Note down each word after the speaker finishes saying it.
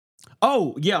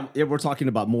Oh, yeah, we're talking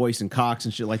about moist and cocks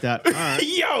and shit like that.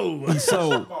 Yo!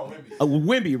 So,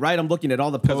 Wemby, right? I'm looking at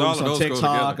all the posts on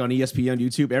TikTok, on ESPN,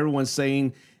 YouTube. Everyone's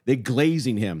saying they're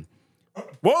glazing him.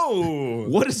 Whoa!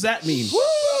 What does that mean?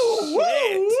 Whoa!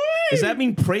 Does that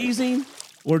mean praising?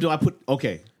 Or do I put...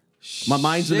 Okay. My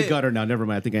mind's in the gutter now. Never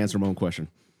mind. I think I answered my own question.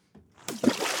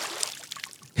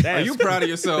 Are you proud of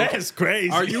yourself? That's crazy.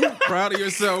 Are you proud of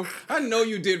yourself? I know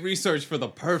you did research for the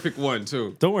perfect one,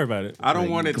 too. Don't worry about it. I don't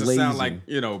want it to sound like,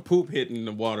 glazing. poop hitting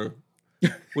the water,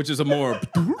 which is a more...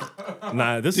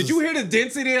 Nah, Did you hear the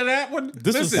density of that one?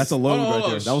 That's a load right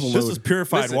there. That was a load. This is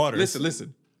purified water.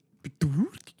 Listen.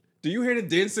 Do you hear the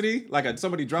density? Like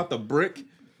somebody dropped a brick?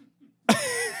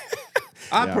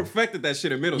 I perfected that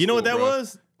shit in middle school. You know what that bro.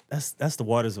 was? That's the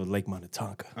waters of Lake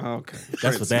Minnetonka. Okay.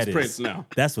 That's what that is. Prince now.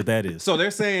 That's what that is. So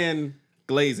they're saying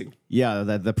glazing. Yeah,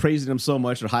 they're praising him so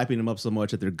much, they're hyping him up so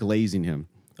much that they're glazing him.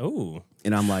 Oh.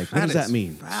 And I'm like, what does that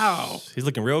mean? Foul. He's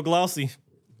looking real glossy.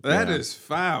 That is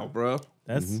foul, bro.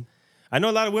 That's. I know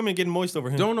a lot of women getting moist over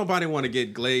him. Don't nobody want to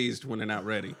get glazed when they're not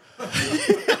ready.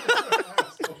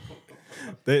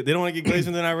 They don't want to get glazed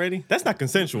when they're not ready? That's not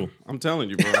consensual. I'm telling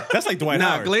you, bro. That's like Dwight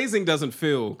Howard. Glazing doesn't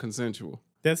feel consensual.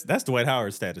 That's Dwight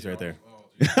Howard status right there.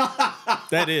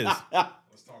 That is.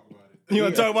 Let's talk about it. You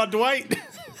want to talk about Dwight?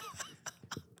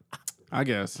 I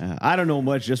guess. I don't know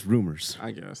much, just rumors.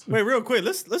 I guess. Wait, real quick.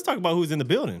 Let's talk about who's in the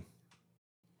building.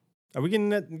 Are we getting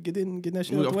that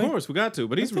shit out Of the way? course, we got to.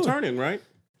 But he's Let's do it. returning, right?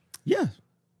 Yeah.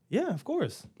 Yeah, of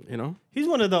course. You know? He's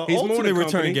one of the He's more ultimate than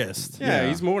return company. guests. Yeah,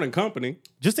 he's more than company.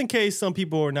 Just in case some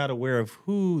people are not aware of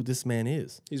who this man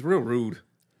is. He's real rude.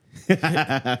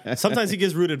 Sometimes he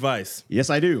gives rude advice. Yes,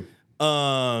 I do.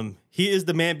 He is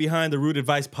the man behind the Rude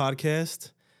Advice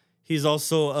podcast. He's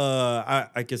also, I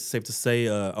guess it's safe to say,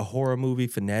 a horror movie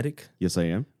fanatic. Yes, I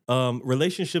am.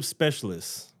 Relationship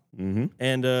specialist.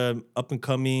 And up and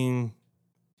coming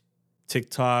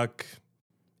TikTok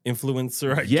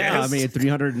influencer, I guess. Yeah, I mean,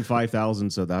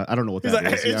 305,000, so that, I don't know what that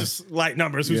is. It's Yeah. just light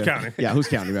numbers. Who's counting? Yeah, who's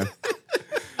counting, man?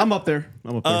 I'm up there.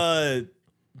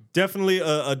 Definitely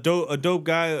a dope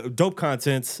guy, dope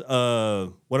content.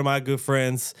 One of my good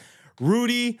friends,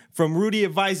 Rudy from Rudy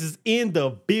Advice, is in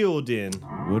the building.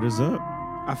 What is up?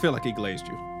 I feel like he glazed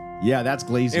you. Yeah, that's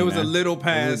glazing. It was man. a little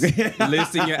past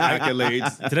listing your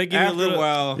accolades. Did I give you a After little? a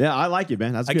while, Yeah, I like it,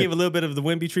 man. That's I good. gave a little bit of the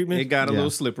Wemby treatment. it got a Yeah. little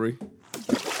slippery.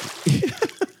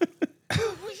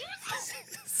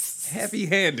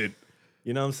 Heavy-handed.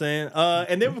 You know what I'm saying?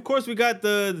 And then of course we got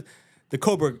the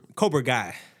Cobra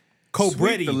guy, Sweep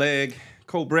Cobretti. the leg.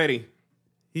 Cobretti.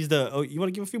 He's the. Oh, you want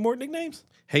to give a few more nicknames?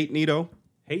 Hate Nito.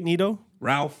 Hate Nito,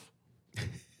 Ralph.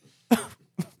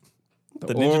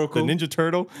 the Oracle. Ninja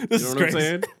Turtle. This You is know what I'm crazy.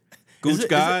 saying? Gooch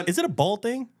God. Is it a ball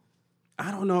thing?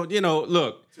 I don't know.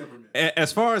 Look,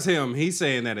 as far as him, he's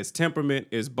saying that his temperament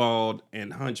is bald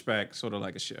and hunchback, sort of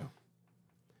like a shell.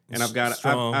 And I've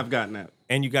gotten that.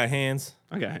 And you got hands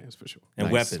I got hands for sure.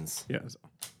 and weapons. Yeah. So.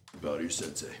 Bow to your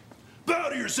sensei. Bow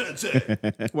to your sensei.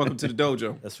 Welcome to the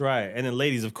dojo. That's right. And then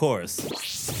ladies, of course.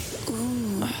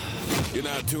 You're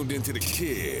now tuned into the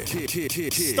kid.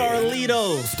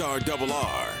 Starlito. Star Double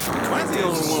R. Why is he the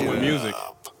only one with music?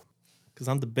 Because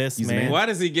I'm the best, He's the man. man. Why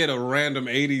does he get a random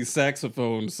 80s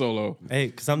saxophone solo? Hey,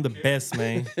 because I'm the best,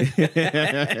 man.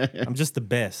 I'm just the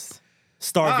best.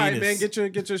 Star All Venus. right,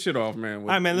 man, get your shit off, man. All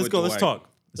right, man, let's go. Let's talk.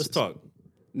 Let's talk.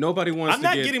 Nobody wants I'm to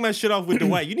not get... getting my shit off with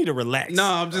Dwight. You need to relax. No,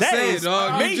 I'm just That saying, is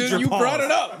dog. major You pause. brought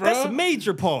it up, bro. That's a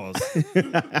major pause.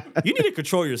 You need to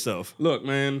control yourself. Look,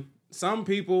 man, some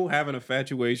people have an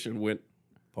infatuation with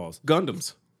Pause.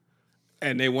 Gundams.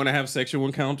 And they want to have sexual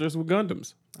encounters with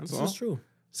Gundams. That's all. This is true.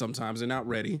 Sometimes they're not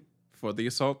ready for the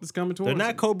assault that's coming towards They're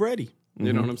not them. Cobretti.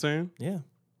 You know what I'm saying? Yeah.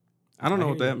 I don't know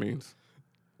what hear that you. means.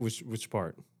 Which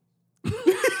part?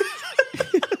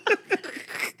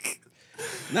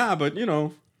 Nah, but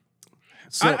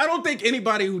So- I don't think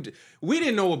anybody we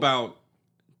didn't know about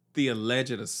the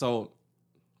alleged assault.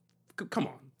 Come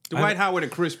on, Dwight Howard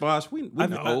and Chris Bosh. We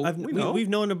know. We've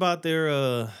known about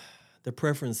their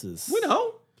preferences. We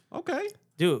know. Okay.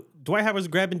 Dude, Dwight Howard's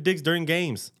grabbing dicks during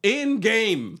games. In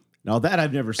game, Now that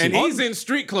I've never seen. and he's in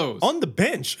street clothes. On the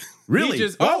bench. Really? He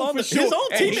just, Well, oh, on for the- sure. his own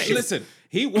And teammates. listen,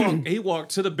 he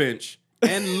walked to the bench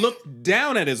and looked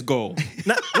down at his goal.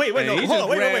 Wait, And no, he hold just on,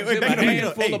 wait, grabbed him back a up.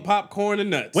 handful Hey, of popcorn and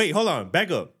nuts. wait, hold on, back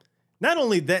up. Not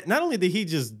only did he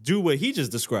just do what he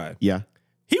just described, Yeah.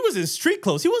 he was in street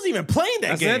clothes. He wasn't even playing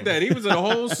that I game. said that. He was in a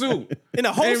whole suit. In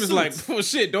a whole And he was suit. like, oh,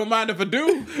 shit, don't mind if I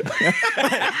do.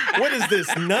 What is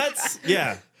this, nuts?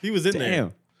 Yeah, he was in there.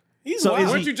 Damn. He's So wild.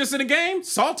 is Weren't you just in a game?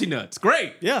 Salty nuts.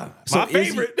 Great. Yeah, So my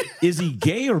favorite. Is he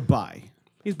gay or bi?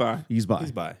 He's bi. He's bi.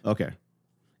 He's bi. Okay.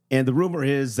 And the rumor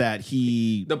is that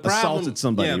he assaulted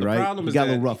somebody, the right? problem He is got a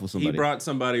that little rough with somebody. He brought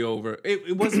somebody over.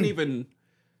 It wasn't even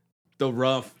the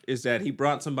rough. Is that he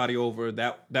brought somebody over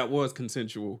that was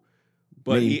consensual,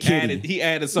 but he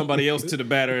added somebody else to the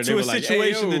batter and to a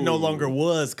situation that no longer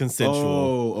was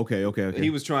consensual. Oh, okay. He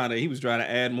was trying to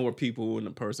add more people, and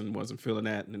the person wasn't feeling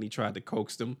that, and then he tried to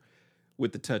coax them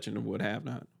with the touching or what have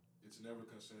not. It's never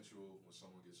consensual when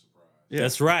someone gets surprised. Yeah.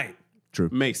 That's right. True.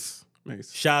 Mace.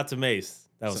 Shout out to Mace.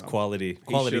 That was quality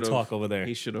talk over there.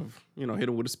 He should have, hit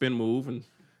him with a spin move and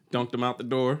dunked him out the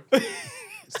door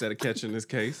instead of catching this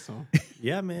case. So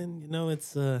yeah, man.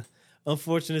 It's a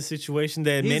unfortunate situation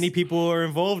that many people are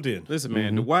involved in. Listen,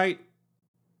 man, Dwight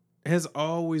has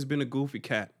always been a goofy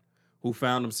cat who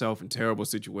found himself in terrible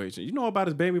situations. You know about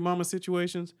his baby mama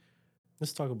situations?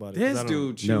 Let's talk about it. This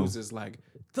dude chooses like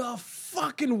the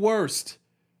fucking worst.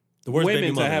 The worst women baby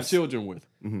to mothers. have children with.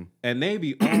 And they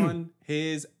be on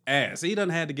his ass. He done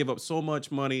had to give up so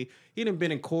much money. He done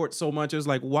been in court so much. It's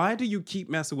like, why do you keep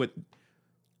messing with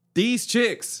these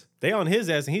chicks? They on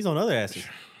his ass and he's on other asses.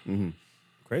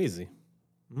 Crazy.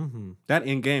 That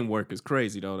in-game work is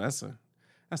crazy though. That's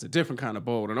a different kind of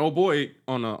bold. And old boy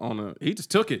he just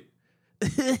took it.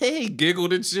 He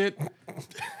giggled and shit.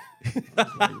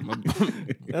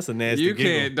 That's a nasty You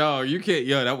giggle. can't, dog. You can't.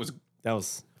 Yo, that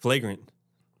was flagrant.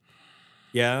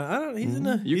 Yeah, he's in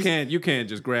a. You can't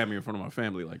just grab me in front of my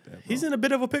family like that. Bro. He's in a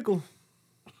bit of a pickle.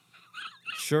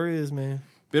 Sure is, man.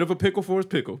 Bit of a pickle for his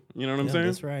pickle. You know what I'm saying?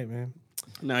 That's right, man.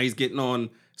 Now he's getting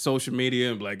on social media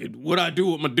and be like, what I do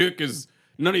with my dick is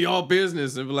none of y'all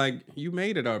business. And be like, you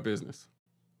made it our business.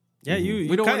 Yeah,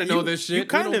 we don't want to know this shit.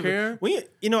 We don't care.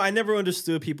 I never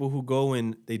understood people who go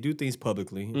and they do things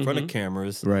publicly in front of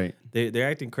cameras. Right. They're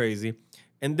acting crazy.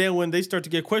 And then when they start to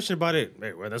get questioned about it,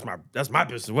 hey, well, that's my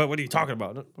business. What are you talking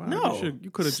about? Wow, no, you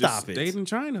could have just stayed in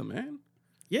China, man.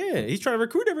 Yeah, he's trying to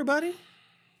recruit everybody.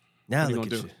 Now What look you at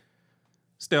gonna you.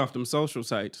 Stay off them social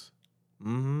sites.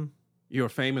 Mm-hmm. You're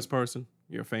a famous person.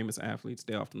 You're a famous athlete.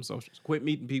 Stay off them socials. Quit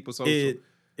meeting people social.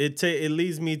 It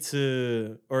leads me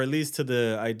to, or at least to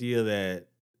the idea that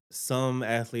some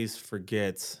athletes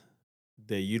forget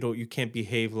that you can't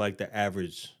behave like the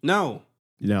average. No.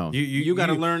 You got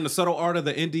to learn the subtle art of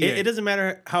the NDA. It doesn't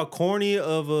matter how corny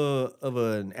of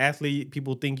an athlete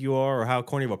people think you are, or how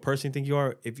corny of a person you think you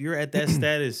are. If you're at that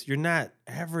status, you're not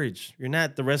average. You're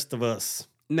not the rest of us.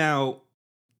 Now,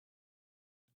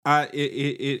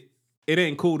 it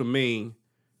ain't cool to me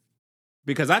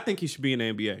because I think he should be in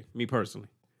the NBA. Me personally,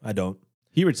 I don't.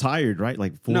 He retired, right?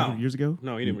 Like 4 years ago?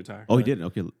 No, he didn't retire. Oh, he didn't?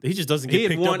 Okay. He just doesn't get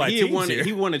picked up by teams here.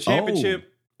 He won a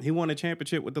championship. He won a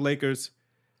championship with the Lakers.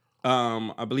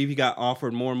 I believe he got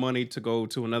offered more money to go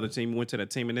to another team. He went to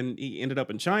that team, and then he ended up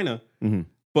in China. Mm-hmm.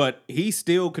 But he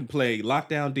still can play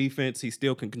lockdown defense. He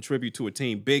still can contribute to a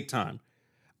team big time.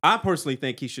 I personally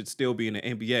think he should still be in the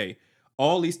NBA.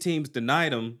 All these teams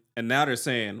denied him, and now they're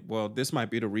saying, well, this might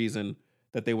be the reason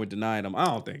that they were denying him. I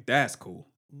don't think that's cool.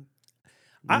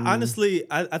 Honestly,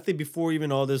 I think before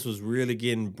even all this was really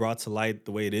getting brought to light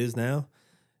the way it is now,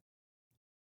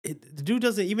 the dude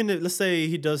doesn't, even if, let's say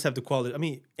he does have the quality. I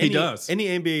mean, he does. Any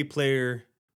NBA player,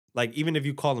 like, even if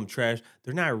you call them trash,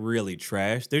 they're not really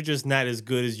trash. They're just not as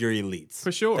good as your elites.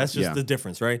 For sure. That's just the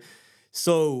difference, right?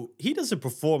 So he doesn't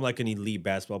perform like an elite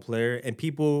basketball player, and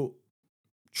people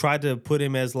try to put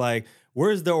him as like,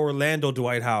 where's the Orlando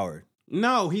Dwight Howard?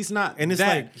 No, he's not. And it's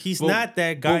like, he's not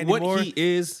that guy anymore. What he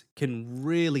is can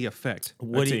really affect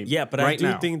a team. Yeah, but I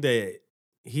do think that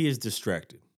he is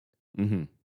distracted. Mm-hmm.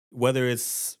 Whether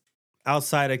it's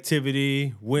outside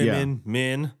activity, women,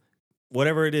 men,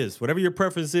 whatever it is, whatever your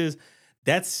preference is,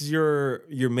 that's your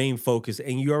main focus,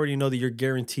 and you already know that you're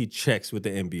guaranteed checks with the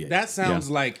NBA. That sounds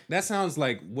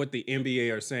like what the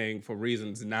NBA are saying for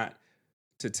reasons not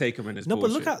to take him in his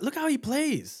bullshit. But look how he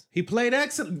plays. He played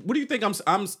excellent. What do you think?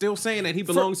 I'm still saying that he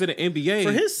belongs to the NBA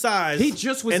for his size. He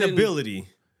just was ability.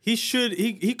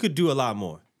 He could do a lot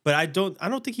more, but I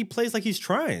don't think he plays like he's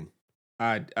trying.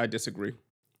 I disagree.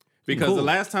 Because the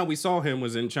last time we saw him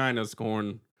was in China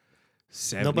scoring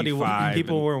 75.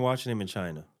 People weren't watching him in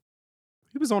China.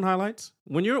 He was on highlights.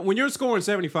 When you're scoring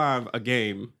 75 a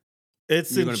game,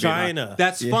 it's in China.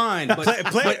 That's fine.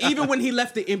 But even when he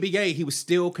left the NBA, he was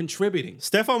still contributing.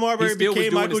 Stephon Marbury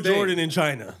became Michael Jordan in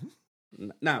China.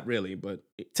 Not really, but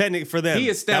technically for them,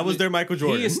 that was their Michael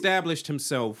Jordan. He established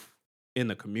himself in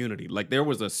the community. Like there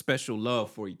was a special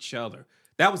love for each other.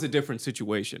 That was a different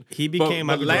situation. He became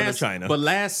Michael Jordan in China. But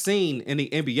last seen in the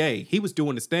NBA, he was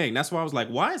doing his thing. That's why I was like,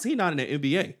 why is he not in the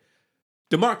NBA?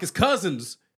 DeMarcus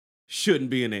Cousins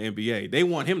shouldn't be in the NBA. They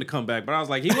want him to come back, but I was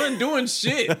like, he wasn't doing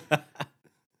shit.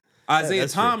 Isaiah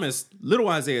Thomas, little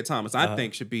Isaiah Thomas, I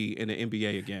think should be in the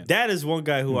NBA again. That is one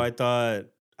guy who I thought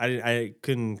I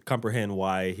couldn't comprehend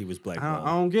why he was blackballed.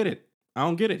 I don't get it. I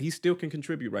don't get it. He still can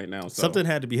contribute right now. So. Something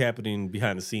had to be happening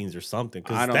behind the scenes or something,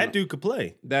 because that dude could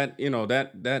play. That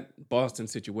that Boston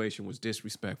situation was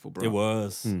disrespectful, bro. It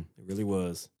was. It really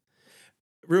was.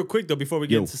 Real quick though, before we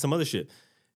get into some other shit,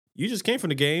 you just came from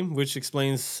the game, which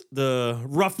explains the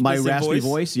roughness. My raspy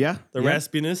voice, yeah, the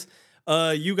raspiness.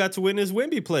 You got to witness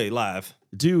Wemby play live,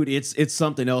 dude. It's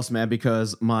something else, man.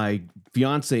 Because my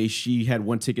fiance, she had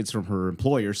won tickets from her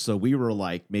employer, so we were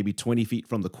like maybe 20 feet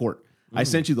from the court. I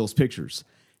sent you those pictures.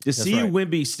 To see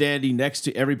Wemby standing next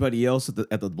to everybody else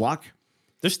at the block.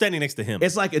 They're standing next to him.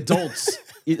 It's like adults.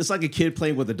 It's like a kid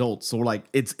playing with adults. So we're like,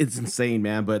 it's insane,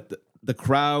 man. But the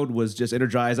crowd was just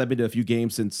energized. I've been to a few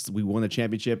games since we won the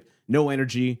championship. No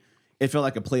energy. It felt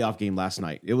like a playoff game last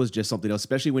night. It was just something else,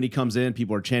 especially when he comes in.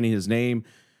 People are chanting his name.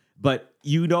 But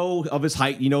you know of his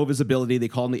height. You know of his ability. They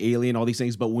call him the alien, all these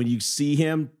things. But when you see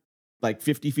him like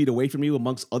 50 feet away from you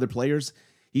amongst other players,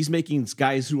 he's making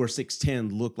guys who are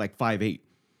 6'10" look like 5'8".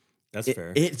 That's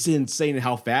fair. It's insane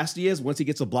how fast he is. Once he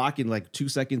gets a block in like 2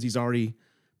 seconds, he's already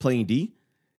playing D.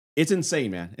 It's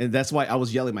insane, man. And that's why I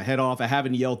was yelling my head off. I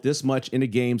haven't yelled this much in a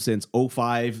game since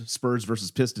 05 Spurs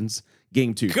versus Pistons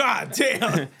game 2. God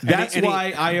damn. That's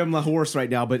why I am the horse right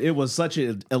now. But it was such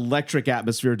an electric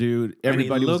atmosphere, dude.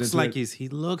 Everybody looks like he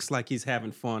looks like he's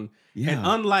having fun. Yeah.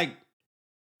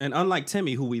 And unlike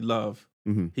Timmy, who we love,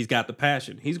 he's got the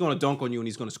passion. He's going to dunk on you and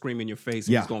he's going to scream in your face.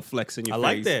 And he's going to flex in your face. I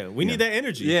like that. We need that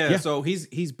energy. Yeah. So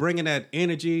he's bringing that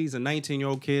energy. He's a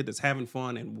 19-year-old kid that's having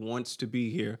fun and wants to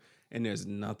be here. And there's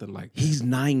nothing like that. He's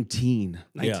 19.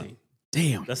 19. Yeah.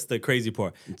 Damn. That's the crazy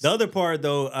part. The other part,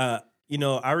 though, I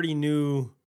already knew.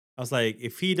 I was like,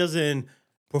 if he doesn't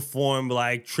perform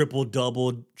like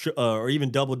triple-double or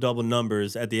even double-double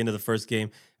numbers at the end of the first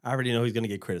game, I already know he's going to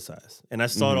get criticized. And I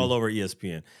saw it all over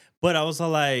ESPN. But I was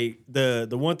like, the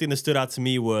one thing that stood out to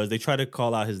me was they tried to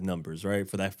call out his numbers, right,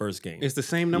 for that first game. It's the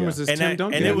same numbers as Tim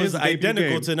Duncan. And it was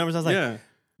identical to the numbers. I was like,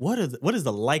 what is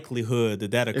the likelihood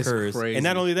that occurs? And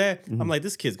not only that, I'm like,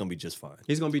 this kid's going to be just fine.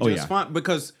 He's going to be just fine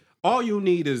because all you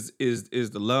need is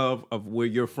the love of where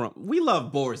you're from. We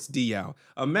love Boris Diaw.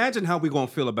 Imagine how we're going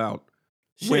to feel about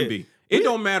Wemby. It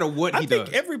don't matter what he does. I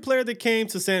think every player that came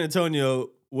to San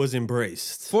Antonio was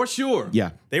embraced. For sure.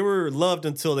 Yeah. They were loved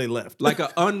until they left. Like an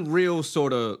unreal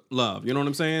sort of love. You know what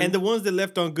I'm saying? And the ones that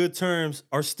left on good terms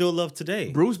are still loved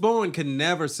today. Bruce Bowen can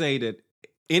never say that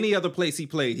any other place he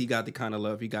played, he got the kind of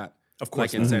love he got. Of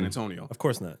course, like in San Antonio. Of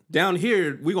course not. Down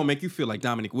here, we're going to make you feel like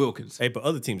Dominique Wilkins. Hey, but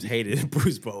other teams hated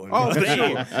Bruce Bowen. Oh, for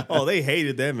sure. Oh, they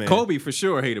hated that man. Kobe for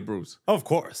sure hated Bruce. Of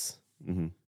course.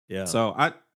 Yeah. So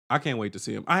I can't wait to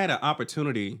see him. I had an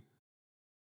opportunity,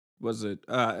 was it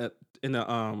in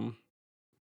the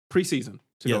preseason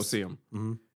to go see him.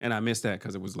 And I missed that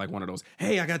because it was like one of those,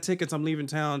 hey, I got tickets, I'm leaving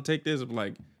town, take this. I'm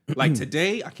like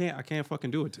today, I can't fucking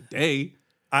do it today.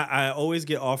 I always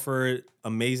get offered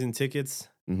amazing tickets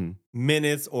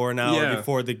minutes or an hour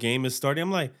before the game is starting.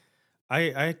 I'm like,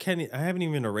 I haven't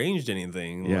even arranged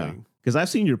anything. Yeah. Because I've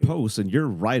seen your posts and you're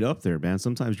right up there, man.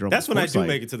 Sometimes you're. That's when I do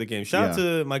make it to the game. Shout out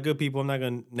to my good people. I'm not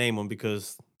gonna name them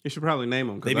because you should probably name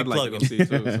them because I'd like to go see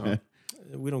too. So.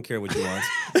 We don't care what you want.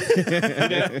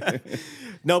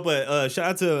 No, but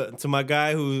shout out to my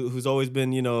guy who's always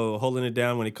been holding it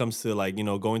down when it comes to like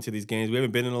going to these games. We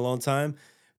haven't been in a long time,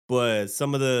 but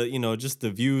some of the just the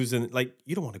views and like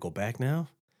you don't want to go back now.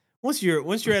 Once you're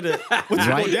at a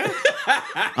right? Down,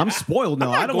 I'm spoiled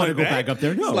now. I don't want to go back up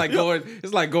there. No.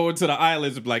 It's like going to the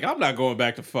islands. Like I'm not going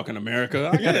back to fucking America.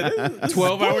 I got a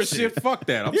 12-hour shift. Fuck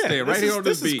that. I'm staying right here on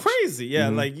this beach. This is crazy. Yeah,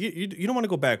 like you don't want to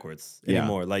go backwards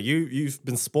anymore. Like you've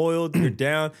been spoiled. You're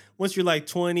down. Once you're like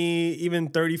 20, even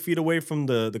 30 feet away from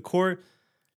the court,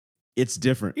 it's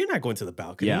different. You're not going to the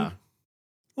balcony. Yeah.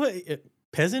 What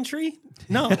peasantry?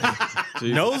 No.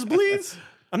 Nosebleeds.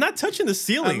 I'm not touching the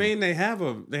ceiling. I mean, they have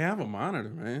a monitor,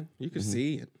 man. You can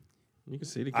see it. You can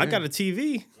see the game. I got a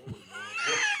TV.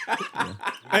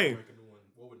 Hey,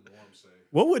 what would Norm say?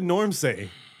 What would Norm say?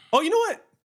 Oh, you know what?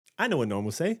 I know what Norm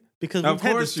will say because we've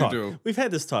had this talk. We've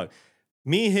had this talk.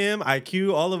 Me, him,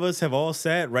 IQ, all of us have all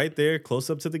sat right there close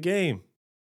up to the game,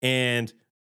 and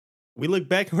we look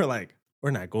back and we're like,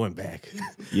 we're not going back.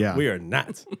 Yeah, we are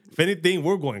not. If anything,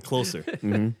 we're going closer.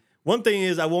 One thing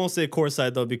is, I won't say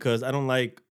courtside though because I don't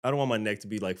want my neck to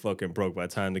be like fucking broke by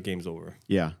the time the game's over.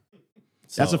 Yeah,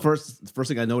 so. That's the first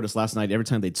thing I noticed last night. Every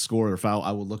time they'd score or foul,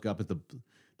 I would look up at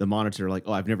the monitor like,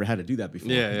 oh, I've never had to do that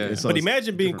before. Yeah. So but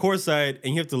imagine being courtside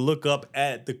and you have to look up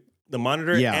at the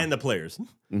monitor and the players.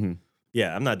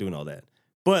 Yeah, I'm not doing all that.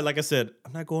 But like I said,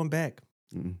 I'm not going back.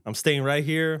 I'm staying right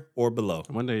here or below.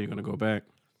 One day you're gonna go back.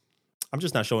 I'm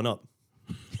just not showing up.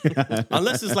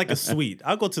 Unless it's like a suite.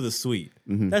 I'll go to the suite.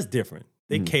 That's different.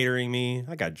 They catering me.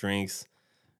 I got drinks,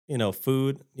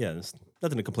 food. Yeah, there's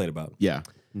nothing to complain about. Yeah.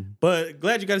 But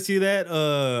glad you got to see that.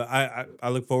 I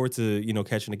look forward to,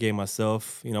 catching the game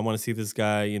myself. I want to see this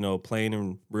guy, playing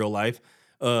in real life.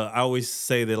 I always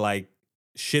say that, like,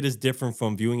 shit is different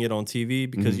from viewing it on TV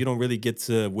because you don't really get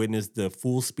to witness the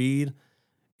full speed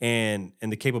and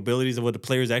the capabilities of what the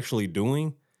player's actually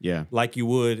doing. Yeah. Like you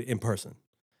would in person.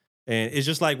 And it's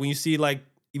just like when you see, like,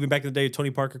 even back in the day, Tony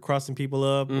Parker crossing people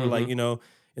up or, like, in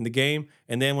the game.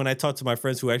 And then when I talk to my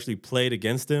friends who actually played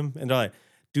against him, and they're like,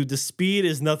 dude, the speed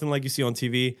is nothing like you see on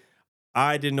TV.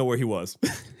 I didn't know where he was.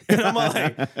 And I'm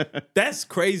like, that's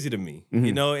crazy to me,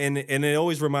 and it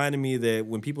always reminded me that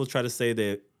when people try to say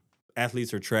that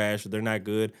athletes are trash or they're not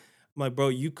good, I'm like, bro,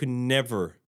 you could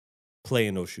never play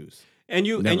in those shoes. And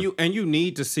you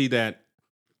need to see that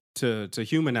to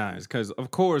humanize, because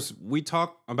of course we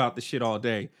talk about the shit all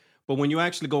day, but when you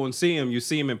actually go and see him, you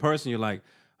see him in person, you're like,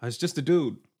 oh, it's just a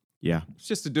dude. Yeah. It's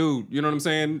just a dude. You know what I'm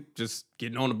saying? Just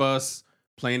getting on the bus,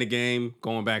 playing the game,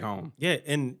 going back home. Yeah,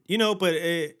 and but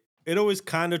it always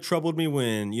kind of troubled me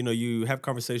when, you have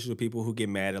conversations with people who get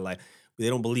mad at, like, they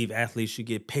don't believe athletes should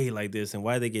get paid like this and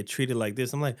why they get treated like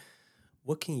this. I'm like,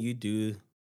 what can you do?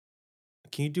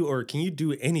 Can you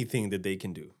do anything that they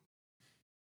can do?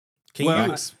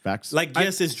 Facts. Like,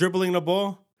 yes, it's dribbling the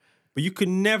ball, but you could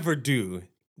never do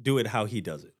it how he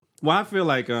does it. Well, I feel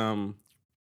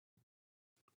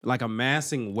like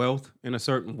amassing wealth in a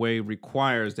certain way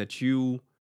requires that you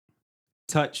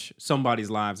touch somebody's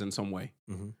lives in some way.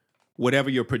 Whatever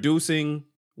you're producing,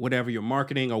 whatever you're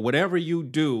marketing, or whatever you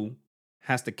do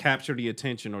has to capture the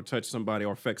attention or touch somebody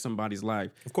or affect somebody's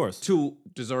life. Of course. To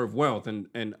deserve wealth.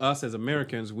 And us as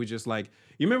Americans, we just like,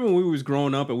 you remember when we was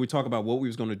growing up and we talk about what we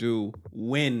was going to do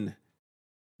when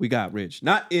we got rich?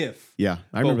 Not if. Yeah,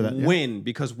 I remember that. Yeah. When,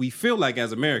 because we feel like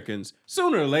as Americans,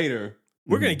 sooner or later,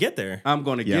 we're going to get there. I'm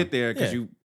going to get there because you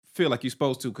feel like you're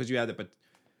supposed to, because you have the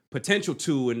potential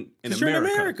to in America. You're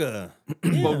in America.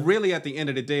 But really, at the end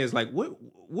of the day, it's like,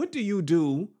 what do you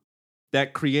do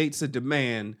that creates a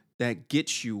demand that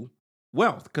gets you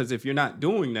wealth? Because if you're not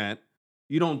doing that,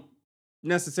 you don't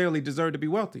necessarily deserve to be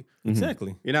wealthy.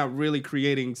 Exactly. You're not really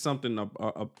creating something,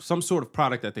 some sort of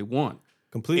product that they want.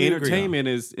 Completely. Entertainment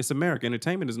it's America.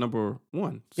 Entertainment is number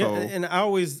one. So, yeah, and I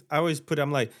always put it,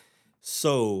 I'm like,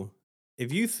 so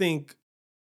if you think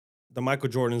the Michael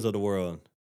Jordans of the world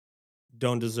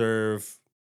don't deserve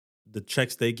the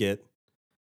checks they get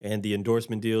and the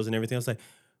endorsement deals and everything else, like,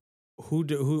 who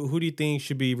do you think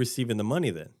should be receiving the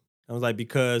money then? I was like,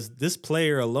 because this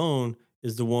player alone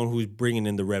is the one who's bringing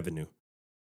in the revenue.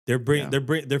 They're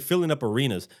filling up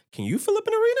arenas. Can you fill up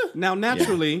an arena? Now,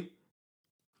 naturally,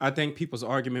 I think people's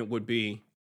argument would be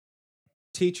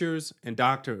teachers and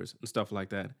doctors and stuff like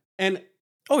that. And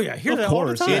oh yeah, I hear that all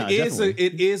the time. Yeah,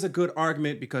 it is a good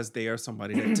argument because they are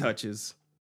somebody that touches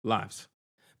lives.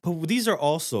 But these are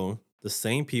also the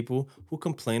same people who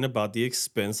complain about the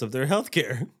expense of their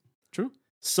healthcare. True.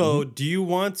 So do you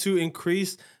want to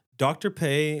increase doctor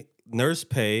pay, nurse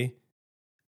pay,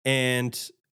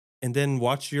 and then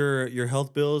watch your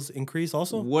health bills increase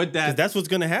also? Would that? 'Cause that's what's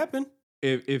going to happen.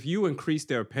 If you increase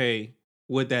their pay,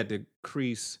 would that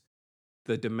decrease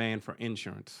the demand for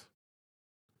insurance?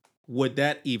 Would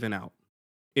that even out?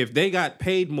 If they got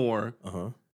paid more,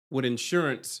 would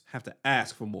insurance have to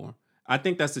ask for more? I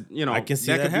think that's I can see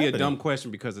that could be happening. a dumb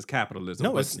question because it's capitalism.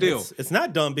 No, but still, it's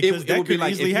not dumb because that it would could be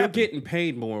like, easily if happen. you're getting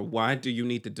paid more, why do you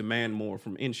need to demand more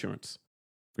from insurance?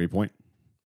 Great point.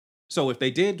 So if they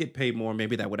did get paid more,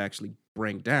 maybe that would actually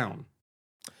bring down.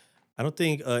 I don't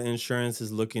think insurance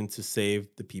is looking to save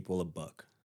the people a buck.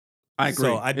 I agree.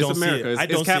 So I don't it's America. see it. I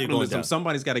don't it's see it going capitalism. down.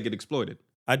 Somebody's got to get exploited.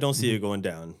 I don't see it going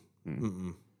down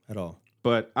at all.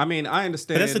 But I mean, I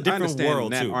understand. But that's a different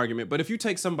world, that too. argument. But if you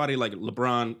take somebody like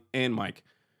LeBron and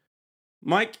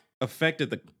Mike affected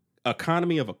the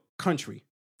economy of a country.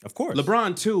 Of course.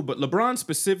 LeBron too, but LeBron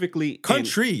specifically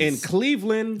Countries. in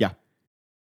Cleveland. Yeah.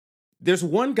 There's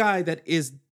one guy that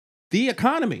is the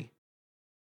economy.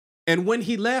 And when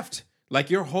he left, like,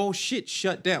 your whole shit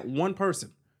shut down. One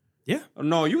person. Yeah.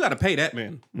 No, you got to pay that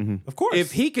man. Of course.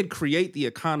 If he could create the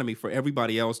economy for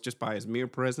everybody else just by his mere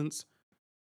presence,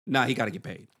 he got to get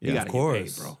paid. He got to get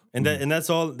paid, bro. And that's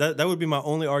all. That would be my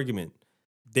only argument.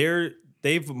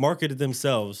 They've marketed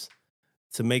themselves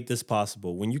to make this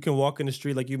possible. When you can walk in the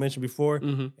street, like you mentioned before,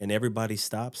 and everybody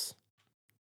stops,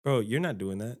 bro, you're not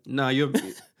doing that. No, you're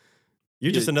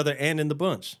just another ant in the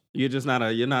bunch. You're just not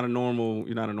a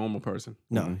normal person.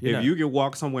 No, If you can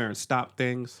walk somewhere and stop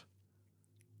things,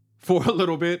 for a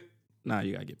little bit. Nah,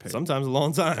 you gotta get paid. Sometimes a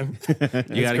long time.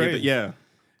 You gotta get yeah.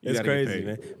 It's crazy,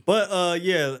 man. But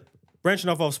yeah, branching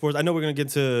off sports, I know we're gonna get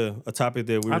to a topic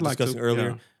that we were discussing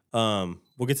earlier. Yeah.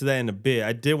 We'll get to that in a bit.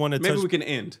 I did want to maybe we can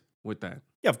end with that.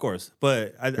 Yeah, of course.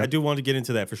 But I do want to get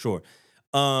into that for sure.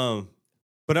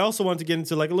 But I also wanted to get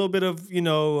into like a little bit of,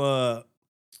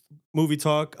 movie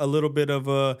talk, a little bit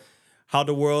of how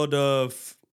the world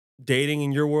of dating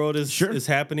in your world is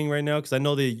happening right now. Because I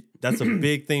know that's a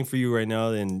big thing for you right now.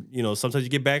 And, sometimes you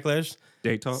get backlash.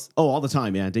 Date talk? Oh, all the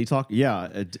time, man. Date talk?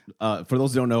 Yeah. For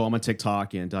those who don't know, I'm on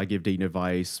TikTok and I give dating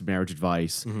advice, marriage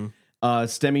advice. Mm-hmm.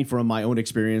 Stemming from my own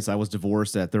experience, I was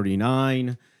divorced at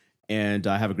 39 and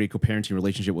I have a great co-parenting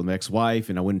relationship with my ex-wife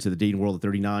and I went into the dating world at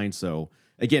 39. So,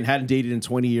 again, hadn't dated in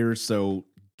 20 years. So,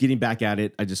 getting back at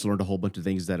it, I just learned a whole bunch of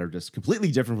things that are just completely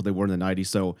different from what they were in the 90s.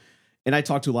 So, and I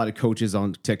talked to a lot of coaches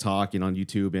on TikTok and on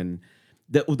YouTube and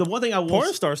the one thing I will...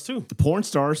 Porn stars, too. Porn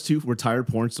stars, too. Retired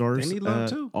porn stars. They need love,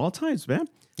 too. All times, man.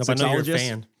 I know you're a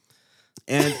fan.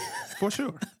 And for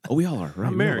sure. Oh, we all are, right?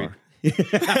 I'm married.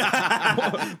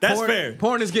 That's fair.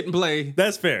 Porn is getting played.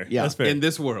 That's fair. Yeah. That's fair. In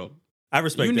this world. I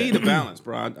respect you that. need a balance,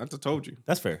 bro. I told you.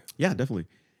 That's fair. Yeah, definitely.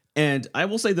 And I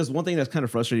will say this one thing that's kind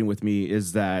of frustrating with me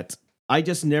is that I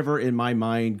just never in my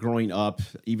mind growing up,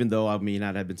 even though I may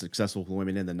not have been successful with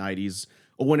women in the 90s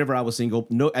or whenever I was single,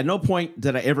 at no point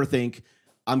did I ever think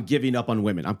I'm giving up on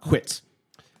women. I'm quit.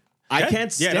 I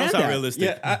can't stand that's that. not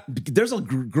realistic. Yeah, there's a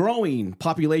growing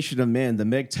population of men, the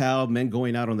MGTOW, men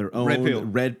going out on their own.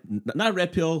 Not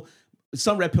red pill,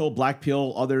 some red pill, black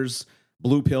pill, others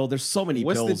blue pill. There's so many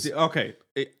pills. Okay,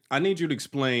 I need you to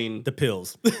explain the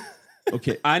pills.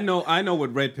 Okay. I know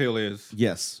what red pill is.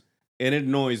 Yes. And it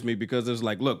annoys me because it's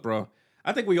like, look, bro,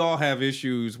 I think we all have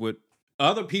issues with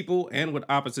other people and with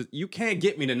opposites. You can't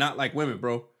get me to not like women,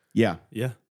 bro. Yeah.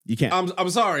 Yeah. You can't. I'm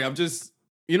sorry. I'm just,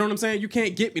 you know what I'm saying? You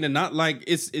can't get me to not like,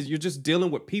 you're just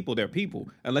dealing with people. They're people,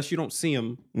 unless you don't see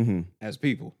them as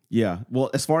people. Yeah. Well,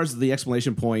 as far as the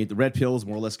explanation point, the red pill is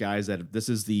more or less, guys, that this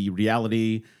is the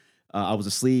reality. I was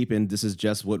asleep and this is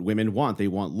just what women want. They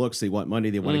want looks. They want money.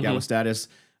 They want a guy with status.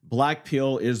 Black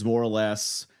pill is more or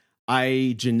less,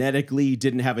 I genetically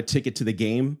didn't have a ticket to the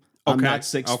game. I'm not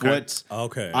 6 foot.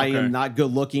 I am not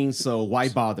good looking, so why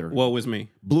bother? Woe was me.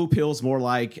 Blue pill's more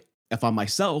like, if I'm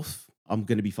myself, I'm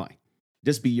going to be fine.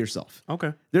 Just be yourself.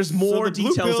 Okay. There's more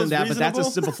details than that, reasonable? but that's a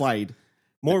simplified.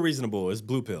 More reasonable is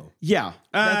blue pill. Yeah.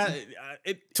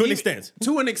 To an extent.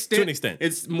 To an extent.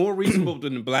 It's more reasonable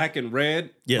than black and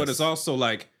red, but it's also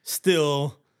like...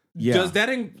 Still... Yeah. Does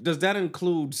that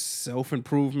include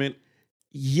self-improvement?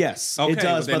 Yes, it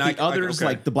does. But the others,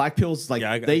 like the black pills,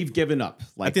 like they've given up.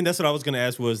 Like, I think that's what I was going to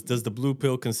ask was, does the blue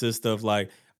pill consist of like,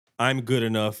 I'm good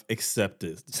enough, accept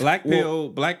it? Black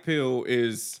pill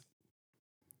is,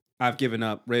 I've given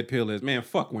up. Red pill is, man,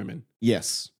 fuck women.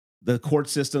 Yes. The court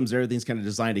systems, everything's kind of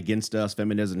designed against us.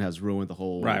 Feminism has ruined the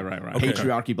whole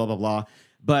patriarchy, blah, blah, blah.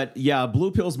 But yeah,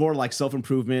 blue pill's more like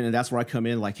self-improvement. And that's where I come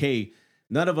in like, hey,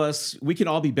 none of us, we can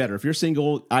all be better. If you're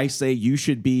single, I say you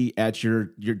should be at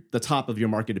the top of your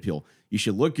market appeal. You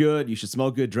should look good. You should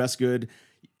smell good, dress good.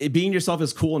 Being yourself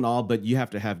is cool and all, but you have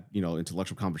to have,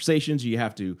 intellectual conversations. You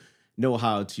have to know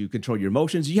how to control your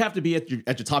emotions. You have to be at your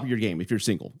top of your game if you're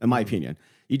single, in my opinion.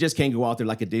 You just can't go out there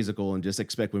like a daisical and just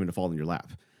expect women to fall in your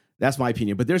lap. That's my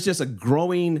opinion. But there's just a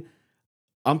growing,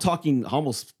 I'm talking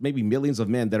almost maybe millions of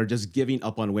men that are just giving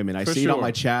up on women. I see it on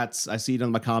my chats. I see it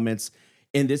on my comments.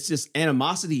 And it's just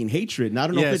animosity and hatred. And I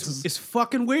don't know if it's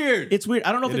fucking weird. It's weird.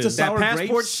 I don't know if it's a sour grapes. That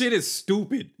passport grapes. shit is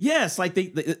stupid. Yes, like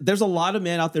there's a lot of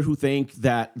men out there who think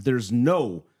that there's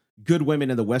no good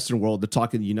women in the Western world to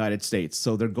talk in the United States.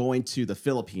 So they're going to the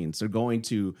Philippines. They're going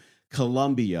to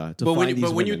Colombia to find these women.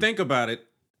 But when you think about it,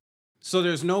 so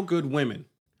there's no good women.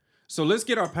 So let's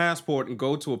get our passport and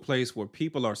go to a place where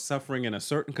people are suffering in a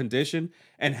certain condition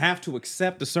and have to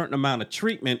accept a certain amount of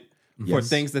treatment for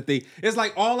things that it's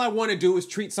like, all I want to do is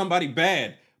treat somebody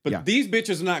bad. But these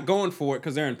bitches are not going for it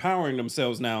because they're empowering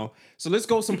themselves now. So let's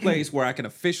go someplace where I can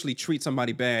officially treat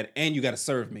somebody bad and you got to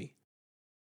serve me.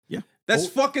 Yeah. That's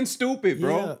fucking stupid,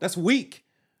 bro. Yeah. That's weak.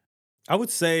 I would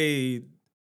say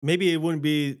maybe it wouldn't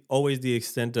be always the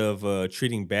extent of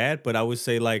treating bad, but I would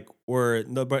say like, where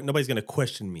nobody's going to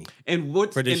question me. And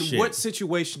what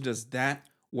situation does that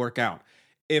work out?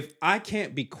 If I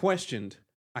can't be questioned,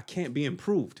 I can't be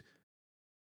improved.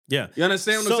 Yeah. You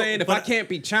understand what I'm saying? If I can't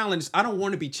be challenged, I don't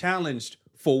want to be challenged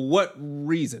for what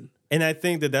reason? And I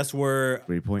think that's where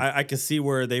I can see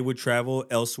where they would travel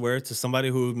elsewhere to somebody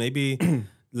who maybe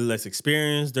less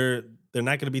experienced. They're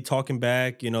not going to be talking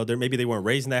back. Maybe they weren't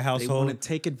raised in that They household. want to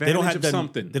take advantage of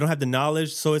something. They don't have the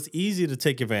knowledge, so it's easy to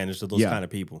take advantage of those kind of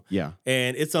people. Yeah.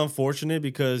 And it's unfortunate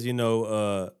because,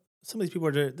 some of these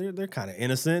people they're kind of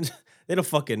innocent. They don't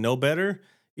fucking know better.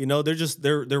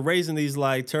 They're raised in these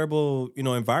like terrible,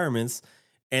 environments.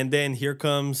 And then here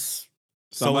comes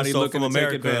Somebody so-and-so looking from to take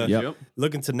America advantage. Yep.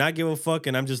 looking to not give a fuck,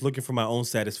 and I'm just looking for my own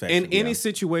satisfaction. In any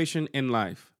situation in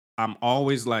life, I'm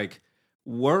always like,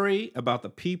 worry about the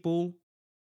people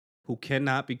who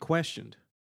cannot be questioned.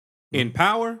 In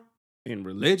power, in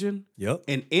religion,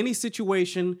 in any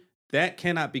situation that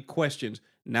cannot be questioned,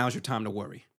 now's your time to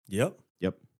worry. Yep.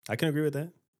 I can agree with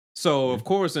that. So, of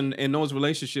course, in those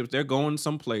relationships, they're going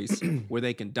someplace where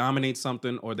they can dominate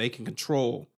something or they can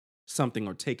control something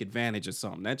or take advantage of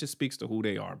something. That just speaks to who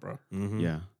they are, bro. Mm-hmm.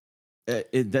 Yeah.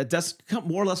 That's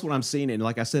more or less what I'm seeing. And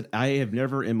like I said, I have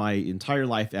never in my entire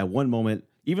life at one moment,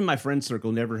 even my friend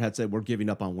circle never had said we're giving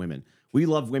up on women. We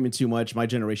love women too much. My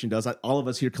generation does. All of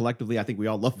us here collectively, I think we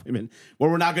all love women. Well,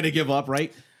 we're not going to give up,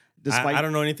 right? Despite I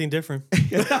don't know anything different.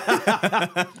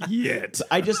 Yet.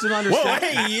 I just don't understand. Whoa,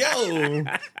 hey, yo.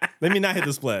 Let me not hit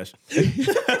the splash.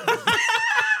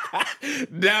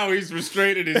 Now he's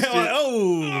restraining his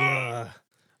shit.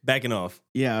 Backing off.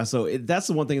 Yeah, so that's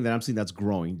the one thing that I'm seeing that's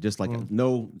growing. Just like,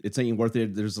 no, it's ain't worth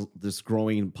it. There's this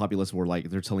growing populace where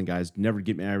like they're telling guys, never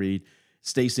get married,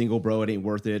 stay single, bro. It ain't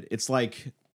worth it. It's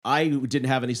like, I didn't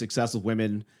have any success with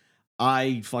women.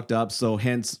 I fucked up, so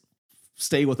hence,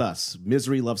 stay with us.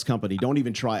 Misery loves company. Don't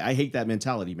even try. I hate that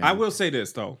mentality, man. I will say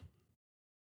this, though.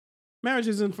 Marriage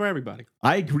isn't for everybody.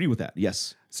 I agree with that,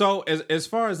 yes. So as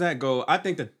far as that go, I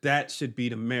think that should be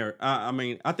the merit.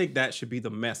 I think that should be the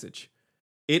message.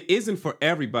 It isn't for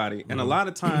everybody. And a lot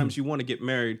of times you want to get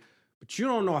married, but you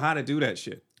don't know how to do that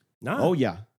shit. Nah. Oh,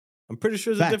 yeah. I'm pretty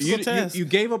sure it's a difficult task. You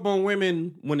gave up on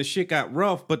women when the shit got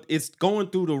rough, but it's going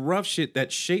through the rough shit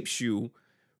that shapes you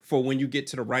for when you get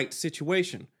to the right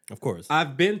situation. Of course.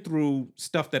 I've been through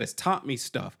stuff that has taught me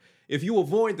stuff. If you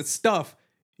avoid the stuff,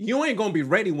 you ain't gonna be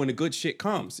ready when the good shit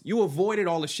comes. You avoided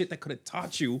all the shit that could have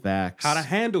taught you how to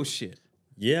handle shit.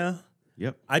 Yeah.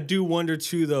 Yep. I do wonder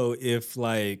too, though, if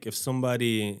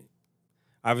somebody,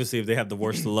 obviously, if they have the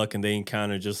worst of luck and they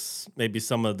encounter just maybe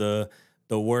some of the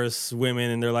worst women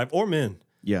in their life or men.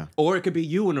 Yeah. Or it could be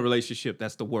you in a relationship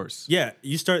that's the worst. Yeah.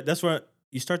 That's where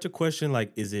you start to question,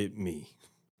 like, is it me?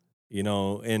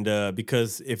 And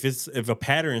because if a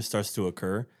pattern starts to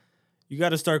occur, you got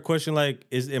to start questioning, like,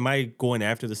 am I going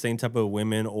after the same type of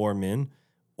women or men?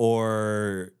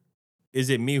 Or is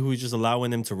it me who's just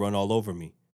allowing them to run all over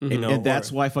me? Mm-hmm. And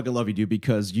that's why I fucking love you, dude,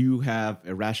 because you have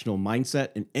a rational mindset,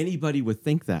 and anybody would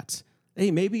think that. Hey,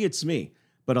 maybe it's me.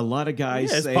 But a lot of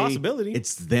guys say possibility.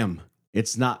 It's them.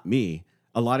 It's not me.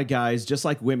 A lot of guys, just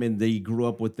like women, they grew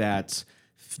up with that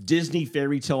Disney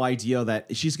fairy tale idea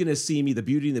that she's going to see me, the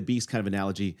Beauty and the Beast kind of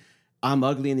analogy. I'm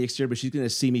ugly in the exterior, but she's going to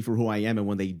see me for who I am. And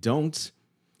when they don't,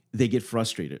 they get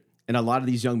frustrated. And a lot of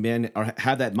these young men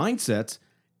have that mindset.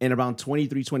 And around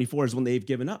 23, 24 is when they've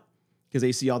given up. Because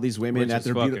they see all these women at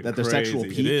their sexual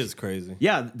peak. It is crazy.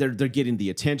 Yeah, they're getting the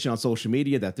attention on social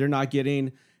media that they're not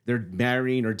getting. They're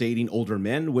marrying or dating older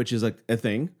men, which is a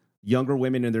thing. Younger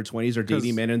women in their 20s are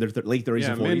dating men in their late 30s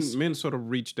and 40s. Men sort of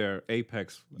reach their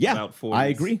apex about 40s. I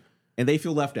agree. And they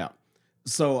feel left out.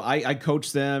 So I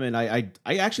coach them, and I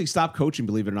actually stopped coaching,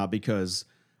 believe it or not, because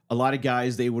a lot of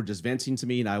guys, they were just venting to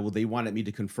me, and they wanted me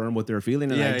to confirm what they were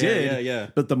feeling, and I did. Yeah.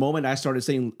 But the moment I started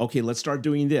saying, okay, let's start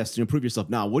doing this to improve yourself.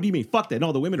 Now, what do you mean? Fuck that.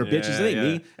 No, the women are bitches. It ain't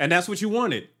me. And that's what you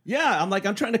wanted. Yeah,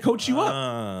 I'm trying to coach you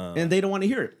up, and they don't want to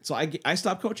hear it. So I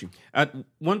stopped coaching.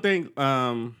 One thing,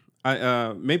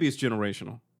 maybe it's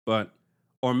generational,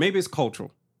 or maybe it's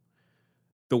cultural.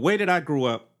 The way that I grew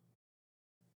up,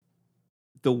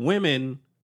 the women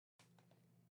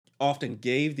often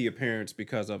gave the appearance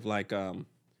because of like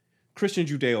Christian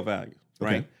Judeo value,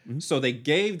 right? Okay. Mm-hmm. So they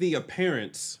gave the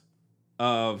appearance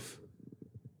of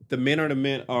the men are the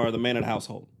man of the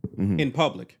household in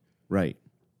public. Right.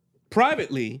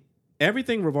 Privately,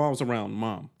 everything revolves around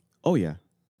mom. Oh, yeah.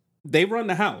 They run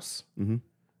the house. Mm-hmm.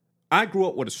 I grew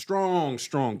up with a strong,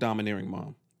 domineering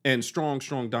mom and strong,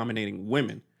 dominating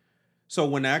women. So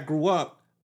when I grew up,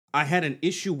 I had an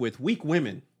issue with weak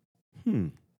women.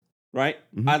 Right?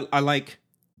 Mm-hmm. I like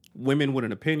women with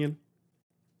an opinion.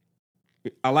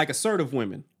 I like assertive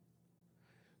women.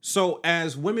 So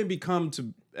as women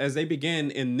as they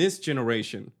begin in this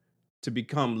generation to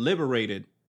become liberated,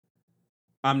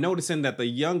 I'm noticing that the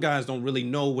young guys don't really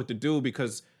know what to do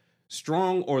because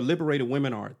strong or liberated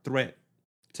women are a threat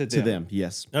to them.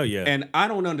 Yes. Oh, yeah. And I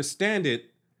don't understand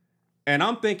it. And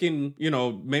I'm thinking,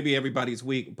 maybe everybody's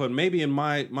weak, but maybe in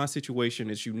my situation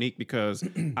it's unique because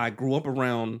I grew up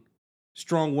around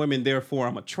strong women, therefore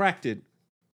I'm attracted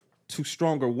to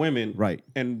stronger women, Right.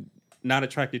 and not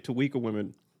attracted to weaker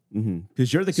women.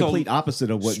 Because you're the complete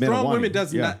opposite of what men are wanting.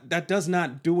 Strong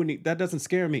women that doesn't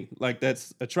scare me. Like,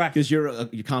 that's attractive. Because you're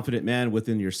a confident man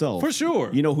within yourself. For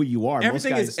sure. You know who you are.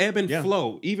 Everything Most guys, is ebb and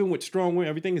flow. Even with strong women,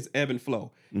 everything is ebb and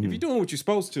flow. If you're doing what you're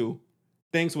supposed to,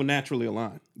 things will naturally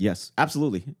align. Yes,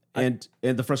 absolutely. And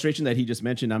the frustration that he just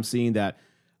mentioned, I'm seeing that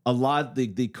a lot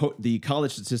the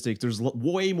college statistics, there's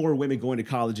way more women going to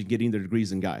college and getting their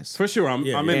degrees than guys. For sure, I'm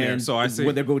in there. So I see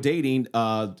when they go dating,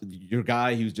 your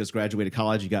guy who's just graduated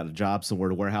college, you got a job somewhere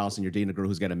at a warehouse, and you're dating a girl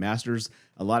who's got a master's.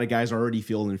 A lot of guys already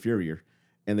feel inferior,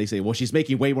 and they say, "Well, she's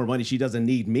making way more money. She doesn't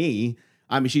need me.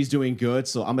 I mean, she's doing good,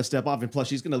 so I'm gonna step off, and plus,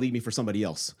 she's gonna leave me for somebody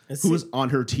else who's on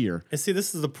her tier." And see,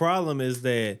 this is the problem: is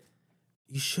that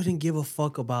you shouldn't give a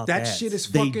fuck about that. That shit is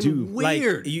fucking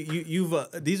weird.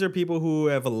 Like, these are people who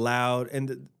have allowed,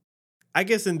 and I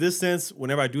guess in this sense,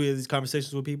 whenever I do have these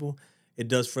conversations with people, it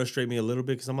does frustrate me a little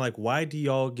bit because I'm like, why do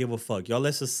y'all give a fuck? Y'all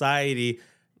let society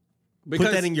put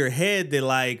that in your head that,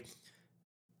 like,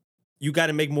 you got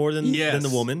to make more than the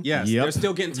woman. Yes, they're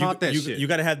still getting taught that shit. You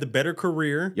got to have the better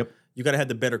career. Yep. You got to have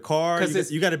the better car.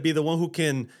 You got to be the one who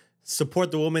can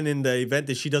support the woman in the event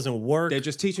that she doesn't work. They're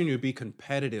just teaching you to be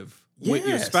competitive with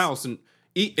your spouse. And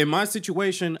in my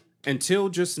situation, until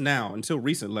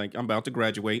recent, like, I'm about to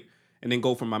graduate and then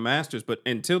go for my master's. But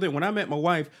until then, when I met my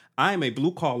wife, I am a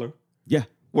blue collar. Yeah.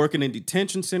 Working in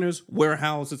detention centers,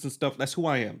 warehouses and stuff. That's who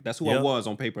I am. That's who I was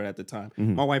on paper at the time.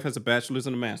 My wife has a bachelor's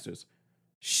and a master's.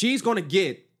 She's going to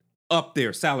get up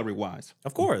there salary-wise.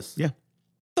 Of course. Yeah.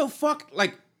 The fuck?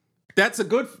 Like, that's a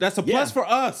plus for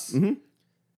us.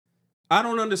 I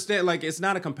don't understand. Like, it's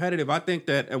not a competitive. I think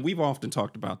that, and we've often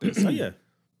talked about this. Oh, yeah.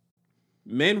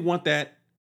 Men want that.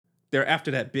 They're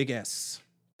after that big S,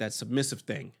 that submissive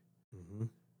thing,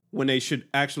 when they should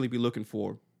actually be looking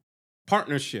for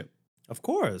partnership. Of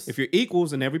course. If you're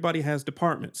equals and everybody has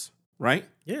departments, right?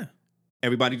 Yeah.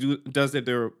 Everybody does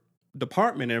their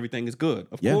department and everything is good.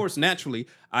 Of course, naturally,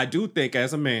 I do think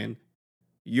as a man,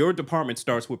 your department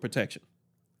starts with protection.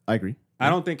 I agree. I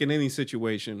don't think in any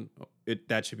situation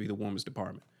that should be the woman's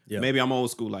department. Yeah. Maybe I'm old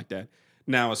school like that.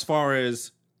 Now, as far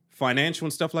as financial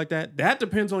and stuff like that, that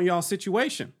depends on y'all's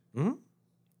situation.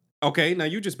 Okay, now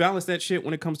you just balance that shit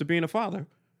when it comes to being a father.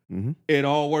 It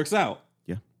all works out.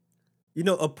 Yeah. You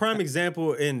know, a prime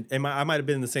example, and I might have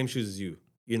been in the same shoes as you.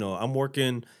 You know, I'm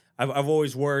working. I've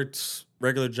always worked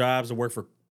regular jobs. I work for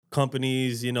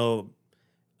companies. You know,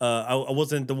 I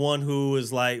wasn't the one who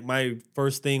was like, my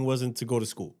first thing wasn't to go to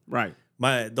school. Right.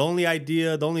 The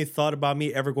only thought about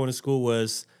me ever going to school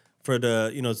was for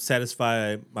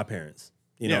satisfy my parents.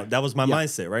 You know, that was my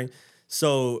mindset, right?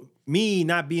 So me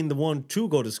not being the one to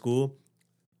go to school,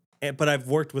 but I've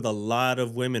worked with a lot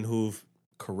of women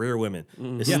career women,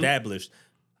 established,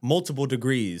 multiple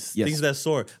degrees, things of that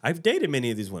sort. I've dated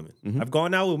many of these women. I've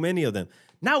gone out with many of them.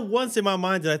 Not once in my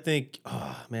mind did I think,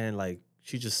 oh man, like,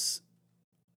 she's just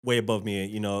way above me,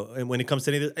 you know. And when it comes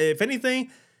to anything, if anything,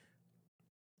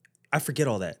 I forget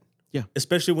all that. Yeah.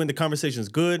 Especially when the conversation is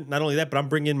good. Not only that, but I'm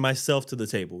bringing myself to the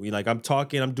table. You know, like, I'm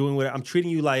talking, I'm doing I'm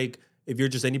treating you like if you're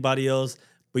just anybody else,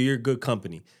 but you're good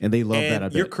company. And they love that. I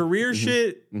bet. Your career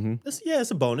shit,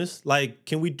 it's a bonus. Like,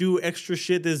 can we do extra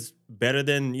shit that's better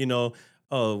than, we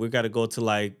got to go to,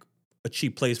 like, a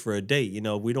cheap place for a date? You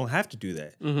know, we don't have to do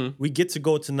that. We get to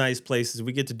go to nice places.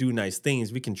 We get to do nice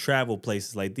things. We can travel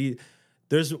places like these.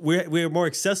 We're more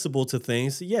accessible to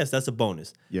things. Yes, that's a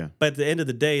bonus. Yeah. But at the end of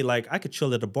the day, like, I could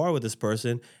chill at a bar with this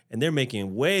person and they're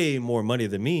making way more money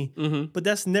than me. But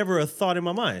that's never a thought in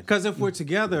my mind. Because if we're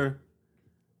together,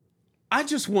 I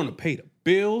just want to pay the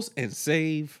bills and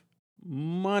save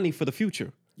money for the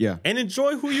future. Yeah. And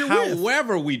enjoy who you're with.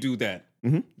 However we do that.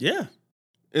 Yeah.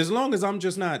 As long as I'm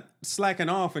just not slacking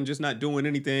off and just not doing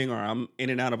anything, or I'm in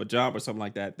and out of a job or something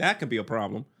like that, that can be a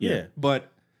problem. Yeah.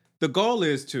 But the goal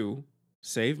is to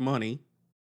save money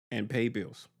and pay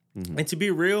bills. And to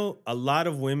be real, a lot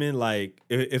of women, like,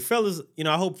 if fellas,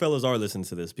 I hope fellas are listening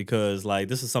to this, because, like,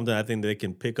 this is something I think they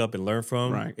can pick up and learn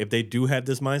from. Right. If they do have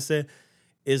this mindset,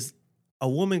 is a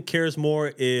woman cares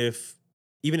more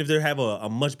even if they have a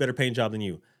much better paying job than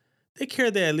you, they care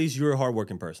that at least you're a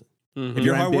hardworking person. If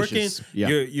you're hardworking,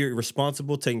 you're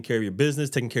responsible, taking care of your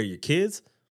business, taking care of your kids.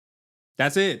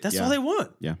 That's it. That's all they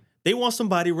want. Yeah. They want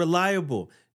somebody reliable.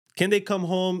 Can they come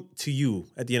home to you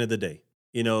at the end of the day?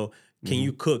 You know, can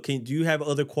you cook? Do you have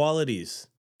other qualities?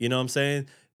 You know what I'm saying?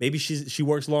 Maybe she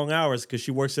works long hours because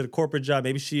she works at a corporate job.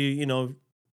 Maybe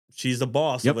she's a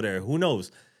boss over there. Who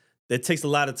knows? That takes a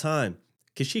lot of time.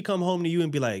 Can she come home to you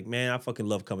and be like, man, I fucking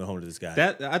love coming home to this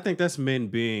guy? I think that's men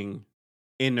being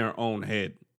in their own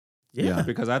head. Yeah.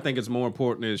 Because I think it's more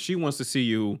important is she wants to see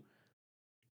you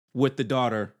with the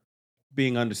daughter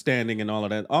being understanding and all of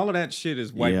that. All of that shit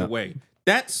is wiped away.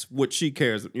 That's what she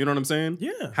cares. You know what I'm saying?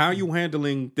 Yeah. How are you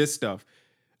handling this stuff?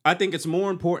 I think it's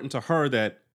more important to her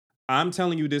that I'm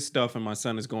telling you this stuff and my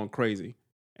son is going crazy.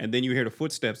 And then you hear the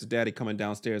footsteps of daddy coming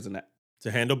downstairs and that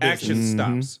To handle business. action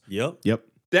stops. Yep.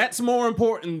 That's more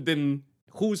important than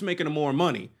who's making the more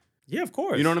money. Yeah, of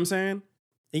course. You know what I'm saying?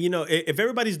 And, you know, if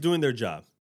everybody's doing their job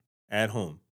at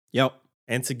home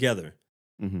and together,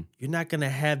 you're not going to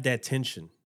have that tension.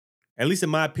 At least in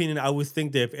my opinion, I would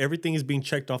think that if everything is being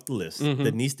checked off the list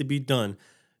that needs to be done,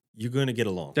 you're going to get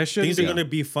along. Things are going to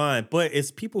be fine. But it's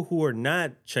people who are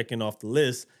not checking off the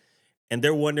list and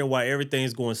they're wondering why everything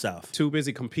is going south. Too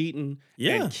busy competing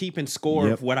and keeping score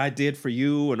of what I did for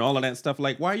you and all of that stuff.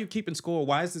 Like, why are you keeping score?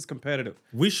 Why is this competitive?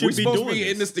 We're supposed to be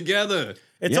in this together.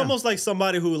 It's almost like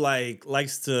somebody who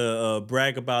likes to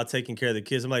brag about taking care of the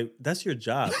kids. I'm like, that's your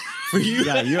job. For you.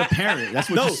 Yeah, you're a parent. That's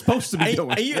what you're supposed to be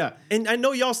doing. And I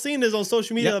know y'all seen this on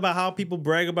social media about how people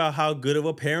brag about how good of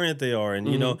a parent they are. And,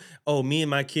 you know, oh, me and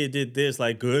my kid did this.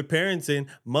 Like, good parenting,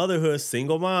 motherhood,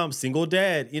 single mom, single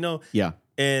dad, you know? Yeah.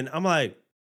 And I'm like,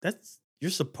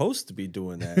 you're supposed to be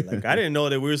doing that. Like, I didn't know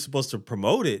that we were supposed to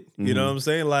promote it. You know what I'm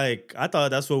saying? Like, I thought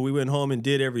that's what we went home and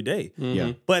did every day.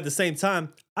 Yeah. But at the same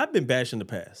time, I've been bashed in the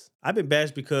past. I've been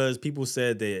bashed because people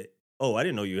said that, oh, I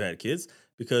didn't know you had kids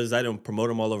because I don't promote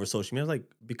them all over social media. I was like,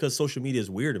 because social media is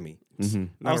weird to me.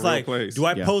 I was like, do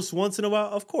I post once in a while?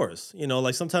 Of course. You know,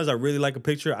 like sometimes I really like a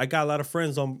picture. I got a lot of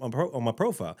friends on my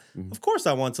profile. Of course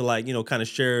I want to like, you know, kind of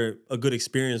share a good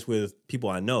experience with people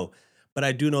I know. But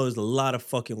I do know there's a lot of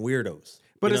fucking weirdos.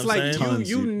 But you know it's like,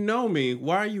 you know me.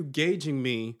 Why are you gauging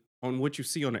me on what you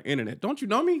see on the internet? Don't you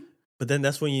know me? But then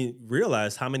that's when you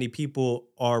realize how many people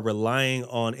are relying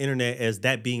on internet as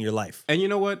that being your life. And you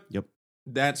know what? Yep.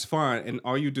 That's fine. And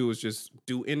all you do is just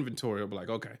do inventory of like,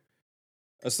 okay,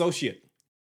 associate,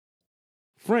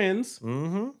 friends,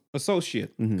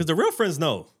 associate. Because the real friends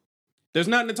know. There's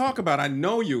nothing to talk about. I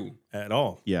know you. At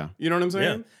all. Yeah. You know what I'm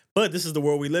saying? Yeah. But this is the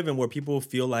world we live in where people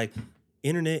feel like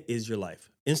internet is your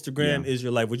life. Instagram is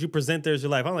your life. Would you present there as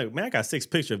your life? I'm like, man, I got 6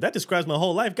 pictures. If that describes my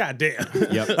whole life, goddamn.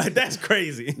 Like, that's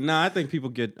crazy. Nah, I think people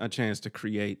get a chance to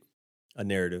create a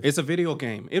narrative. It's a video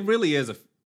game. It really is.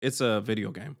 It's a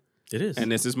video game. It is.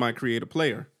 And this is my creative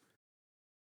player.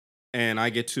 And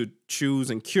I get to choose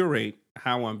and curate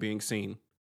how I'm being seen.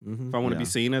 If I want to be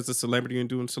seen as a celebrity and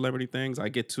doing celebrity things, I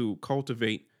get to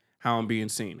cultivate how I'm being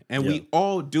seen. And we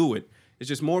all do it. It's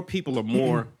just more people are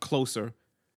more closer,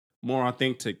 more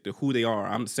authentic to who they are.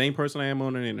 I'm the same person I am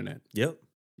on the internet. Yep.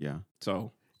 Yeah.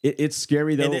 So it's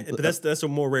scary though. But that's a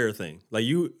more rare thing. Like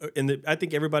I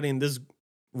think everybody in this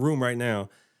room right now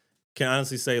can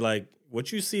honestly say like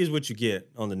what you see is what you get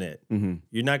on the net.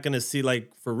 You're not gonna see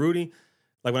like for Rudy,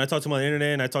 like when I talk to him on the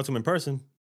internet and I talk to him in person,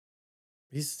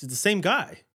 he's the same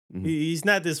guy. He's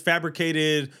not this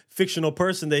fabricated fictional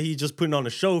person that he's just putting on a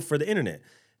show for the internet.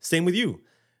 Same with you.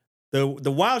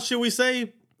 The wild shit we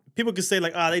say, people can say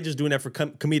like, they just doing that for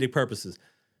comedic purposes.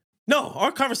 No,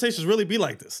 our conversations really be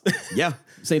like this. Yeah,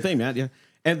 same thing, man. Yeah.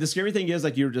 And the scary thing is,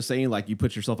 like you were just saying, like you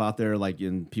put yourself out there, like,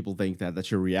 and people think that that's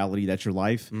your reality, that's your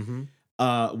life.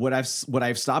 What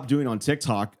I've stopped doing on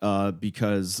TikTok,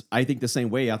 because I think the same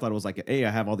way. I thought it was like, hey,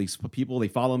 I have all these people, they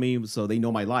follow me, so they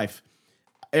know my life.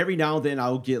 Every now and then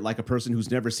I'll get like a person who's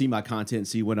never seen my content and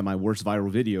see one of my worst viral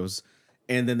videos,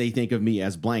 and then they think of me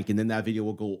as blank, and then that video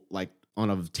will go like on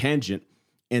a tangent,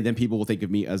 and then people will think of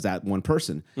me as that one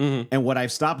person. And what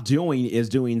I've stopped doing is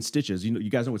doing stitches. You know, you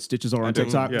guys know what stitches are on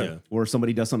TikTok? Yeah. Where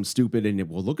somebody does something stupid and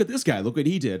well, look at this guy, look what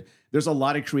he did. There's a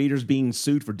lot of creators being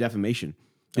sued for defamation.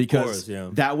 Because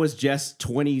that was just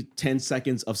 10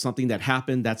 seconds of something that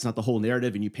happened. That's not the whole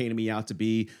narrative, and you painted me out to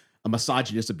be a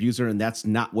misogynist abuser, and that's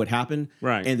not what happened.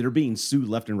 Right. And they're being sued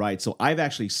left and right. So I've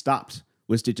actually stopped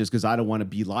with stitches because I don't want to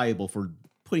be liable for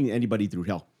putting anybody through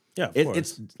hell. Yeah,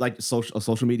 it's like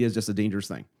social media is just a dangerous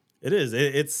thing. It is.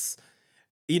 It's,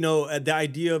 you know, the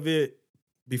idea of it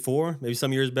before, maybe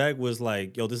some years back, was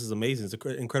like, yo, this is amazing. It's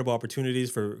incredible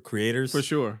opportunities for creators. For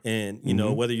sure. And, you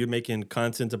know, whether you're making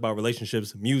content about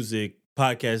relationships, music,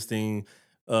 podcasting,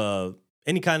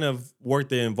 any kind of work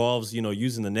that involves, you know,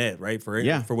 using the net, right, for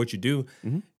what you do,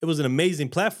 it was an amazing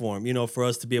platform, you know, for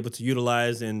us to be able to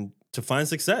utilize and to find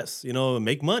success, you know, and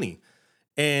make money.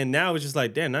 And now it's just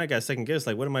like, damn, now I got second guess.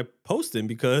 Like, what am I posting?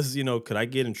 Because, you know, could I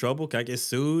get in trouble? Could I get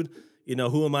sued? You know,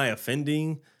 who am I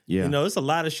offending? Yeah. You know, there's a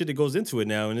lot of shit that goes into it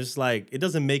now. And it's like, it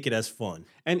doesn't make it as fun.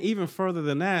 And even further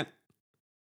than that,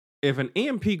 if an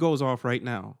EMP goes off right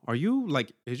now, are you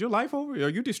like, is your life over? Are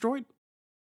you destroyed?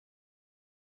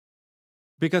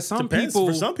 Because some Depends. people,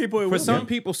 For some people, it for will some be.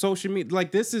 people, social media,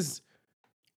 like this is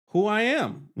who I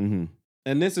am. Mm-hmm.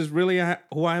 And this is really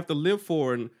who I have to live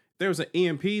for. And there's an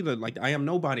EMP that like, I am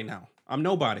nobody now. I'm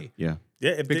nobody. Yeah.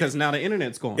 Yeah, Because now the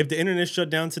internet's gone. if the internet shut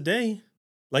down today,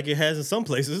 like it has in some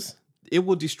places, It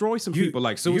will destroy some people.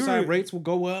 Like suicide you're- rates will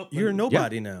go up. you're and-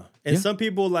 nobody now. And Yeah. some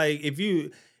people, like,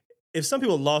 if some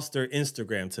people lost their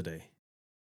Instagram today,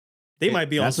 they might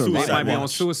be on that's a They lot. suicide might be on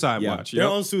watch. suicide Yeah. watch. They're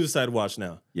Yep. on suicide watch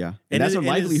now. Yeah. And And that's it- their and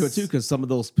livelihood it's- too, because some of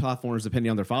those platforms, depending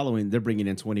on their following, they're bringing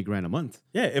in $20,000 a month.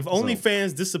 Yeah, if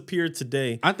OnlyFans disappeared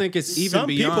today, I think it's even some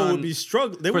beyond. people would be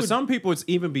struggling. For some people, it's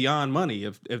even beyond money.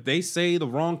 If they say the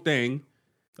wrong thing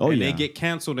and they get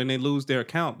canceled and they lose their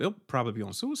account, they'll probably be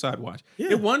on suicide watch.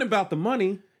 Yeah. It wasn't about the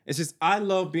money. It's just I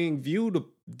love being viewed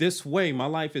this way. My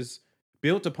life is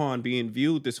built upon being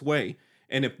viewed this way.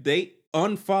 And if they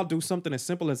do something as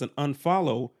simple as an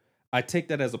unfollow, I take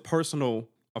that as a personal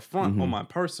affront on my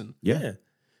person. Yeah.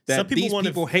 That Some people these want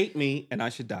people hate me and I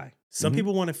should die. Some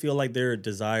people want to feel like they're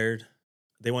desired.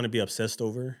 They want to be obsessed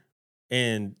over.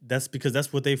 And that's because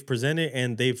that's what they've presented,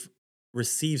 and they've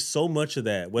received so much of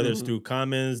that, whether it's through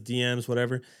comments, DMs,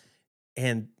 whatever.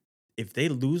 And if they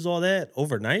lose all that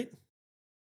overnight,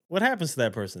 what happens to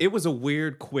that person? It was a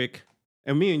weird, quick,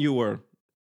 and me and you were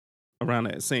around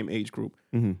that same age group.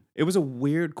 Mm-hmm. It was a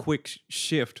weird, quick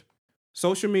shift.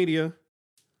 Social media,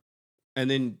 and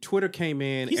then Twitter came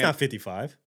in. He's and- not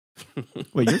 55.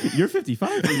 Wait, you're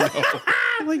 55?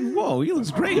 I'm like, whoa, he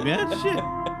looks great, man. Shit.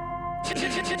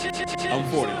 I'm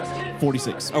 40.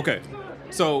 46. Okay.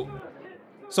 So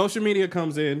social media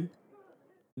comes in,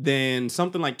 then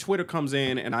something like Twitter comes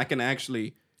in, and I can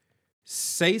actually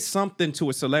say something to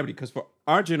a celebrity. Because for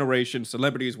our generation,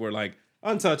 celebrities were like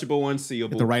untouchable,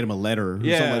 unseeable. To write him a letter or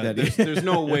yeah, something like that. there's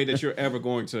no way that you're ever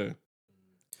going to.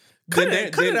 Cut Then-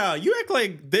 it out. You act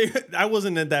like I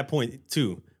wasn't at that point,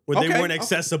 too, where they Okay, weren't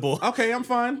accessible. Okay, I'm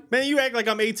fine. Man, you act like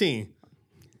I'm 18.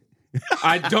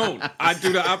 I don't. I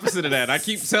do the opposite of that. I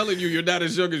keep telling you you're not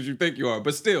as young as you think you are,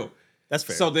 but still. That's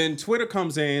fair. So then Twitter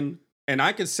comes in, and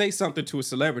I can say something to a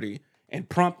celebrity and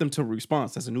prompt them to a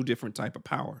response. That's a new, different type of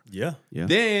power. yeah. Yeah.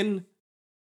 Then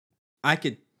I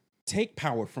could take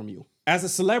power from you as a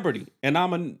celebrity, and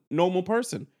I'm a normal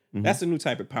person. That's a new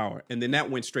type of power. And then that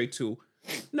went straight to,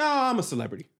 no, I'm a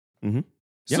celebrity. Mhm.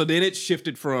 So Yeah. then it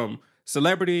shifted from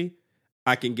celebrity,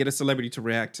 I can get a celebrity to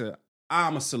react to,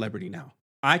 I'm a celebrity now.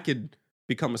 I could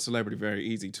become a celebrity very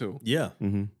easy too. Yeah.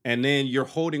 Mm-hmm. And then you're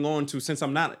holding on to, since you're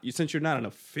not an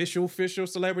official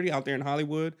celebrity out there in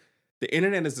Hollywood, the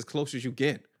internet is as close as you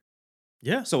get.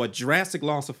 Yeah. So a drastic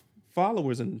loss of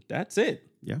followers, and that's it.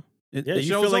 Yeah. Yeah, The you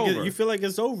feel show's like over. you feel like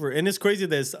it's over, and it's crazy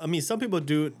that some people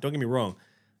do. Don't get me wrong,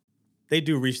 they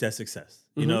do reach that success.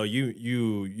 You know,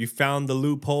 you found the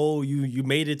loophole, you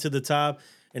made it to the top,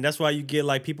 and that's why you get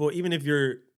like people. Even if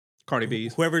you're Cardi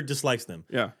B's. whoever dislikes them,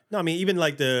 Yeah. no, I mean even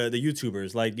like the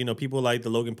YouTubers, like people like the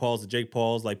Logan Pauls, the Jake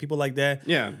Pauls, like people like that.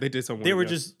 Yeah, they did something. They were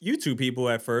just YouTube people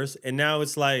at first, and now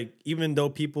it's like even though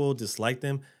people dislike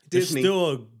them, Disney. there's still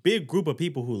a big group of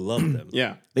people who love them.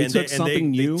 Yeah. They And took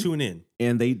something new They tune in.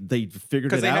 and they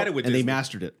figured 'Cause it they out had it with and they Disney.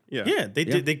 mastered it. Yeah. Yeah, they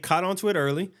did. They caught onto it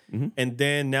early, and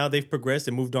then now they've progressed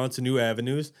and moved on to new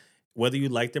avenues, whether you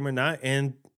like them or not.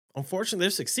 And unfortunately, they're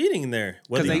succeeding in there,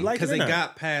 whether you like it Because or they not.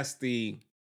 got past the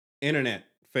internet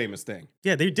famous thing.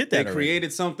 Yeah, they did They that. already.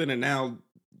 created something, and now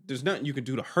there's nothing you can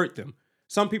do to hurt them.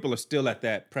 Some people are still at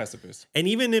that precipice. And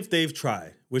even if they've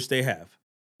tried, which they have,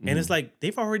 and it's Mm-hmm. like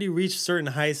they've already reached certain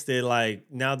heights that like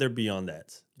now they're beyond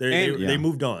that. And- They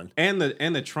moved on. And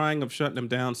the trying of shutting them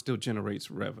down still generates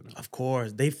revenue. Of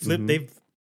course, they flipped. They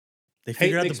Hate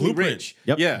figured out the makes me bluept. rich.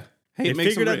 Yep. Yeah. Hate They makes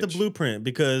figured them out the rich. blueprint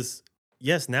because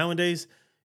yes, nowadays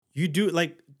you do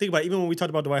like think about it, even when we talked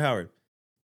about Dwight Howard.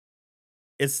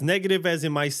 It's negative as it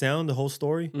might sound, the whole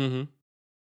story. Mhm.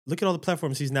 Look at all the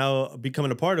platforms he's now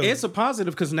becoming a part of. It's a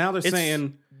positive because now they're It's-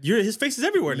 saying his face is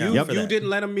everywhere now. you, for you that. didn't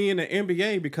let him be in the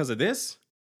NBA because of this,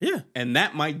 Yeah. and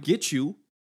that might get you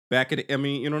back at. I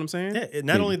mean, you know what I'm saying? Yeah. and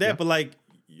Not only that, Yeah. but like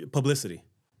publicity.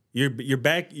 You're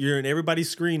back. You're in everybody's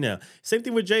screen now. Same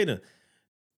thing with Jada.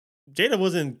 Jada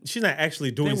wasn't. She's not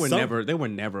actually doing. They were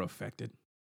something. never affected.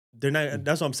 They're not.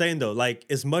 That's what I'm saying though. Like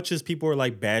as much as people are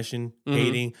like bashing,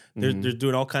 hating, they're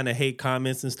doing all kind of hate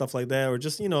comments and stuff like that, or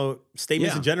just statements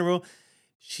Yeah. in general.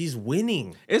 She's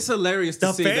winning. It's hilarious to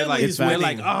The see that like family's we're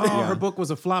like, winning. oh, her book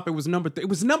was a flop. It was it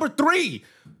was number 3.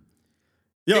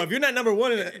 Yo, if you're not number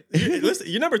one, listen,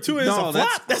 you're number 2 and it's a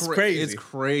flop. That's crazy. It's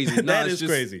crazy. No, That it's is just-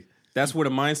 crazy. That's where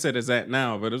the mindset is at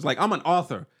now. But it's like, I'm an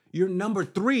author. you're number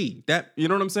 3. That, you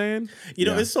know what I'm saying? You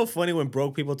know, it's so funny when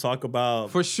broke people talk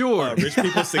about For sure. rich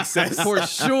people's success. For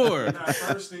sure. Not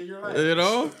first in your life. You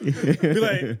know?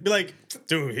 be like,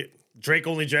 dude, Drake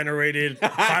only generated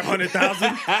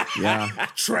 500,000. Yeah.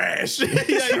 Trash.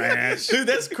 Trash. Dude,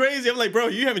 that's crazy. I'm like, bro,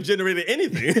 you haven't generated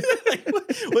anything. Like,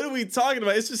 what are we talking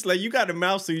about? It's just like you got a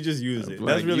mouth, so you just use it.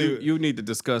 Like, That's really you need to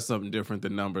discuss something different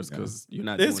than numbers because you're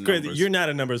not. It's doing crazy. numbers. You're not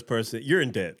a numbers person. You're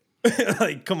in debt.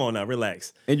 Like, come on now,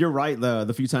 relax. And you're right.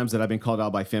 The few times that I've been called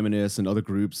out by feminists and other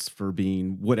groups for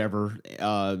being whatever,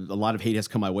 a lot of hate has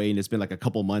come my way, and it's been like a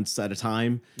couple months at a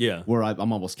time. Yeah. Where I'm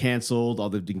almost canceled. All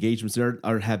the engagements there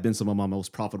have been some of my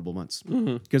most profitable months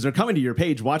because they're coming to your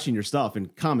page, watching your stuff,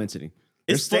 and commenting.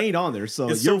 They're staying on there, so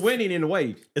you're winning in a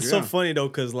way. It's so funny though,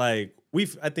 because like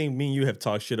I think me and you have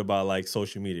talked shit about like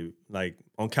social media, like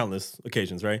on countless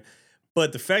occasions, right?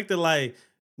 But the fact that like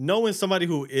knowing somebody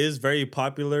who is very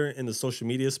popular in the social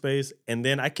media space, and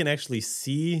then I can actually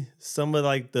see some of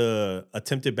like the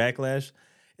attempted backlash,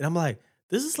 and I'm like,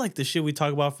 this is like the shit we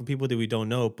talk about for people that we don't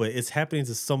know, but it's happening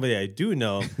to somebody I do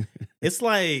know. It's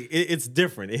like it's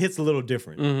different. It hits a little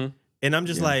different. And I'm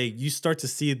just like, you start to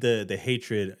see the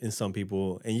hatred in some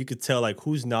people, and you could tell like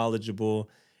who's knowledgeable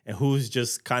and who's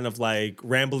just kind of like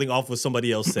rambling off what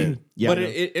somebody else said. But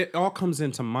it all comes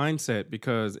into mindset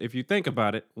because if you think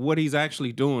about it, what he's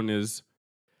actually doing is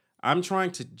I'm trying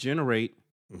to generate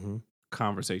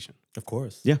conversation. Of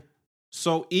course. Yeah.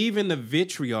 So even the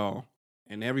vitriol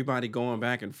and everybody going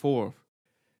back and forth,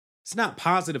 it's not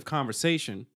positive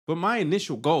conversation. But my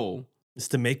initial goal It's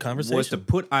to make conversation. was to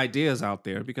put ideas out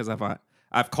there because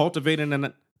I've cultivated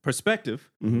a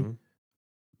perspective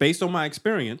based on my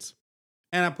experience,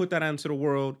 and I put that out into the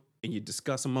world, and you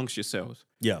discuss amongst yourselves.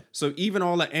 Yeah. So even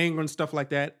all the anger and stuff like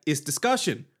that is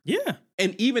discussion. Yeah.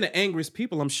 And even the angriest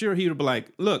people, I'm sure he would be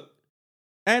like, look,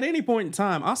 at any point in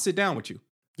time, I'll sit down with you.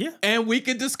 Yeah. And we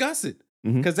can discuss it.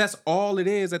 Because that's all it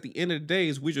is at the end of the day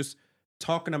is we're just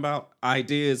talking about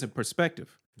ideas and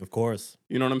perspective. Of course.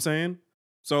 You know what I'm saying?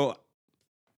 So,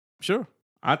 sure.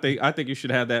 I think you should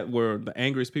have that where the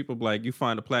angriest people, like, you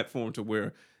find a platform to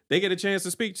where they get a chance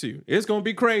to speak to you. It's going to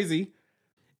be crazy.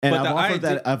 And But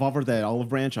I've offered that olive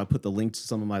branch. I put the link to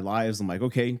some of my lives. I'm like,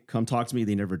 okay, come talk to me.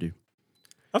 They never do.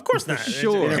 Of course not.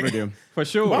 Sure. They never do. For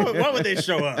sure. Why would they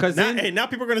show up? 'Cause then- Now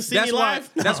people are going to see That's me why.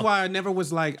 live? That's No. why I never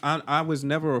was like I was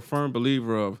never a firm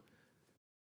believer of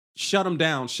shut them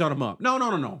down, shut them up.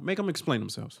 No. Make them explain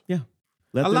themselves. Yeah.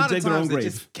 Let A them lot dig of their own times they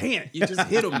grave. just can't. You just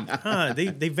hit them.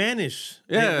 They vanish.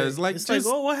 Yeah, it's like, just-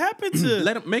 oh, what happened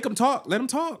to? Make them talk. Let them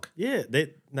talk. Yeah,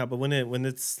 but when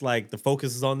it's like the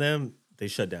focus is on them, they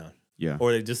shut down. Yeah.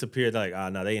 Or they disappear. Like,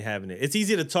 no, they ain't having it. It's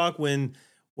easy to talk when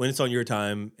it's on your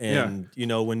time and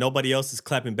when nobody else is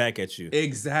clapping back at you.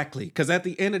 Exactly. Because at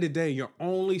the end of the day, you're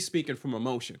only speaking from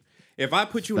emotion. If I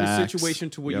put you in a Facts. situation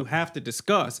to where you have to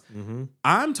discuss,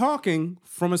 I'm talking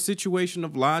from a situation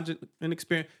of logic and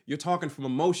experience. You're talking from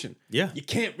emotion. Yeah. You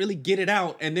can't really get it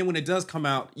out. And then when it does come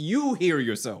out, you hear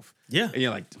yourself. Yeah. And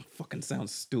you're like, fucking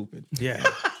sounds stupid. Yeah.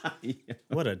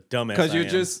 What a dumbass. Because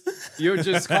you're you're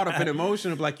just caught up in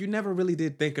emotion of like, you never really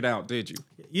did think it out, did you?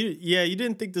 You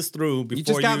didn't think this through before you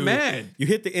just got mad. You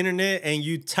hit the internet and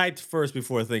you typed first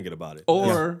before thinking about it.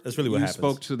 Or that's really what you happens.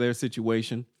 spoke to their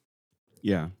situation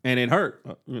Yeah. and it hurt,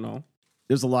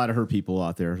 There's a lot of hurt people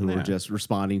out there who are just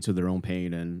responding to their own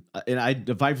pain. And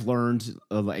I've learned,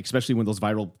 especially when those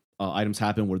viral items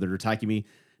happen where they're attacking me,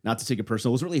 not to take it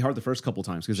personal. It was really hard the first couple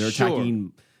times because they're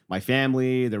attacking my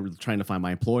family. They were trying to find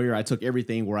my employer. I took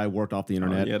everything where I worked off the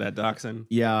internet. Yeah, that doxing.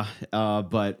 Yeah.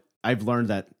 But I've learned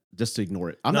that just to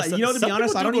ignore it. I'm Now, not, to be some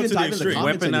honest, I people don't do even go to the dive into the extreme.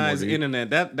 comments Weaponized anymore, dude.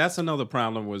 internet. That's another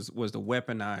problem was the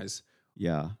weaponize.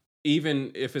 Yeah.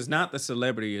 Even if it's not the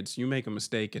celebrity, it's you make a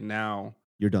mistake and now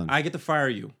You're done. I get to fire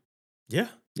you. Yeah.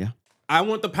 Yeah. I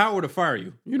want the power to fire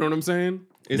you. You know what I'm saying?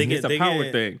 It's a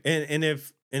power thing. And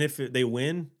if they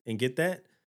win and get that,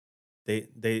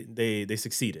 they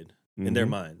succeeded in their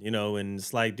mind, and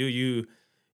it's like, dude, you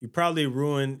probably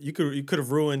you could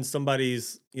have ruined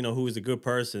somebody's, who was a good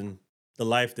person, the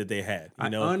life that they had. I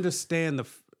understand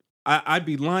I'd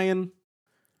be lying.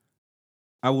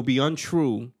 I will be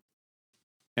untrue.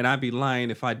 And I'd be lying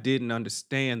if I didn't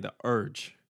understand the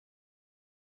urge.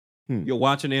 You're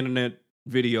watching an internet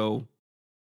video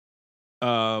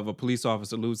of a police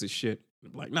officer lose his shit.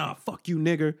 Like, nah, fuck you,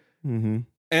 nigger. Mm-hmm.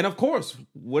 And of course,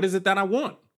 what is it that I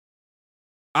want?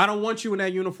 I don't want you in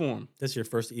that uniform. That's your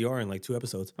first ER in like 2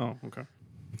 episodes. Oh, okay.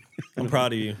 I'm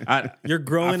proud of you. You're I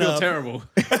growing feel up. terrible.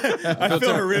 I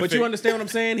feel horrific. But you understand what I'm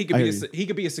saying? He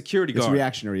could be a security guard. It's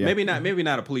reactionary. Yeah. Maybe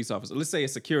not a police officer. Let's say a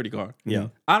security guard. Yeah.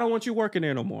 I don't want you working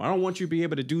there no more. I don't want you to be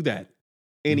able to do that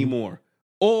anymore.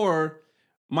 Or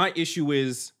My issue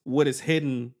is what is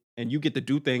hidden, and you get to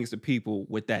do things to people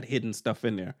with that hidden stuff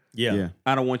in there. Yeah.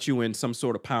 I don't want you in some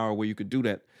sort of power where you could do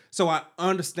that. So I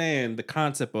understand the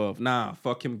concept of,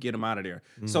 fuck him, get him out of there.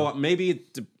 So maybe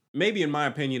in my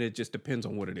opinion, it just depends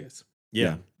on what it is.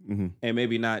 Yeah. And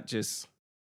maybe not just...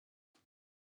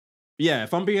 Yeah,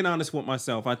 if I'm being honest with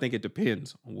myself, I think it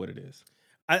depends on what it is.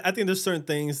 I think there's certain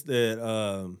things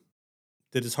that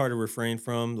that is hard to refrain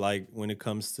from, like when it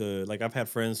comes to, like, I've had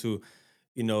friends who,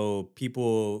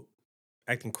 people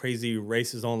acting crazy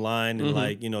racist online and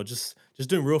like, just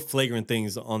doing real flagrant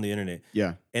things on the internet.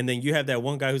 Yeah. And then you have that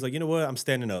one guy who's like, you know what, I'm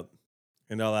standing up.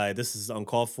 And they're like, this is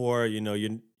uncalled for,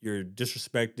 you're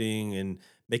disrespecting and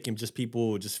making just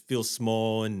people just feel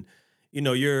small, and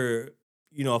you're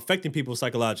affecting people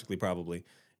psychologically probably.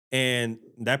 And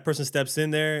that person steps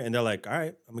in there and they're like, all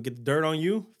right, I'm gonna get the dirt on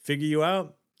you, figure you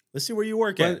out. Let's see where you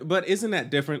work at. But isn't that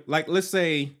different? Like, let's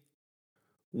say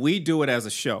we do it as a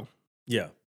show. Yeah.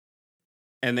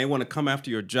 And they want to come after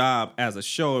your job as a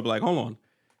show. It'd be like, hold on.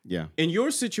 Yeah. In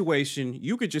your situation,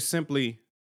 you could just simply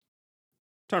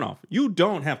turn off. You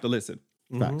don't have to listen.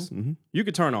 Facts. Mm-hmm. You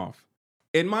could turn off.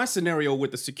 In my scenario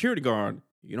with the security guard,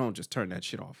 you don't just turn that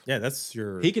shit off. Yeah, that's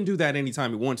your... He can do that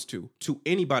anytime he wants to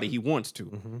anybody he wants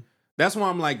to. That's why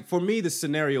I'm like, for me, the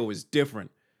scenario is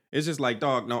different. It's just like,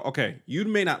 dog, no, okay, you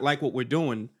may not like what we're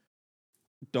doing.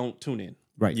 Don't tune in.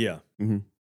 Right. Yeah.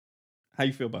 How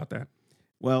you feel about that?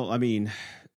 Well, I mean,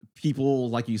 people,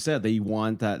 like you said, they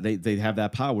want that. They have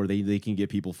that power. They can get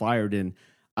people fired. And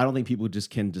I don't think people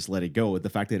can just let it go. The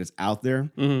fact that it's out there,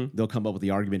 they'll come up with the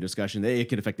argument discussion. It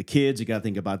can affect the kids. You got to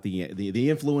think about the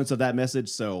influence of that message.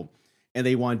 So, and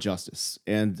they want justice.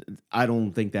 And I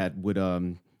don't think that would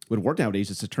work nowadays,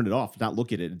 just to turn it off, not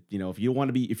look at it. If you want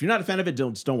to be, if you're not a fan of it,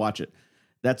 don't watch it.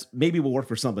 That's maybe will work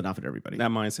for some, but not for everybody. That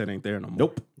mindset ain't there no more.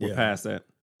 Nope. We're past that.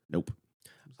 Nope.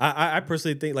 I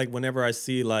personally think, like, whenever I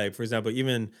see, like, for example,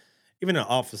 even an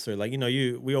officer, like,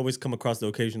 we always come across the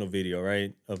occasional video,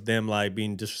 right, of them like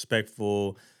being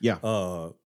disrespectful. Yeah.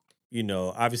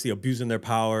 Obviously abusing their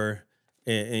power,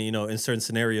 and in certain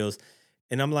scenarios.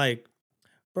 And I'm like,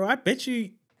 bro, I bet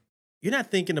you're not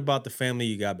thinking about the family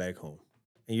you got back home.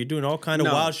 And you're doing all kind of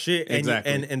wild shit, and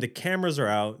exactly. and the cameras are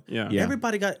out. Yeah.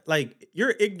 Everybody got, like,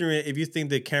 you're ignorant if you think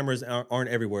the cameras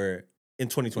aren't everywhere in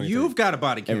 2023. You've got a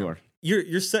body cam. Everywhere. You're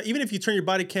even if you turn your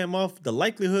body cam off, the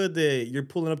likelihood that you're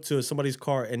pulling up to somebody's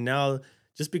car, and now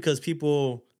just because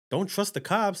people don't trust the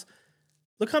cops,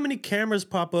 look how many cameras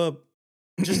pop up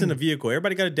just in a vehicle.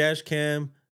 Everybody got a dash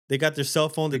cam. They got their cell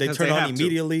phone that they turn on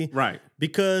immediately, right?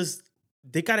 Because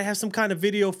they got to have some kind of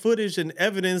video footage and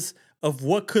evidence of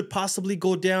what could possibly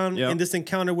go down in this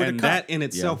encounter with a cop. And that in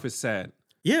itself is sad.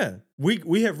 Yeah,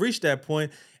 we have reached that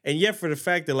point. And yet for the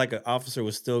fact that, like, an officer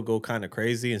would still go kind of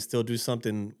crazy and still do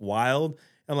something wild,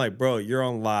 I'm like, bro, you're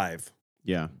on live.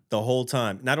 Yeah. The whole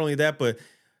time. Not only that, but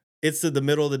it's in the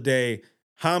middle of the day.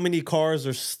 How many cars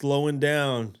are slowing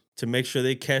down to make sure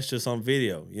they catch this on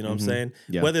video? You know what I'm saying?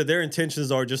 Yeah. Whether their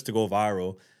intentions are just to go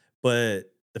viral,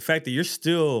 but the fact that you're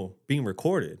still being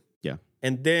recorded. Yeah.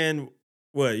 And then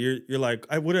what? You're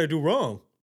like, what did I do wrong?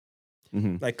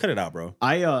 Like, cut it out, bro.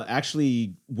 I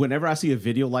actually, whenever I see a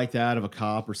video like that of a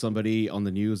cop or somebody on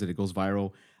the news and it goes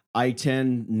viral, I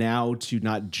tend now to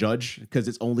not judge, because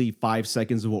it's only 5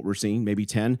 seconds of what we're seeing, maybe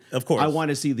 10. Of course. I want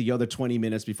to see the other 20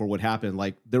 minutes before what happened.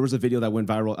 Like, there was a video that went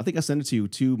viral. I think I sent it to you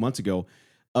 2 months ago.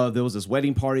 There was this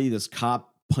wedding party. This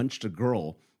cop punched a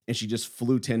girl and she just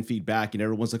flew 10 feet back. And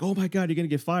everyone's like, oh my God, you're going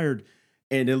to get fired.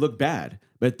 And it looked bad.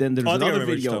 But then there's another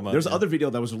video. There's other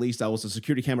video that was released that was a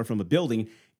security camera from a building,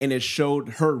 and it showed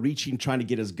her reaching, trying to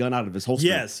get his gun out of his holster.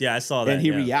 Yes, yeah, I saw that. And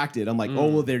he reacted. I'm like, oh,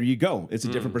 well, there you go. It's a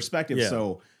different perspective. Yeah.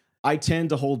 So I tend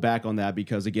to hold back on that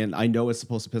because, again, I know it's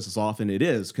supposed to piss us off, and it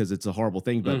is, because it's a horrible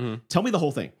thing. But tell me the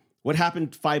whole thing. What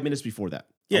happened 5 minutes before that?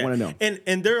 Yeah. I want to know.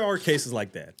 And there are cases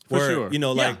like that. Where, For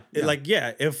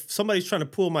sure. If somebody's trying to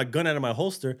pull my gun out of my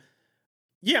holster,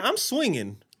 I'm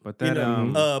swinging. But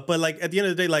that, but like at the end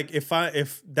of the day, like if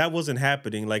that wasn't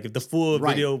happening, like if the full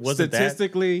video wasn't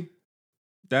statistically,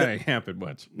 that ain't happened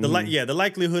much. The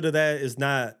likelihood of that is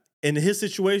not in his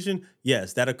situation.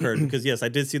 Yes, that occurred because yes, I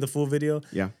did see the full video.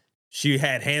 Yeah, she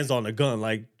had hands on the gun,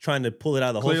 like trying to pull it out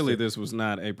of the holster. Clearly, this was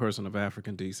not a person of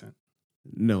African descent.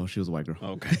 No, she was a white girl.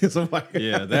 Okay, it's a white girl.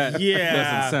 Yeah, that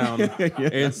doesn't sound.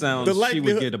 It sounds she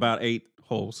would get about 8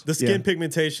 holes. The skin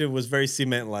pigmentation was very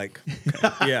cement-like.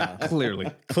 Yeah,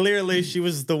 clearly, she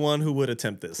was the one who would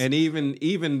attempt this. And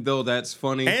even though that's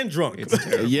funny and drunk, it's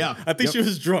terrible. Yeah, I think she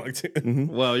was drunk.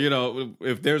 Well,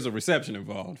 if there's a reception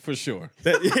involved, for sure.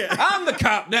 I'm the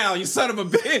cop now, you son of a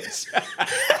bitch.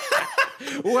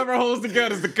 Whoever holds the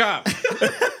gun is the cop.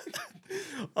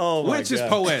 Oh my which is God.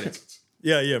 poetic.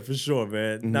 Yeah, for sure,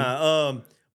 man. Nah,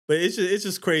 but it's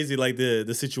just crazy, like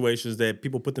the situations that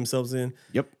people put themselves in.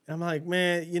 Yep. And I'm like,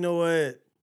 man, you know what?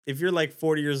 If you're like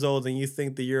 40 years old and you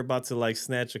think that you're about to like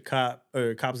snatch a cop or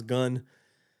a cop's gun,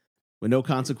 With no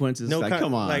consequences.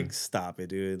 Come on. like stop it,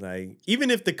 dude. Like even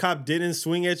if the cop didn't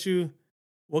swing at you,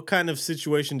 what kind of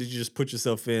situation did you just put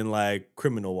yourself in, like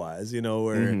criminal wise? You know,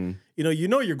 where you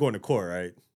know you're going to court,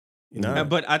 right? You know,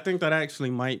 But I think that actually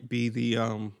might be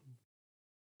the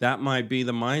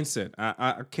mindset.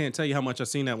 I can't tell you how much I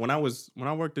seen that when I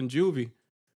worked in juvie.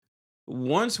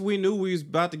 Once they knew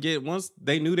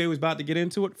they was about to get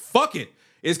into it, fuck it.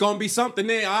 It's gonna be something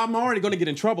there. I'm already gonna get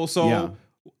in trouble, so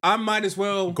I might as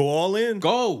well go all in.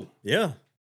 Go. Yeah.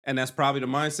 And that's probably the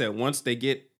mindset. Once they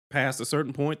get past a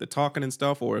certain point, the talking and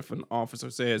stuff, or if an officer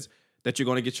says that you're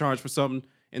gonna get charged for something,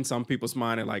 in some people's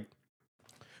mind, they're like,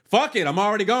 fuck it, I'm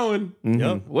already going.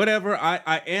 Yep. Whatever.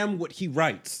 I am what he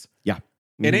writes. Yeah.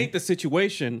 It ain't the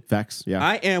situation. Facts. Yeah.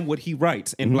 I am what he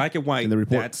writes in black and white. In the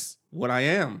report. That's what I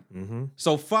am.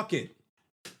 So fuck it.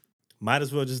 Might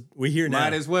as well we here now.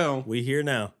 Might as well. We here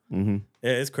now. Yeah,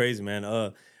 it's crazy, man.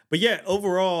 But yeah,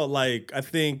 overall, like I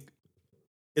think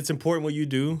it's important what you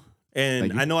do.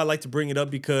 And I know I like to bring it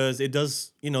up because it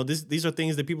does, these are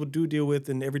things that people do deal with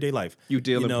in everyday life. You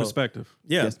deal in perspective.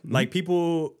 Yeah. Yes. Like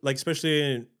people, like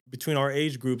especially between our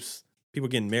age groups, people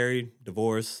getting married,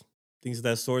 divorced, things of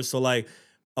that sort. So like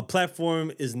a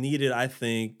platform is needed, I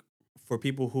think, for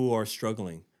people who are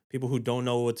struggling, people who don't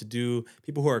know what to do,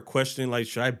 people who are questioning, like,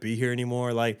 should I be here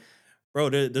anymore? Like, bro,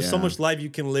 there's so much life you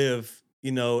can live,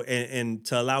 and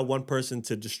to allow one person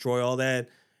to destroy all that,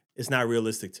 it's not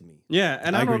realistic to me. Yeah,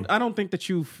 and I agree. don't think that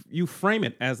you frame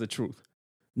it as the truth.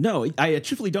 No, I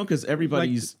truthfully don't, because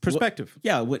everybody's perspective.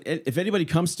 If anybody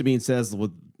comes to me and says,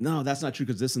 well, no, that's not true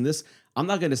because this and this, I'm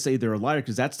not going to say they're a liar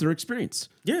because that's their experience.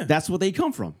 Yeah. That's what they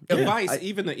come from. Advice,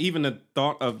 even the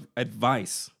thought of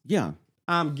advice. Yeah.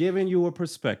 I'm giving you a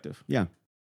perspective. Yeah.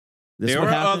 There are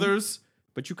others,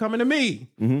 but you coming to me.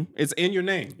 It's in your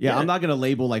name. Yeah, I'm not going to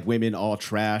label like women all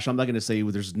trash. I'm not going to say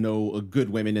there's no good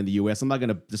women in the U.S. I'm not going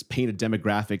to just paint a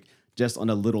demographic just on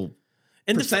a little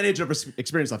percentage of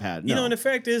experience I've had. No. And the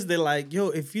fact is that, like,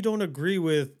 if you don't agree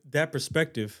with that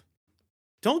perspective,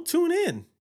 don't tune in.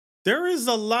 There is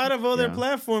a lot of other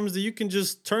platforms that you can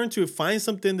just turn to, find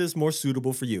something that's more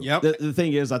suitable for you. Yep. The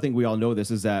thing is, I think we all know this,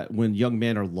 is that when young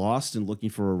men are lost and looking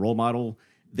for a role model,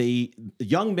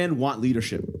 young men want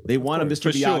leadership. They want a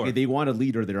Mr. Miyagi. Sure. They want a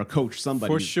leader. They're a coach,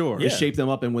 somebody. For sure. To shape them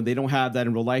up. And when they don't have that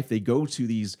in real life, they go to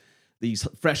these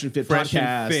Fresh and Fit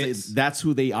podcasts. That's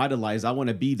who they idolize. I want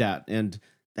to be that. And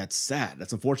that's sad.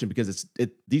 That's unfortunate because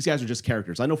these guys are just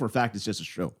characters. I know for a fact it's just a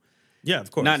show. Yeah,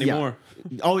 of course. Not anymore.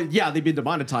 Yeah. Oh, yeah, they've been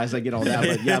demonetized. I get all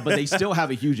that. But they still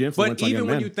have a huge influence But on even young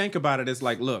when men. you think about it, it's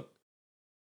like, look,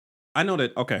 I know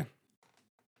that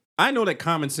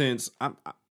common sense,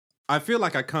 I feel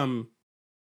like I come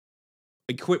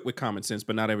equipped with common sense,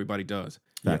 but not everybody does.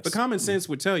 Facts. But common sense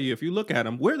would tell you, if you look at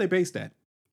them, where are they based at?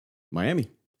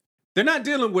 Miami. They're not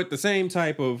dealing with the same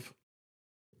type of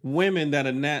women that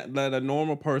a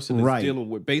normal person is dealing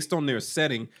with based on their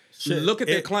setting. Look at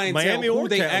their clientele, Miami who or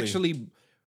they Cali. actually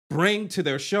bring to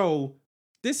their show.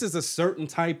 This is a certain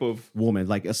type of Woman,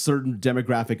 like a certain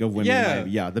demographic of women.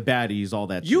 Yeah. The baddies, all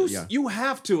that you. shit. Yeah. You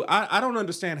have to. I don't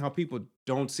understand how people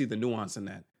don't see the nuance in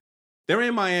that. They're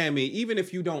in Miami. Even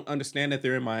if you don't understand that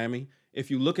they're in Miami,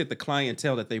 if you look at the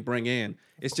clientele that they bring in,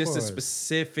 it's just a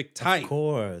specific type. Of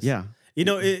course. Yeah.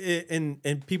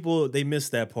 And people, they miss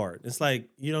that part. It's like,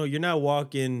 you're not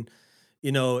walking,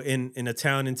 in a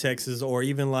town in Texas or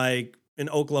even like in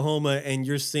Oklahoma and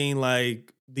you're seeing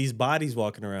like these bodies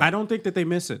walking around. I don't think that they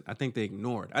miss it. I think they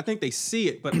ignore it. I think they see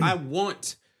it, but I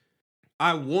want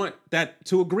that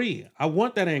to agree. I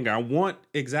want that anger. I want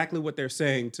exactly what they're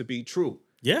saying to be true.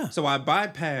 Yeah. So I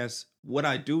bypass what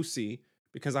I do see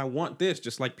because I want this,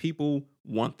 just like people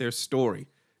want their story.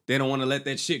 They don't want to let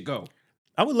that shit go.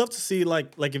 I would love to see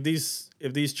like if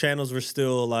these channels were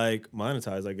still like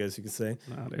monetized, I guess you could say.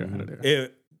 Nah, they're out of there.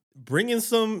 Bring in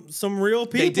some real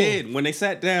people. They did when they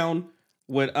sat down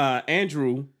with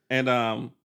Andrew and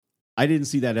I didn't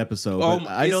see that episode.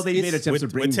 But I know they made attempts to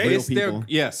bring real people.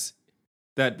 Yes,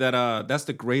 that's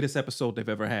the greatest episode they've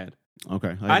ever had.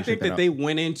 Okay, I think that they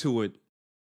went into it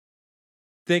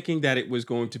thinking that it was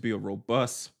going to be a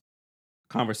robust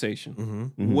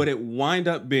conversation. What it wind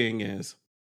up being is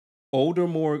older,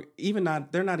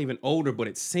 they're not even older, but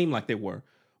it seemed like they were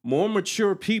more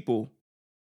mature people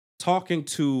talking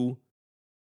to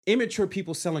immature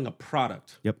people selling a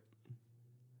product. Yep.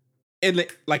 And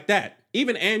like that.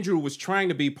 Even Andrew was trying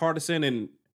to be partisan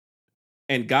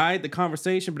and guide the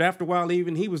conversation. But after a while,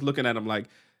 even he was looking at him like,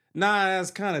 nah,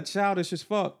 that's kind of childish as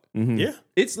fuck. Mm-hmm. Yeah.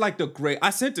 It's like I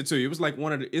sent it to you. It was like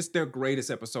it's their greatest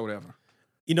episode ever.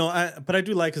 You know, but I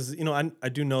do like, because, you know, I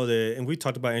do know that, and we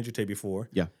talked about Andrew Tate before.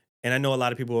 Yeah. And I know a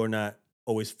lot of people are not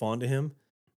always fond of him.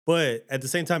 But at the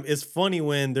same time, it's funny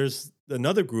when there's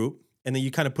another group and then you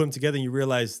kind of put them together and you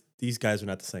realize these guys are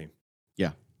not the same.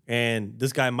 Yeah. And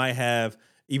this guy might have,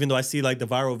 even though I see like the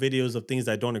viral videos of things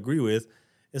that I don't agree with,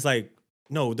 it's like,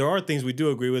 no, there are things we do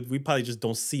agree with. We probably just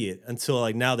don't see it until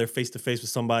like now they're face to face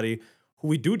with somebody who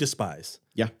we do despise.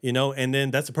 Yeah. You know, and then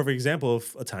that's a perfect example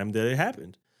of a time that it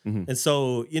happened. Mm-hmm. And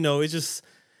so, you know, it's just,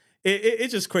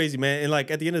 it's just crazy, man. And like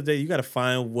at the end of the day, you got to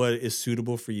find what is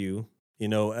suitable for you. You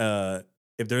know,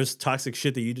 if there's toxic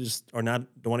shit that you just don't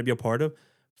want to be a part of,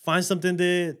 find something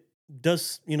that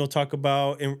does, you know, talk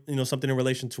about, you know, something in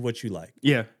relation to what you like.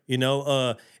 Yeah. You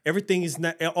know, everything is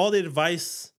not, all the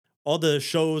advice, all the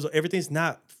shows, everything's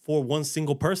not for one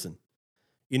single person.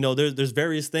 You know, there's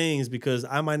various things, because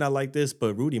I might not like this,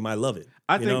 but Rudy might love it.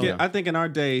 I think in our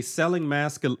day, selling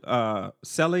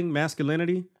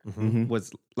masculinity Mm-hmm.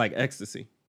 was like ecstasy.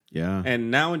 Yeah.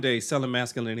 And nowadays, selling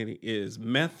masculinity is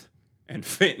meth and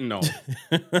fentanyl.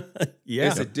 Yeah.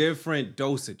 It's a different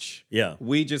dosage. Yeah.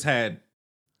 We just had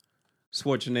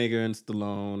Schwarzenegger and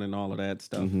Stallone and all of that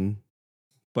stuff. Mm-hmm.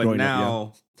 But Growing up,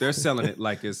 now they're selling it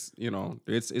like it's, you know,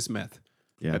 it's meth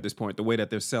Yeah. at this point. The way that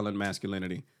they're selling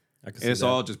masculinity. I can see It's that.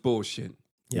 all just bullshit.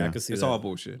 Yeah, I Yeah. can see It's that. all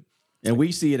bullshit. And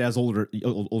we see it as older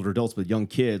adults, but young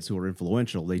kids who are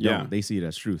influential, they don't. Yeah. They see it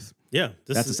as truth. Yeah,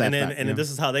 That's a sad fact, and yeah.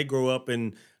 this is how they grow up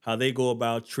and how they go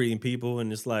about treating people,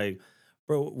 and it's like,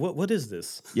 bro, what is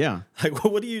this? Yeah. Like,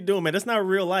 what are you doing, man? That's not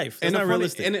real life. That's not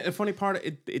realistic. And the funny part,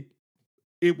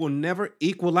 it will never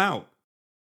equal out.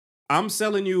 I'm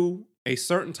selling you a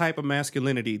certain type of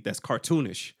masculinity that's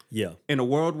cartoonish. Yeah, In a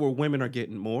world where women are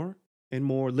getting more and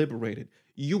more liberated,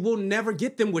 you will never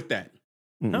get them with that.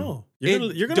 no,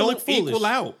 You're you're gonna don't look foolish. equal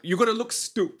out. You're gonna look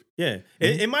stupid. Yeah,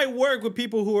 it might work with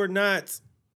people who are not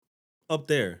up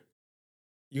there.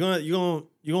 You're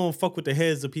gonna fuck with the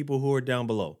heads of people who are down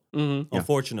below. Mm-hmm.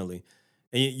 Unfortunately,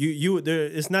 and you there.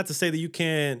 It's not to say that you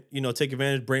can't, you know, take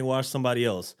advantage, brainwash somebody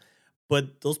else,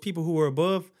 but those people who are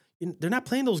above, they're not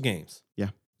playing those games. Yeah.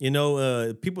 You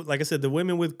know, people, like I said, the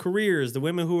women with careers, the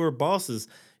women who are bosses,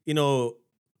 you know,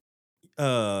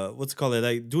 what's it called?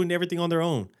 Like doing everything on their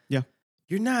own. Yeah.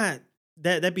 You're not,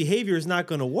 that behavior is not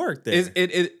going to work there.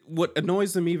 What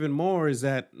annoys them even more is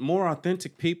that more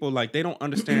authentic people, like, they don't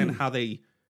understand how they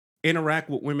interact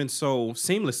with women so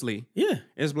seamlessly. Yeah.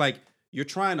 It's like you're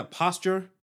trying to posture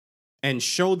and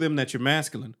show them that you're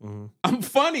masculine. Mm-hmm. I'm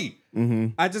funny. Mm-hmm.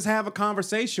 I just have a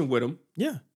conversation with them.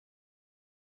 Yeah.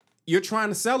 You're trying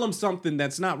to sell them something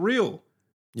that's not real.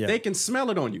 Yeah. They can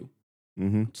smell it on you.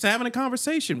 Mm-hmm. Just having a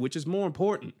conversation, which is more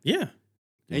important. Yeah.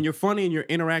 And you're funny and you're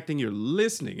interacting, you're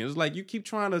listening. It's like you keep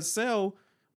trying to sell.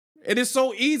 It is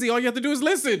so easy. All you have to do is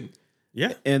listen.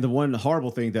 Yeah. And the one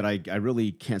horrible thing that I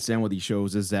really can't stand with these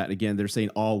shows is that, again, they're saying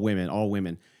all women.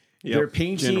 Yep. They're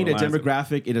painting a Generalizing.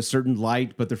 demographic in a certain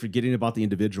light, but they're forgetting about the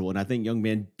individual. And I think young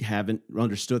men haven't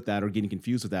understood that or getting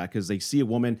confused with that, because they see a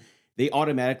woman, they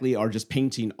automatically are just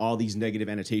painting all these negative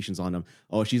annotations on them.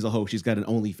 Oh, she's a hoe. She's got an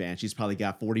OnlyFans. She's probably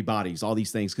got 40 bodies, all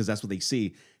these things, because that's what they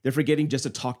see. They're forgetting just to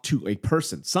talk to a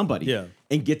person, somebody, Yeah.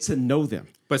 and get to know them.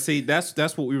 But see, that's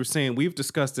what we were saying. We've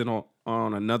discussed it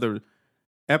on another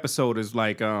episode. Is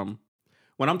like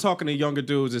when I'm talking to younger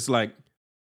dudes, it's like,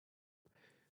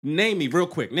 name me real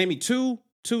quick. Name me two,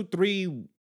 3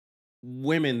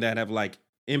 women that have like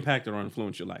impacted or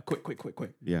influenced your life.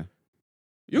 Quick. Yeah.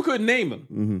 You couldn't name them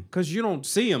Mm-hmm. because you don't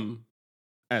see them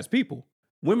as people.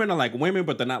 Women are like women,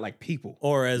 but they're not like people.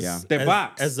 Or as Yeah. They're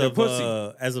box. as They're of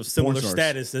pussy. as of similar stars.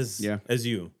 status as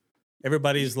you.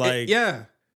 Everybody's like Yeah.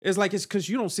 It's like it's because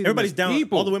you don't see everybody's them as down.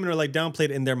 people. All the women are like downplayed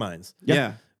in their minds,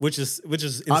 Yeah. which is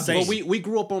insane. But we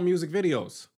grew up on music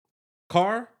videos.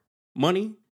 Car,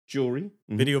 money, jewelry,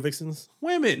 Video vixens.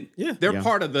 women. Yeah. They're Yeah.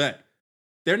 part of that.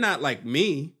 They're not like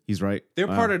me. He's right. They're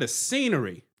Wow. part of the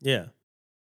scenery. Yeah,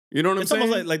 You know what I'm it's saying?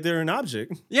 almost like they're an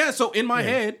object. Yeah, so in my Yeah.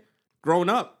 head, growing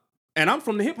up, and I'm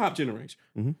from the hip hop generation,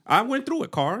 Mhm. I went through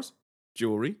it. Cars,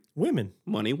 jewelry, Women.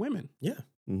 money, women. Yeah.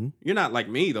 You're not like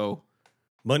me though.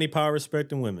 Money, power,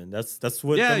 respect, and women. That's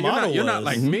what Yeah, the you're motto not. You're not was.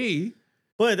 like me.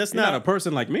 But that's You're not, not a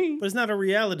person like me. But it's not a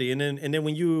reality. And then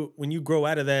when you grow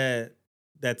out of that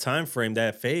time frame,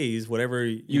 that phase, whatever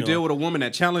You know, deal with a woman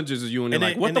that challenges you, and they're And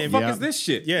like, then- "What and the then- fuck Yeah. is this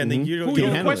shit?" yeah, and then you Who don't you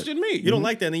handle it. question me? you don't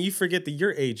like that, and then you forget that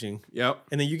you're aging. Yep.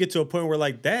 And then you get to a point where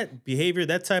like that behavior,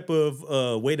 that type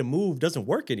of way to move doesn't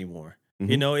work anymore.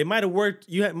 You know, it might have worked.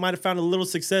 You might have found a little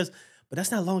success, but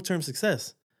that's not long-term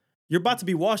success. you're about to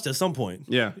be washed at some point.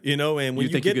 Yeah. You know, and when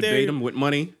you think get you could there, bait them with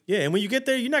money? yeah, and when you get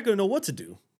there, you're not going to know what to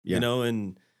do. Yeah. You know,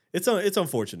 and it's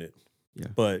unfortunate. Yeah.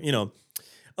 But, you know,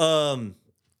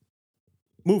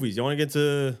 movies. You want to get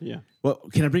to? Yeah. Well,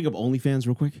 can I bring up OnlyFans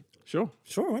real quick? Sure.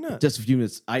 Sure, why not? Just a few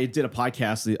minutes. I did a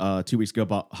podcast 2 weeks ago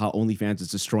about how OnlyFans is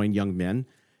destroying young men.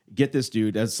 Get this,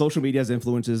 dude. As social media has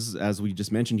influences, as we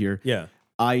just mentioned here. Yeah.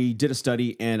 I did a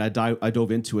study and I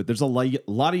dove into it. There's a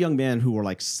lot of young men who are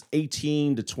like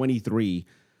 18 to 23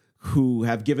 who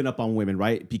have given up on women,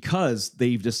 right? Because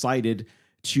they've decided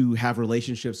to have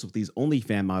relationships with these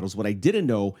OnlyFans models. What I didn't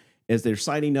know is they're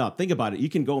signing up. Think about it. You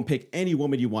can go and pick any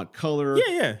woman you want, color,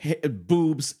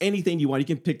 boobs, anything you want. You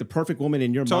can pick the perfect woman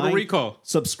in your mind. Total Recall.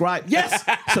 Subscribe. Yes.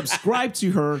 Subscribe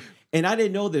to her. And I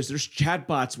didn't know this. There's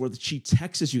chatbots where she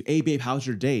texts you, "Hey, babe, how's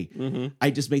your day?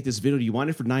 I just made this video. Do you want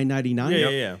it for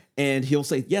 $9.99?" Yeah. And he'll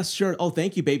say, "Yes, sure. Oh,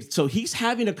 thank you, babe." So he's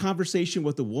having a conversation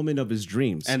with the woman of his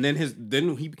dreams. And then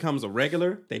he becomes a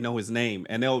regular. They know his name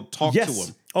and they'll talk to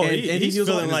him. Oh, And he's feels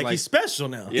feeling like he's special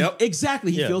now. Yep.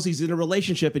 Exactly. He Yeah. feels he's in a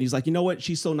relationship and he's like, you know what?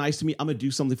 She's so nice to me. I'm going to do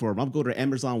something for her. I'm going to go to her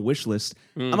Amazon wish list.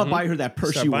 I'm going to buy her that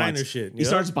purse Start she buying wants. her shit. He Yep.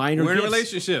 starts buying her We're in a gifts.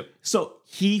 relationship. So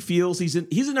he feels he's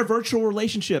in a virtual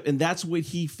relationship, and that's what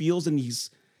he feels and he's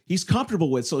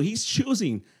comfortable with. So he's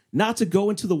choosing not to go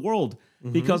into the world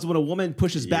because when a woman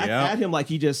pushes back Yep. at him, like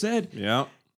he just said, Yeah.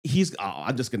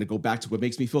 I'm just going to go back to what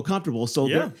makes me feel comfortable. So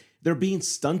Yeah. they're being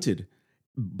stunted.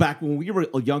 Back when we were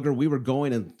younger, we were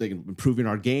going and improving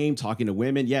our game, talking to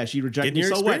women. Yeah, she rejected Getting me.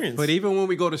 your So what? experience. But even when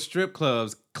we go to strip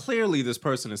clubs, clearly this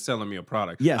person is selling me a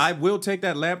product. Yes. I will take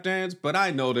that lap dance, but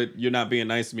I know that you're not being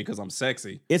nice to me because I'm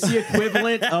sexy. It's the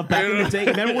equivalent of back in the day.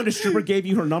 Remember when the stripper gave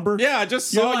you her number? Yeah, I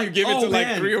just You're saw like, you give it "Oh, to like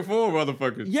man." 3 or 4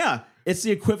 motherfuckers. Yeah, it's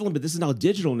the equivalent, but this is now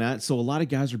digital now. So a lot of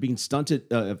guys are being stunted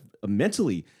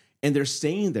mentally, and they're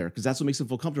staying there because that's what makes them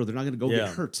feel comfortable. They're not going to go get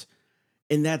hurt.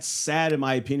 And that's sad, in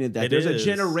my opinion, that there's a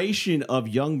generation of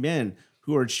young men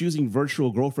who are choosing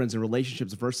virtual girlfriends and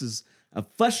relationships versus a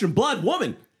flesh and blood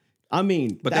woman. I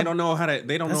mean, But they don't know how to.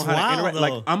 They don't know how to interact. though.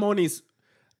 Like I'm on these.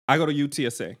 I go to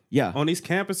UTSA. Yeah. On these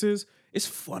campuses, it's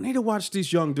funny to watch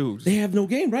these young dudes. they have no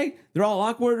game, right? They're all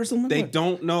awkward or something. They What?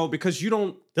 don't know because you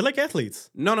don't. They're like athletes.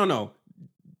 No.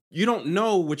 You don't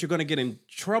know what you're going to get in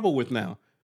trouble with now.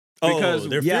 Because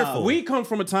they're fearful. we come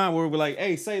from a time where we're like,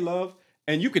 "Hey, say love,"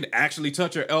 and you can actually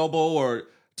touch her elbow or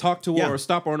talk to her or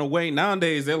stop her on the way.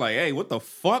 Nowadays, they're like, "Hey, what the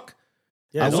fuck?"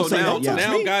 Yeah, will So say now, that, yeah.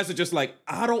 now guys are just like,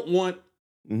 "I don't want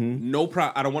I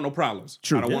don't want no problems.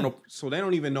 True. I don't want no." So they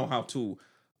don't even know how to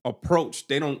approach.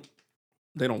 They don't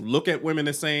look at women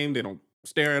the same. They don't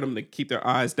stare at them. They keep their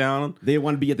eyes down. They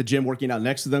want to be at the gym working out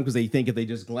next to them because they think if they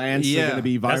just glance, they're going to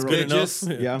be viral. That's good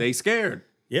enough. Yeah. They scared.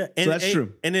 Yeah, and that's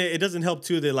true. And it doesn't help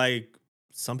too that like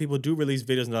some people do release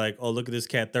videos and they're like, "Oh, look at this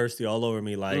cat thirsty all over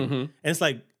me," like, and it's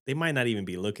like they might not even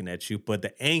be looking at you, but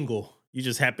the angle you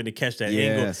just happen to catch that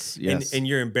Yes, angle, yes. and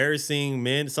you're embarrassing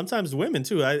men, sometimes women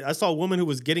too. I saw a woman who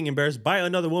was getting embarrassed by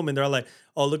another woman. They're like,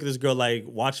 "Oh, look at this girl like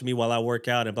watching me while I work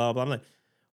out and blah blah." I'm like,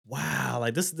 wow,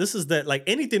 like this is that like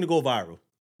anything to go viral.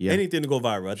 Yeah. Anything to go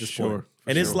viral at this point.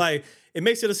 And it's like, it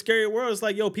makes it a scary world. It's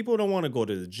like, yo, people don't want to go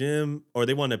to the gym or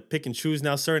they want to pick and choose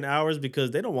now certain hours because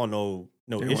they don't want no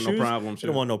issues. want no problems, They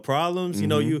don't want no problems. You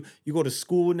know, you go to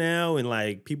school now and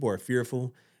like people are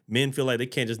fearful. Men feel like they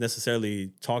can't just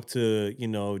necessarily talk to, you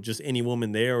know, just any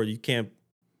woman there, or you can't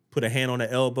put a hand on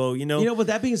the elbow, you know? You know, with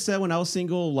that being said, when I was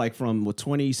single, like from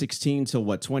 2016 to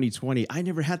 2020, I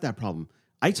never had that problem.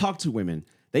 I talked to women.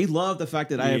 They love the fact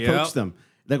that I approached them.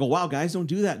 They go, "Wow, guys don't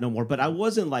do that no more." But I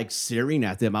wasn't like staring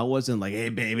at them. I wasn't like, "Hey,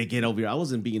 baby, get over here." I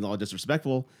wasn't being all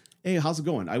disrespectful. "Hey, how's it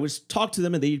going?" I would talk to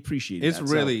them and they appreciate it. It's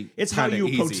really it's how you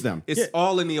approach easy. them. It's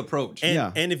all in the approach.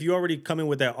 And if you already come in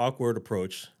with that awkward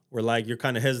approach, where like you're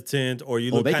kind of hesitant or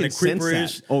you look they kind can of sense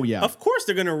creeperish, that. Oh, yeah. of course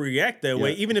they're gonna react that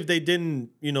way, Yeah. even if they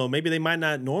didn't. You know, maybe they might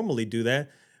not normally do that.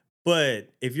 But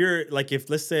if you're like, if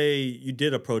let's say you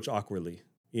did approach awkwardly,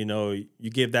 you know, you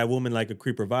give that woman like a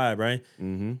creeper vibe, right?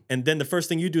 Mm-hmm. And then the first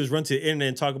thing you do is run to the internet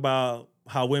and talk about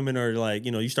how women are like,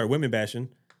 you know, you start women bashing.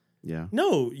 Yeah.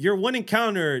 No, your one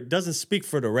encounter doesn't speak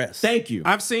for the rest. Thank you.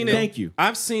 I've seen it. Thank you.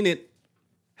 I've seen it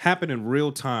happen in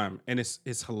real time, and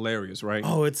it's hilarious, right?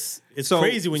 Oh, it's So-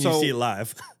 crazy when you so- see it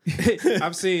live.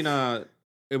 I've seen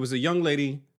it was a young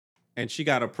lady and she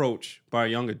got approached by a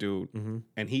younger dude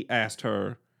and he asked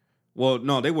her, well,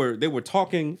 no, they were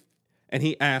talking and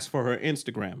he asked for her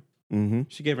Instagram. Mm-hmm.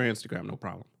 She gave her Instagram, no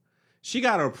problem. She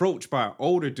got approached by an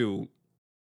older dude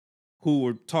who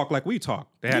would talk like we talk.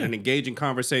 They had an engaging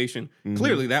conversation.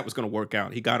 Clearly that was going to work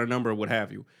out. He got her number, what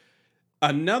have you.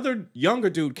 Another younger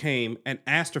dude came and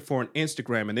asked her for an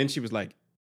Instagram, and then she was like,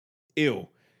 ew.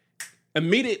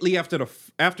 Immediately after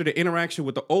the interaction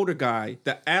with the older guy,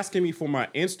 the asking me for my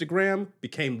Instagram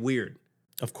became weird.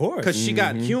 Of course. Because she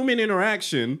got human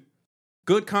interaction,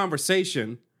 good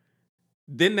conversation.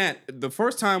 Then the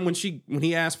first time when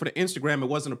he asked for the Instagram, it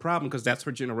wasn't a problem because that's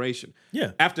her generation.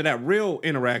 Yeah. After that real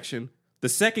interaction, the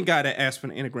second guy that asked for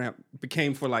the Instagram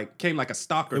came like a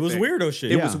stalker. It was thing. weirdo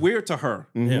shit. It was weird to her.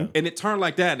 Yeah. And it turned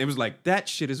like that. And it was like, that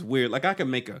shit is weird. Like, I can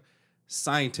make a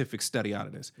scientific study out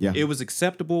of this. Yeah. It was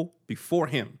acceptable before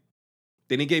him.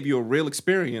 Then he gave you a real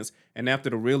experience. And after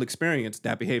the real experience,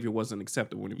 that behavior wasn't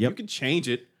acceptable anymore. You can change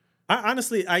it. I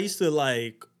used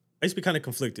to be kind of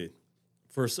conflicted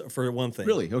for one thing.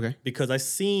 Really? Okay. Because I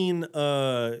seen,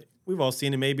 we've all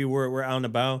seen it. Maybe we're out and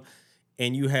about,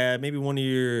 and you have maybe one of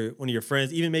your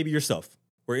friends, even maybe yourself,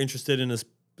 were interested in a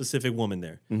specific woman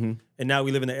there. Mm-hmm. And now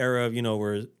we live in the era of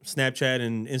where Snapchat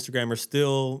and Instagram are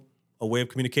still a way of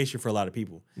communication for a lot of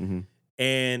people. Mm-hmm.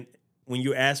 And when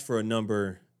you ask for a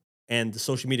number, and the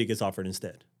social media gets offered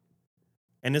instead.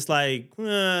 And it's like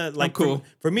cool.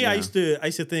 For me, I used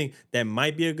to think that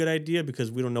might be a good idea because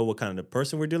we don't know what kind of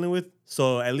person we're dealing with.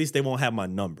 So at least they won't have my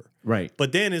number. Right.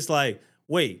 But then it's like,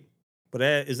 wait, but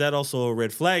is that also a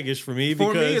red flagish for me?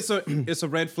 For me, it's a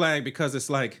red flag because it's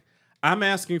like, I'm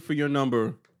asking for your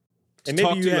number to and maybe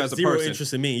talk you to you have as a zero person.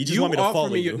 interest in me. You just want me to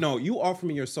follow you. No, you offer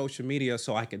me your social media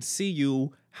so I can see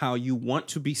you how you want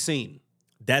to be seen.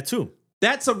 That too.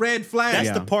 That's a red flag.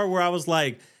 That's the part where I was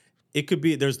like, it could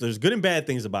be there's good and bad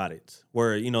things about it.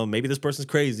 Where maybe this person's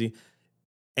crazy,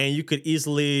 and you could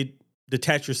easily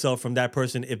detach yourself from that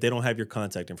person if they don't have your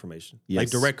contact information, like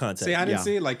direct contact. See, I didn't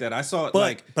see it like that. I saw it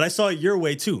but I saw it your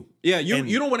way too. Yeah,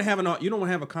 you don't want to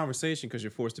have a conversation because you're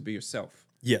forced to be yourself.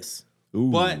 Yes. Ooh.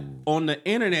 But on the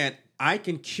internet, I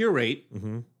can curate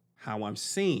how I'm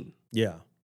seen. Yeah.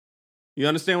 You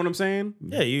understand what I'm saying?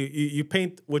 Yeah, you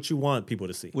paint what you want people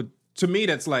to see. To me,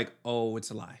 that's like, oh,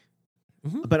 it's a lie.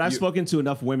 Mm-hmm. But I've spoken to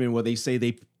enough women where they say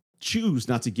they choose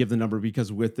not to give the number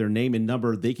because with their name and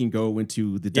number, they can go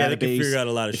into the database. They can figure out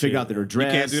a lot of shit. Figure out their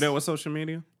address. You can't do that with social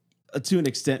media? To an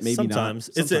extent, maybe Sometimes.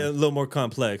 not. It's a little more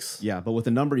complex. Yeah, but with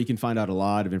a number, you can find out a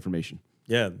lot of information.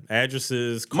 Yeah,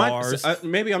 addresses, cars.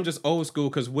 Maybe I'm just old school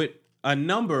because with a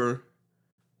number,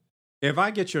 if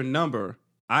I get your number,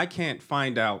 I can't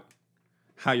find out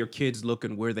how your kids look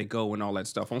and where they go and all that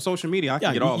stuff. On social media, I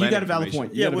can get all that. You got a valid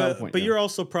point. But you're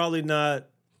also probably not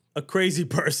a crazy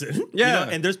person. Yeah.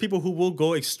 And there's people who will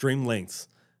go extreme lengths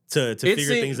to figure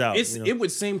things out. It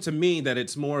would seem to me that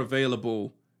it's more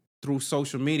available through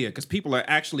social media because people are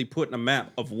actually putting a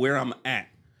map of where I'm at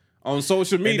on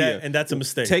social media. And that's a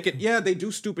mistake. They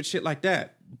do stupid shit like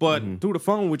that. But through the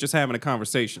phone, we're just having a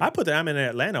conversation. I'm in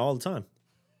Atlanta all the time.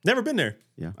 Never been there.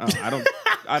 Yeah.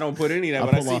 I don't put any of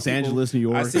that. I put Los Angeles, New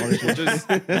York. I see people just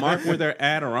mark where they're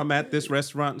at, or I'm at this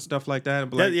restaurant and stuff like that.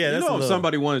 And be like, if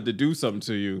somebody wanted to do something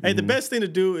to you. Hey, the best thing to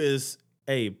do is,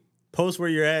 post where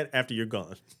you're at after you're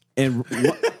gone. And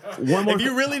one more.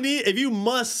 If you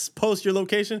must post your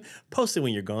location, post it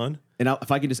when you're gone. And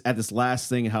if I could just add this last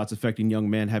thing and how it's affecting young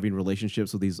men having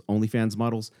relationships with these OnlyFans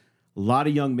models, a lot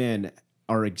of young men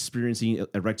are experiencing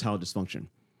erectile dysfunction.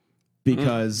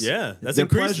 Because that's they're increasing.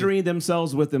 pleasuring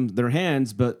themselves with their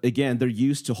hands, but again, they're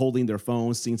used to holding their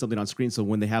phones, seeing something on screen. So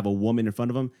when they have a woman in front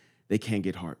of them, they can't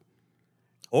get hard.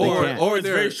 Or it's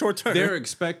very short term. They're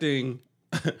expecting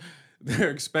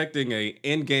a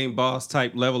in-game boss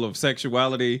type level of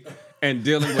sexuality and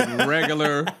dealing with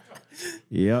regular,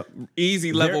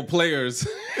 easy level players.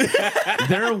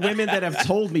 There are women that have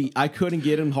told me I couldn't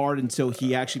get him hard until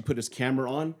he actually put his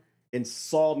camera on and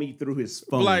saw me through his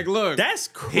phone. Like, look, that's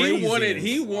crazy.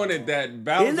 He wanted that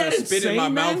Bowser spit in my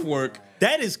mouth work.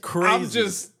 That is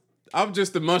crazy. I'm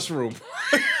just the mushroom.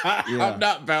 I'm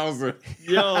not Bowser.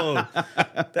 Yo,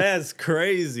 that's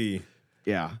crazy.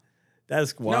 Yeah.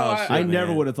 That's wild. I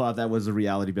never would have thought that was a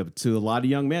reality, but to a lot of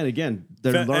young men, again,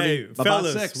 they're learning about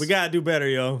sex. We gotta do better,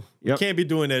 yo. We can't be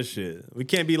doing that shit. We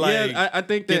can't be I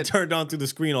think that get turned on through the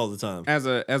screen all the time. As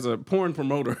a porn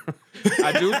promoter,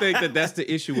 I do think that's the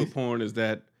issue with porn is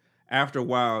that after a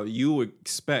while you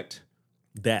expect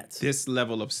this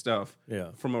level of stuff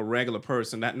from a regular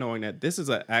person, not knowing that this is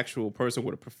an actual person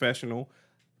with a professional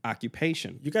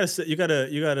occupation. You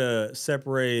gotta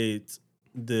separate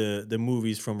the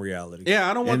movies from reality.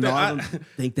 Yeah, I don't want that. I don't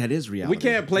think that is reality. We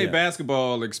can't play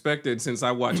basketball expected, since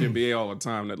I watch NBA all the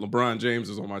time, that LeBron James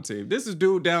is on my team. This is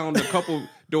dude down a couple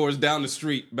doors down the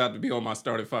street about to be on my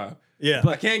starting five. Yeah.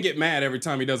 But I can't get mad every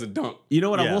time he does a dunk. You know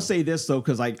what? I will say this, though,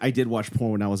 because I did watch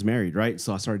porn when I was married, right?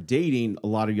 So I started dating a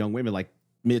lot of young women, like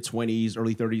mid-20s,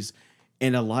 early 30s.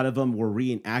 and a lot of them were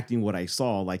reenacting what I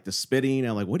saw, like the spitting.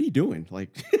 I'm like, what are you doing? Like,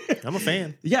 I'm a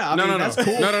fan. yeah, I mean, that's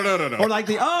cool. No. Or like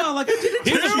I didn't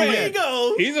He's a touch fan. you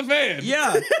yet. He's a fan.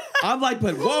 Yeah, I'm like,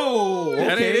 but whoa, okay.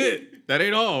 That ain't it. That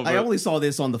ain't all. I But only saw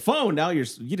this on the phone. Now you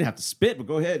didn't have to spit, but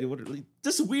go ahead.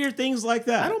 Just weird things like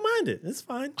that. I don't mind it. It's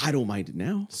fine. I don't mind it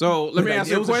now. so let me But ask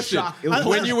it you a was a question. shock. It was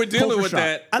When a you were dealing culture with shock.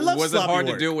 that, I love was it sloppy hard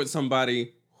work. to deal with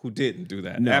somebody who didn't do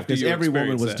that? No, after because you every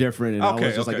woman experienced was that? different, and I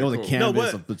was just like, it was a cool.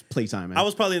 canvas No, of playtime, man. I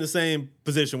was probably in the same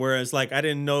position where it's like I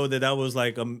didn't know that was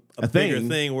like a bigger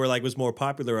thing where like it was more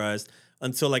popularized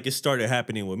until like it started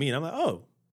happening with me, and I'm like, oh,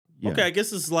 Yeah. okay, I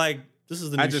guess it's like this is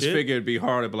the new I just shit. figured it'd be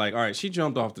hard to be like, all right, she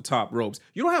jumped off the top ropes.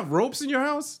 You don't have ropes in your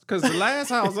house? Because the last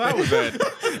house I was at,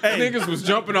 niggas was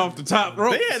jumping off the top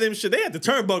ropes. They had them shit. They had the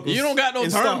turnbuckles. You don't got no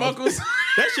installed. turnbuckles?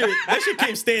 That shit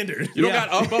came standard. You don't got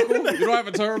unbuckle? You don't have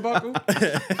a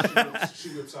turnbuckle? She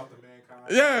whips out the mankind.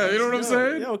 Yeah, you know what I'm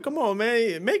saying? Yo, come on,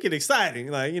 man, make it exciting.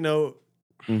 Like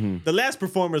the last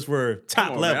performers were top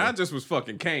Come on, level. man, I just was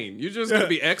fucking Kane. You just gonna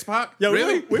be X-Pac? Yo,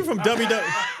 really? we were from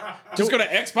WWE. Just gonna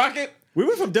X-Pac it? We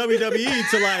went from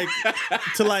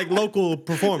WWE to like local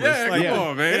performers. Yeah, like, come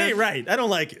on, man. It ain't right. I don't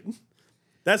like it.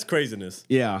 That's craziness.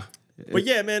 Yeah. But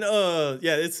yeah, man.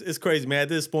 It's crazy, man. At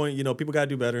this point, people gotta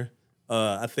do better.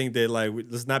 I think that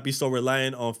let's not be so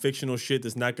reliant on fictional shit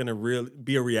that's not gonna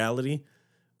be a reality.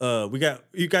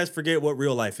 You guys forget what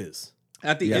real life is.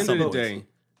 At the end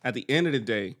of the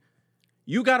day,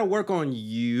 you got to work on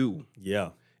you. Yeah.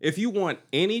 If you want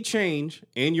any change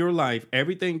in your life,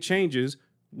 everything changes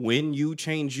when you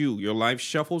change you. Your life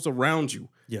shuffles around you.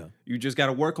 Yeah. You just got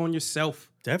to work on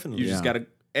yourself. Definitely. You just got to.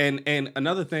 And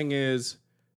another thing is,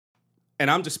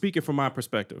 and I'm just speaking from my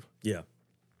perspective. Yeah.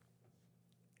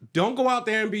 Don't go out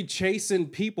there and be chasing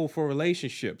people for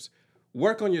relationships.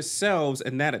 Work on yourselves,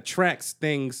 and that attracts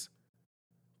things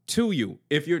to you.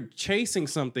 If you're chasing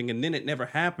something and then it never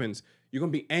happens, you're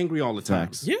gonna be angry all the time.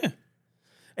 Facts. Yeah.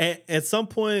 At some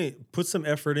point, put some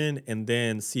effort in and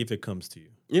then see if it comes to you.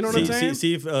 You know what I'm saying?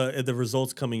 See if the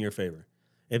results come in your favor.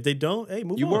 If they don't, hey,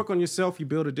 move on. You work on yourself, you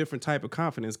build a different type of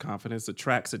confidence. Confidence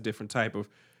attracts a different type of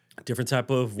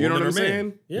woman You know what or I'm man.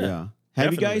 saying? Yeah. Have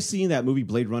definitely. you guys seen that movie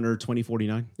Blade Runner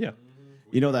 2049? Yeah.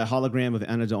 You know that hologram of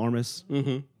Ana de Armas?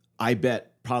 Mm-hmm. I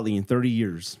bet probably in 30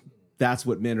 years, that's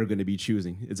what men are going to be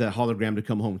choosing. It's that hologram to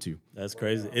come home to. That's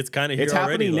crazy. It's kind of here It's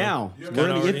already, happening though. now. Yeah, We're in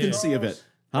the already infancy of it.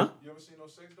 Huh? You ever seen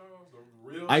those sex dolls? The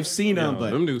real I've sex seen dolls? them,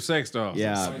 but them new sex dolls.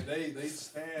 yeah. Like they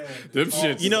stand. Them tall.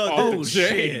 shits. You know, off the oh, chain.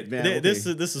 shit, man. Okay. This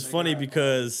is funny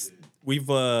because we've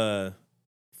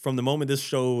from the moment this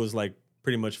show was like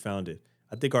pretty much founded.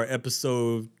 I think our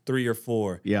episode 3 or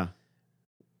 4, Yeah.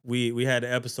 we had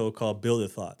an episode called Build Your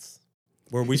Thoughts,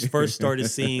 where we first started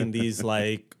seeing these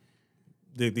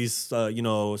these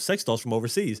sex dolls from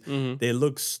overseas. They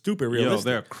look stupid Yo, realistic.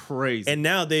 they're crazy. And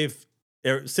now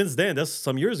since then, that's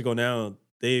some years ago now,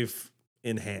 they've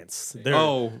enhanced.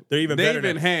 They're even better They've now.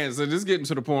 enhanced. And it's getting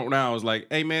to the point now I was like,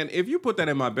 hey man, if you put that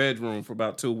in my bedroom for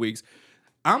about 2 weeks,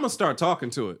 I'm gonna start talking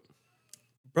to it.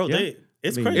 Bro, Yeah.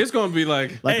 it's I mean, crazy. It's gonna be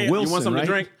like, Like hey, Wilson, you want something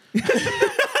right? to drink?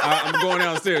 I'm going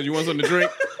downstairs. You want something to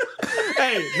drink?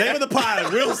 Hey, name of the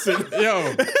pod, Wilson.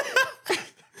 Yo,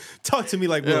 Talk to me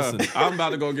like yeah, Wilson. I'm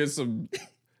about to go get some.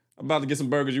 I'm about to get some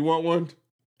burgers. You want one?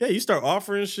 Yeah, you start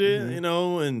offering shit, and you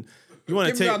want Give to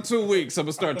me take about 2 weeks. I'm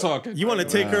gonna start talking. you want to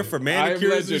take her for I am manicures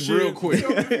and legend shit. real quick. Yo,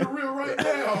 you're real right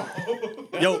now.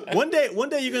 Yo, one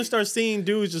day you're gonna start seeing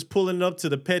dudes just pulling it up to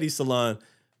the petty salon,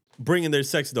 bringing their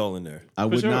sex doll in there. I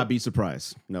would sure. not be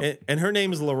surprised. No. And her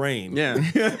name is Lorraine. Yeah.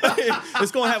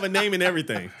 It's gonna have a name and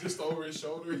everything. Just over his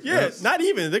shoulder. Yeah, not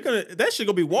even. That shit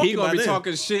gonna be walking He gonna by be then.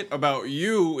 talking shit about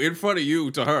you in front of you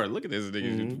to her. Look at this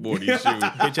nigga wore these shoes.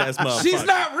 Bitch ass motherfucker. She's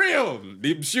not real.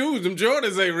 Them shoes, them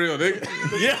Jordans ain't real, nigga.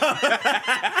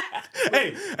 Yeah.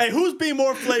 hey, who's being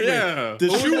more flagrant? Yeah. The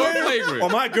Who's shoe more wearer flagrant? or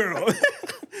my girl?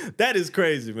 That is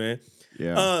crazy, man.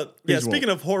 Yeah. Yeah. Speaking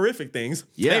of horrific things,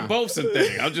 Yeah. They both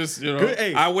synthetic. I'm just, Good,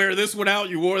 hey. I wear this one out,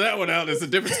 you wore that one out. It's a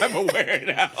different type of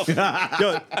wearing out.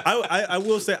 yo, I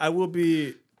will say I will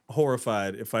be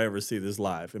horrified if I ever see this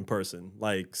live in person.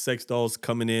 Like sex dolls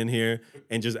coming in here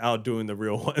and just outdoing the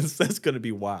real ones. That's gonna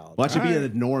be wild. Watch it be the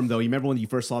norm, though. You remember when you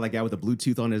first saw that guy with the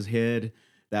Bluetooth on his head,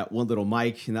 that one little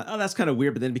mic? And that's kind of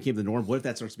weird, but then it became the norm. What if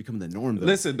that starts becoming the norm, though?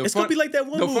 Listen, It's gonna be like that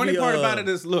one The movie, funny part about it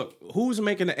is, look, who's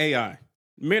making the AI?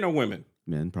 Men or women?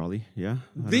 Men, probably. Yeah.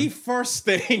 The first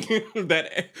thing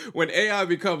that when AI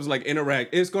becomes like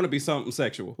interact, it's going to be something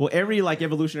sexual. Well, every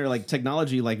evolutionary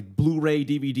technology, like Blu-ray,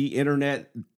 DVD,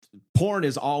 internet, porn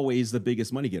is always the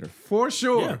biggest money getter. For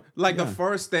sure. Yeah. The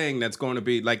first thing that's going to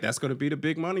be that's going to be the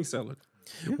big money seller.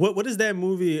 What is that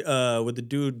movie where the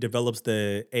dude develops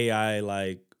the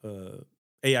AI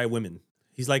AI women.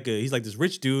 He's like this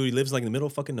rich dude. He lives like in the middle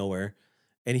of fucking nowhere,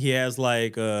 and he has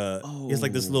like he has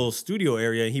like this little studio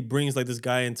area. And he brings like this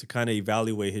guy in to kind of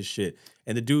evaluate his shit.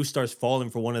 And the dude starts falling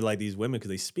for one of like these women because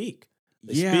they speak.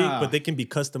 They speak, but they can be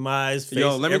customized. Face,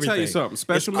 Yo, let me tell you everything. something.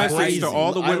 Special It's message crazy. to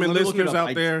all the women listeners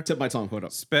out there. Tip my tongue. Hold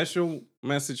up. Special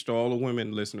message to all the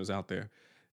women listeners out there.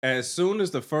 As soon as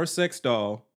the first sex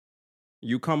doll,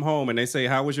 you come home and they say,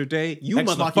 "How was your day?" You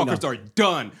Ex motherfuckers machina. are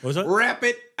done. What's that? Wrap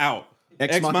it out.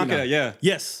 Ex machina. Yeah.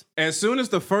 Yes. As soon as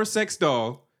the first sex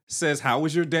doll says, "How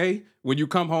was your day?" When you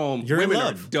come home, You're in women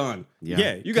are love. done.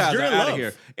 Yeah. You guys you're are in out of love.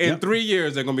 here. In 3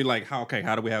 years, they're gonna be like, "How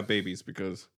do we have babies?"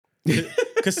 Because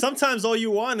Because sometimes all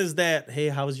you want is that, hey,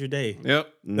 how was your day?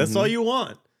 yep. That's all you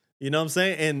want. You know what I'm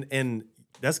saying? And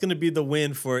that's gonna be the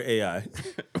win for AI.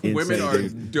 Women Insane, are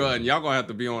dude. done. Y'all gonna have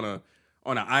to be on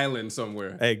an island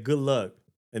somewhere. Hey, good luck.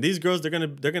 And these girls, they're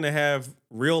gonna have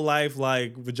real life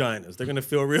like vaginas. They're gonna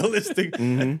feel realistic.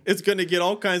 It's gonna get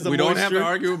all kinds of We don't have to moisture.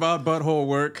 argue about butthole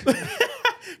work.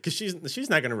 Because she's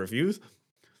not gonna refuse.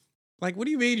 Like, what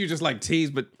do you mean you just like tease,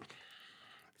 but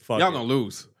Fuck y'all it. gonna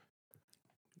lose?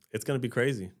 It's gonna be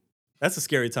crazy. That's a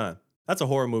scary time. That's a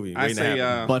horror movie. I waiting to say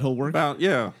happen. Butthole work. about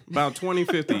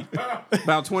 2050.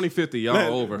 About 2050, y'all are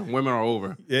over. Women are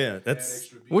over. Yeah, that's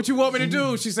What you want me to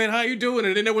do? She said, "How you doing?"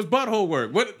 And then there was butthole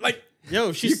work. What like yo.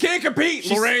 you can't compete,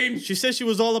 Lorraine. She said she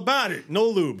was all about it. No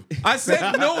lube. I said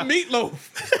no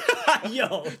meatloaf.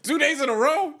 Yo, 2 days in a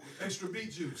row. Extra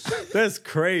beet juice. that's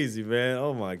crazy, man.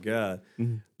 Oh my god.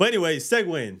 But anyway,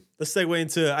 segueing. Let's segue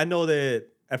into. I know that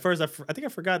at first I think I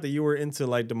forgot that you were into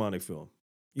like demonic film.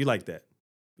 You like that?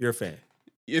 You're a fan.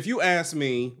 If you ask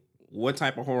me what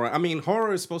type of horror, I mean,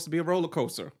 horror is supposed to be a roller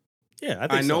coaster. Yeah, I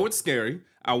think I know so. it's scary.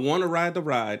 I want to ride the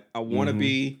ride. I want to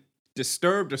be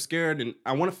disturbed or scared, and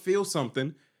I want to feel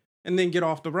something, and then get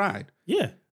off the ride.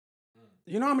 Yeah.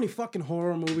 You know how many fucking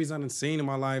horror movies I've seen in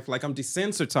my life? Like, I'm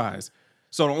desensitized.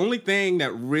 So the only thing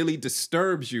that really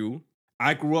disturbs you,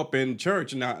 I grew up in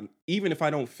church, and now, even if I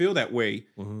don't feel that way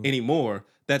anymore,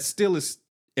 that still is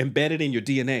embedded in your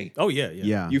DNA. Oh yeah.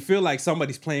 Yeah. You feel like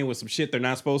somebody's playing with some shit they're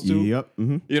not supposed to. Yep.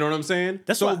 You know what I'm saying?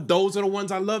 That's so why- those are the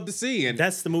ones I love to see. And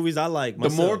That's the movies I like. the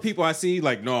Myself. more people I see,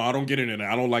 like, no, I don't get into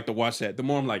that. I don't like to watch that. The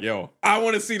more I'm like, yo, I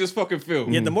want to see this fucking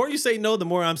film. Yeah, the more you say no, the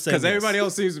more I'm saying. Because yes. everybody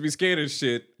else seems to be scared of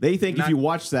shit. They think if Not- you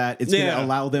watch that, it's Yeah. gonna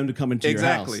allow them to come into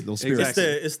Exactly. your house. They'll Exactly.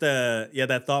 It's the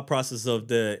that thought process of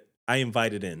the I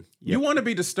invited in. You want to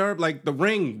be disturbed, like The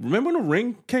Ring. Remember when The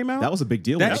Ring came out? That was a big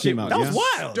deal when That that shit- came out. That yeah. was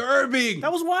wild. disturbing.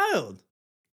 That was wild.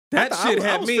 That I shit was- I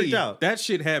had was me. freaked out. That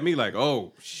shit had me like,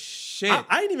 oh shit.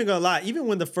 I ain't even gonna lie. Even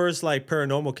when the first like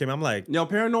paranormal came, I'm like, Yo,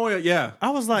 paranoia. Yeah.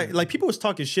 I was like people was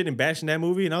talking shit and bashing that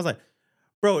movie, and I was like,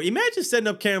 bro, imagine setting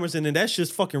up cameras and then that's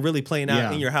just fucking really playing out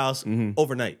Yeah. in your house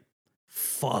overnight.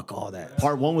 Fuck all that.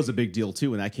 Part one was a big deal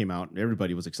too when that came out.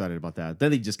 Everybody was excited about that.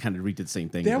 Then they just kind of redid the same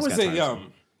thing. There It just was got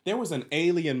tiresome. there was an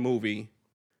alien movie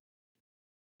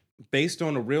based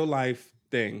on a real life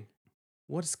thing.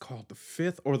 What's it called? The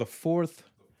fifth or the fourth?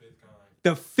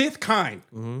 The fifth kind.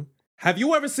 Have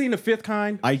you ever seen The Fifth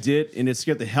Kind? I did, and it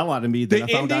scared the hell out of me. Then I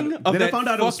found ending out. of Then I that found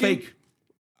out it was fucking- fake.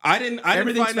 I didn't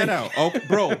Everything's find that out. fake. Okay,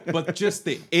 bro, but just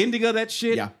the ending of that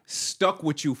shit Yeah. stuck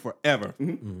with you forever.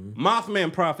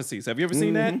 Mothman Prophecies. Have you ever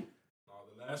seen that?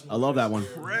 I love that one.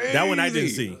 That one I didn't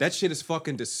Crazy. see. That shit is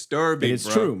fucking disturbing. It's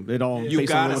bro. true. It all You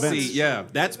based on gotta real see. events. Yeah,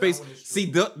 that's based. See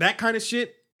that kind of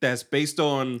shit. That's based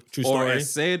on True or story.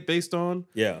 as said based on.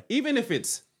 Yeah. Even if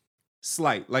it's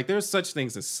slight, like there's such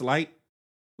things as slight,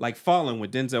 like Fallen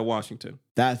with Denzel Washington,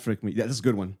 That freaked me. That's a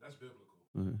good one.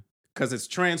 because it's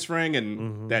transferring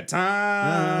and that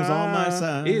time Is on my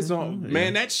side. is on.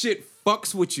 Man, that shit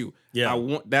fucks with you.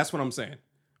 Yeah. That's what I'm saying.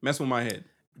 Mess with my head.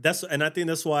 And I think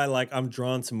that's why like I'm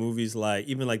drawn to movies like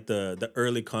even like the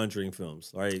early Conjuring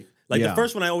films, right? Like the Yeah.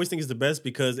 first one I always think is the best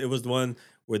because it was the one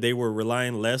where they were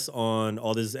relying less on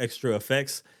all these extra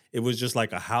effects. It was just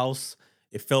like a house.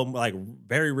 It felt like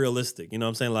very realistic. You know what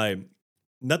I'm saying? Like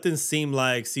nothing seemed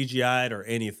like CGI'd or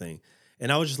anything.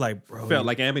 And I was just like, bro, Felt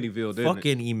like Amityville, didn't it?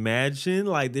 fucking imagine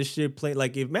like this shit play.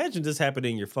 Like imagine this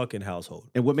happening in your fucking household.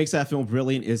 And what makes that film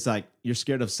brilliant is like you're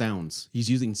scared of sounds. He's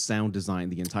using sound design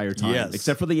the entire time. Yes.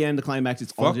 Except for the end, the climax,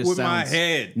 it's all Fuck just with my sounds.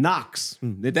 head. Knocks.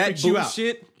 It That freaks you boo out.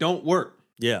 shit don't work.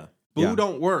 Yeah. Boo Yeah.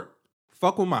 don't work.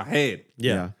 Fuck with my head.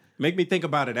 Yeah. Make me think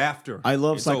about it after. I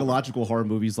love it's over. psychological horror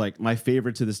movies. Like my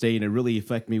favorite to this day, and it really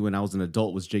affected me when I was an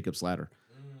adult, was Jacob's Ladder.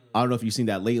 I don't know if you've seen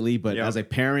that lately, but Yeah. as a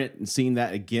parent and seeing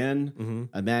that again,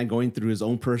 a man going through his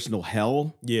own personal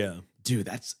hell, Yeah. dude,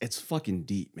 it's fucking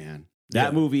deep, man.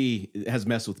 That Yeah. movie has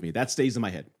messed with me. That stays in my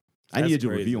head. I need to That's do a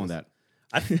crazy. review on that.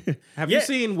 Have Yeah. you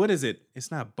seen, what is it? It's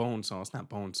not Bonesaw. It's not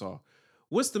Bonesaw.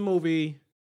 What's the movie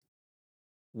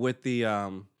with the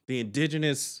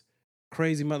indigenous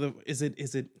crazy mother. Is it?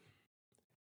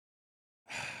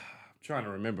 I'm trying to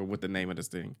remember what the name of this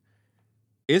thing.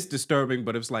 It's disturbing,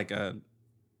 but it's like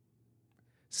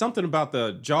something about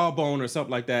the jawbone or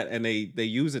something like that, and they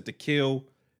use it to kill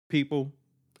people.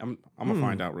 I'm gonna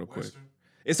find out real quick.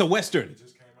 It's a Western.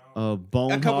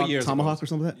 Bone A couple Hawk, years Tomahawk ago. or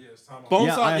something like that. Yes, Tomahawk. Bone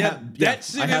Yeah, Saw, I yeah, have- that yeah,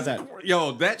 shit I have is, that.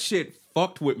 yo, that shit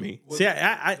fucked with me. See,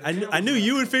 I knew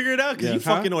you would figure it out because Yeah. you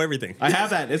fucking know everything. I have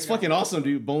that. It's fucking awesome,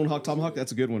 dude. Bone Hawk, Tomahawk.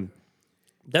 That's a good one.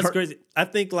 That's crazy. I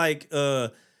think like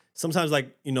sometimes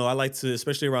like I like to,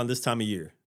 especially around this time of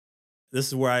year. This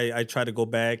is where I try to go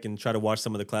back and try to watch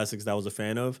some of the classics that I was a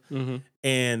fan of.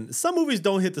 And some movies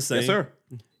don't hit the same. Yes, sir.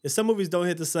 And some movies don't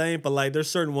hit the same, but like there's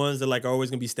certain ones that like are always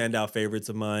gonna be standout favorites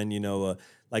of mine.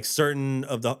 Like certain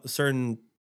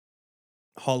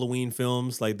Halloween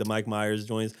films, like the Mike Myers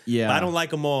joints. Yeah. But I don't like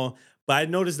them all. But I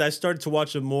noticed that I started to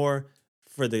watch them more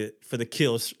for the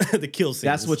kills, the kill scenes.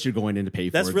 That's what you're going in to pay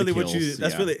for. That's the really what kills.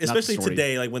 That's Yeah, really, not the especially story.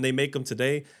 today. Like when they make them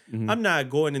today, I'm not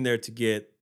going in there to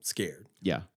get scared.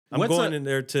 Yeah. I'm What's going a- in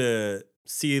there to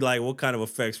see like what kind of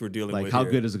effects we're dealing Like with. how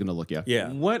here. good is it going to look? Yeah. Yeah.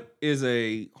 What is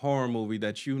a horror movie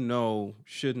that you know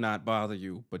should not bother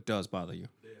you but does bother you?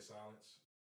 Dead silence.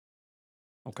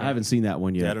 Okay. I haven't seen that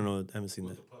one yet. Yeah, I don't know. I haven't seen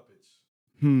that. The puppets.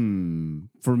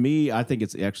 For me, I think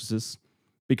it's The Exorcist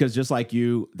because just like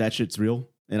you, that shit's real.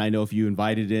 And I know if you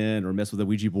invite it in or mess with a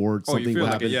Ouija board, Oh, you something feel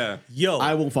will like it, happen. yeah. Yo,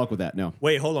 I won't fuck with that. No.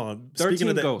 wait, hold on. 13 Speaking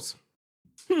of that, Ghosts.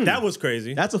 that was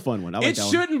crazy. That's a fun one. I like It that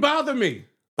one. shouldn't bother me.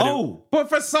 But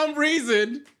for some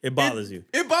reason, It bothers you.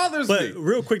 It bothers But me.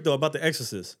 real quick though about The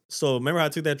Exorcist. So remember how I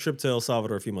took that trip to El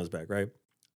Salvador a few months back, right?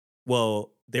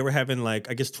 Well, they were having like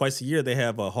I guess twice a year they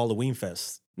have a Halloween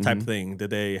fest type thing that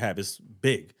they have. It's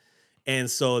big,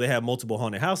 and so they have multiple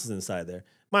haunted houses inside there.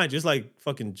 Mind you, it's like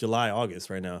fucking July, August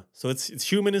right now, so it's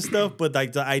human and stuff. But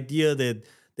like the idea that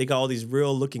they got all these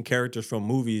real looking characters from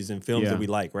movies and films Yeah. that we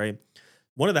like, right?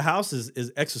 One of the houses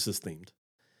is Exorcist themed.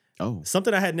 Oh.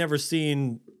 Something I had never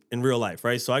seen in real life,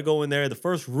 right? So I go in there. The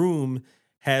first room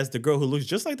has the girl who looks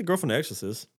just like the girl from The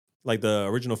Exorcist, like the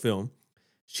original film.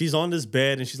 She's on this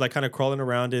bed and she's like kind of crawling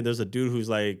around it. There's a dude who's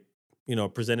like,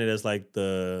 presented as like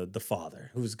the father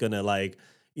who's gonna like,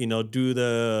 do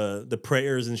the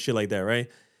prayers and shit like that, right?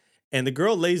 And the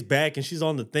girl lays back and she's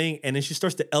on the thing and then she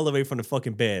starts to elevate from the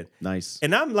fucking bed. Nice.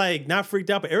 And I'm like not freaked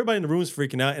out, but everybody in the room is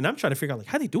freaking out. And I'm trying to figure out like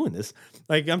how they doing this.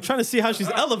 Like I'm trying to see how she's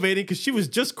elevating because she was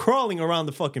just crawling around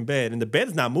the fucking bed and the bed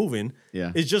is not moving.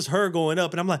 Yeah. It's just her going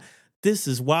up. And I'm like, this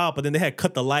is wild. But then they had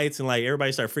cut the lights and like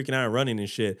everybody started freaking out and running and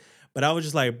shit. But I was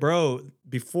just like, bro,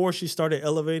 before she started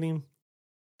elevating,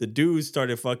 the dude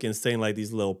started fucking saying like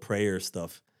these little prayer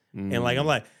stuff. And like I'm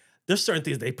like, there's certain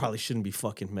things they probably shouldn't be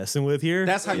fucking messing with here.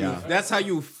 That's how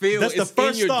you feel. That's the It's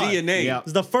first in your thought. DNA. Yeah.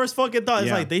 It's the first fucking thought. It's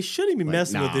Yeah. like they shouldn't be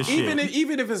messing with this shit.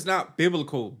 Even if it's not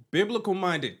biblical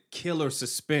minded killer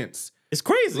suspense. It's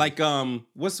crazy. Like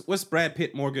what's Brad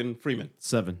Pitt, Morgan Freeman?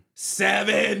 7.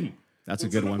 7. That's a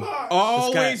good one.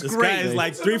 Always this great. guy is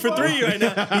like 3 for 3 right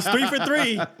now. He's 3 for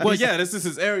 3. Well, yeah, this is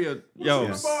his area.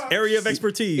 Yo, Area of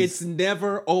expertise. it's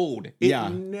never old. It Yeah,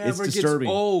 never it's gets disturbing.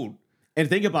 old. And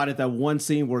think about it, that one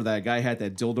scene where that guy had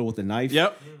that dildo with the knife.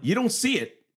 Yep. You don't see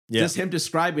it. Yeah. Just him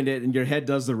describing it and your head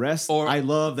does the rest. Or- I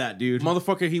love that, dude.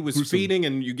 Motherfucker, he was feeding,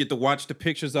 and you get to watch the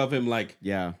pictures of him, like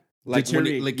Yeah. when he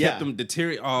Deteriorate- like, kept him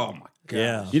deteriorate. Oh my god.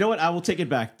 yeah. You know what? I will take it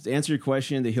back. To answer your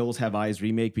question, the Hills Have Eyes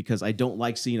remake, because I don't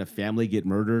like seeing a family get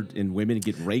murdered and women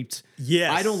get raped.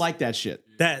 Yes. I don't like that shit.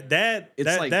 That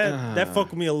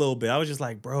fucked with me a little bit. I was just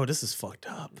like, bro, this is fucked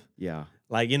up. Yeah.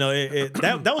 Like, that was I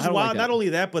don't wild. like that. Not only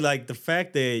that, but like the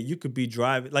fact that you could be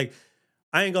driving, like,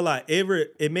 I ain't gonna lie,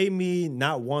 it made me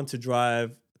not want to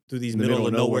drive through these middle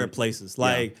of nowhere places.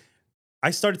 Like,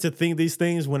 I started to think these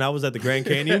things when I was at the Grand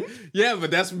Canyon. Yeah,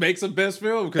 but that's makes the best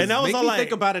film because And I was make all me like-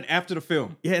 think about it after the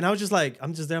film. Yeah, and I was just like,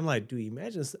 I'm just there. I'm like, dude,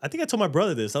 imagine. I think I told my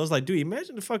brother this. I was like, dude,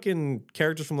 imagine the fucking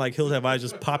characters from like Hills Have Eyes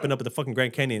just popping up at the fucking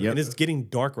Grand Canyon, Yep. and it's getting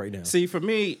dark right now. See, for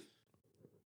me,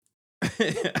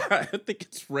 I think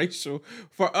it's racial.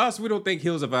 For us, we don't think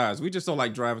Hills of Eyes. We just don't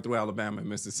like driving through Alabama and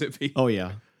Mississippi. Oh,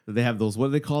 yeah. They have those, what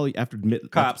do they call it? After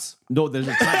Cops. No, there's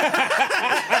a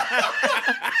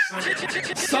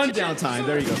sundown time.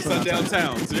 There you go. Sundown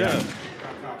towns. Yeah.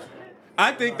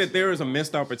 I think that there is a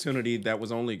missed opportunity that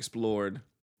was only explored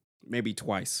maybe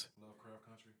twice.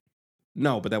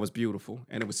 No, but that was beautiful.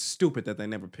 And it was stupid that they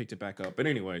never picked it back up. But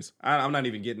anyways, I'm not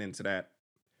even getting into that.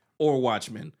 Or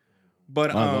Watchmen.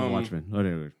 But I love Watchmen.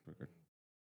 Whatever.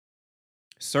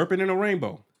 Serpent in a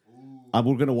Rainbow. We're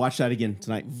going to watch that again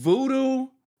tonight. Voodoo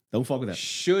Don't fuck with that.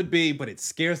 should be, but it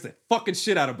scares the fucking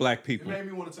shit out of black It people. made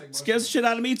me want to take Scares the shit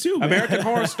out of me, too, man. American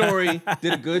Horror Story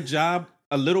did a good job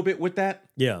a little bit with that.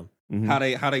 Yeah. Mm-hmm.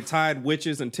 How they tied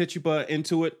witches and Tituba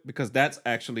into it, because that's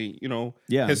actually,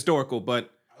 historical. But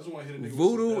I just wanna hit a nigga with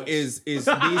voodoo some is needs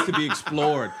to be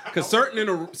explored. Because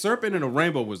Serpent in a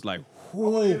Rainbow was like, I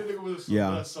wanna hit a nigga with some Yeah.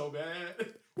 nuts so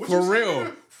bad. What for you say, real.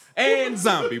 nigga? And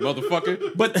zombie,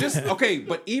 motherfucker. But just okay.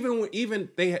 But even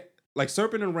they had, like,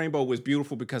 Serpent and Rainbow was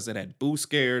beautiful because it had Boo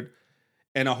Scared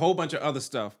and a whole bunch of other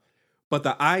stuff. But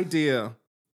the idea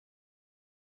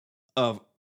of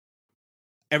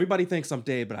everybody thinks I'm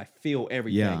dead, but I feel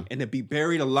everything, Yeah. and to be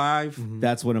buried alive.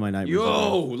 That's one of my nightmares.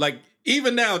 Yo, like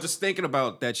even now, just thinking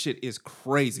about that shit is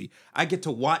crazy. I get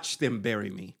to watch them bury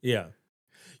me, Yeah.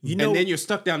 You and then you're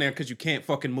stuck down there because you can't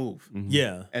fucking move.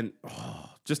 yeah. And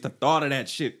just the thought of that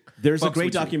shit. There's a fucks great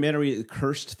with you. documentary,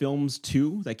 Cursed Films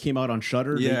 2, that came out on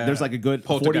Shudder. Yeah. There's like a good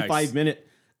Poltergeist. 45-minute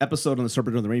episode on the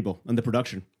Serpent and the Rainbow and the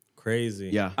production. Crazy.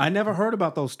 Yeah. I never heard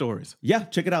about those stories. Yeah,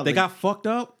 check it out. They Like, got fucked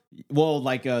up. well,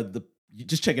 like you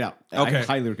just check it out. Okay, I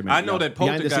highly recommend. I know that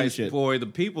Behind the scenes Poltergeist, shit. boy, the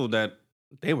people that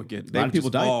they were getting, A they lot were of people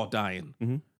just died. all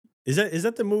dying. Is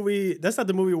that the movie? That's not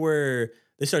the movie where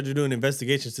they started doing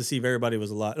investigations to see if everybody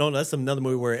was alive. No, that's another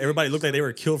movie where everybody looked like they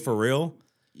were killed for real.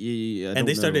 Yeah, I And don't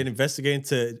they started know.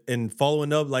 investigating and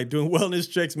following up, like doing wellness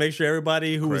checks, make sure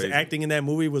everybody who was Crazy. acting in that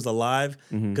movie was alive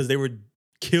because they were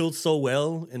killed so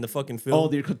well in the fucking film.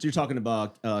 Oh, you're talking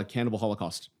about Cannibal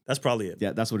Holocaust. That's probably it.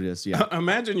 Yeah, that's what it is. Yeah.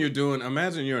 Imagine you're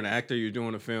an actor, you're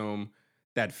doing a film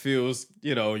that feels,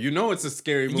 it's a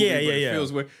scary movie, Yeah, but yeah, it yeah.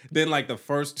 feels weird. Then like the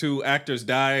first two actors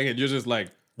dying, and you're just like,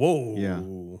 Whoa.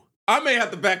 Yeah. I may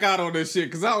have to back out on this shit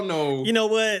because I don't know You know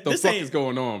what? the This fuck ain't is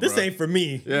going on. This bro. ain't for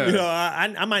me. Yeah. You know,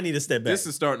 I might need to step back. This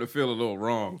is starting to feel a little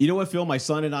wrong. You know what film my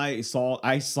son and I saw it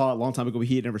a long time ago.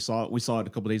 He had never saw it. We saw it a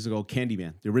couple days ago.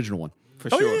 Candyman, the original one. For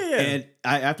oh sure. yeah. And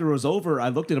after it was over, I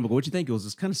looked at him and go, "What'd you think?" It was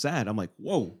just kind of sad. I'm like,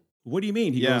 "Whoa, what do you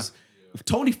mean?" He Yeah. goes,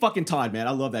 "Tony fucking Todd, man.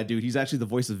 I love that dude. He's actually the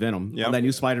voice of Venom Yep. on that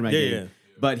new Spider-Man Yeah, game." yeah.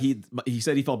 But he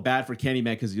said he felt bad for Candyman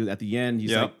because at the end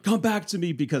he's Yep. like, "Come back to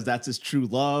me," because that's his true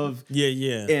love.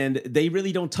 yeah. And they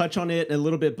really don't touch on it a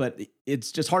little bit, but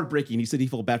it's just heartbreaking. He said he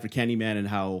felt bad for Candyman and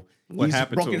how What he's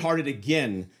happened to him. brokenhearted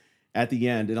again at the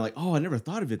end. And I'm like, oh, I never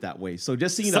thought of it that way. So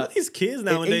just seeing Some of these kids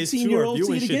nowadays too are 18-year-old see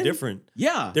viewing it shit again? different.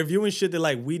 Yeah. They're viewing shit that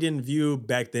like we didn't view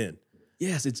back then.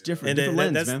 Yes, it's different. And Different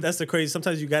lens, that's man. that's the crazy.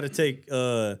 Sometimes you got to take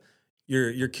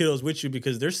your kiddos with you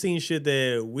because they're seeing shit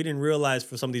that we didn't realize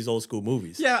for some of these old school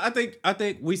movies. Yeah, I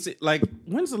think we see, like,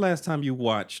 when's the last time you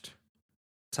watched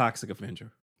Toxic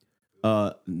Avenger?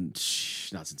 Not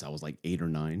since I was like 8 or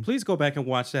 9. Please go back and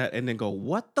watch that and then go,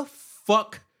 what the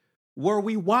fuck were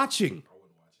we watching?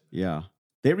 Yeah.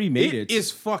 They remade It it.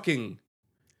 is fucking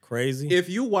Crazy. if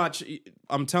you watch,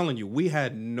 I'm telling you, we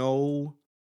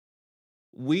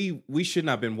should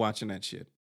not have been watching that shit.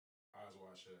 Eyes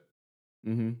wide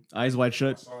shut. Eyes Wide I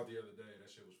Shut. saw it the other day. That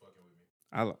shit was fucking with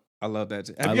me. I love that.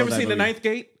 I Have you love ever that seen The movie. Ninth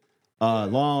Gate?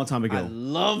 Long time I ago.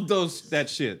 love that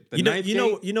shit. The you know, Ninth you know,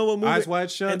 Gate, you know what movie? Eyes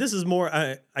Wide Shut. And this is more,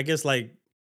 I guess, like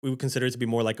we would consider it to be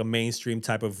more like a mainstream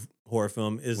type of horror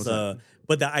film. Is What's that?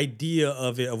 but the idea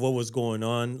of it, of what was going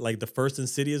on, like the first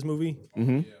Insidious movie,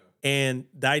 Mm-hmm. and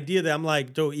the idea that I'm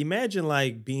like, Joe, imagine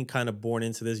like being kind of born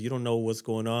into this. You don't know what's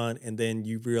going on, and then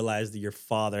you realize that your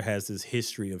father has this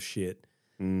history of shit,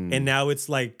 and now it's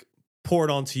like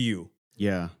poured onto you.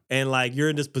 Yeah. And like you're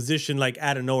in this position like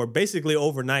out of nowhere, basically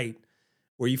overnight,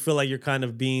 where you feel like you're kind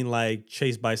of being like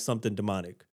chased by something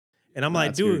demonic. And I'm like,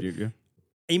 That's dude, good,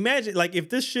 yeah. imagine like if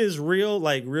this shit is real,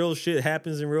 like real shit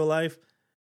happens in real life,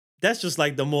 that's just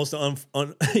like the most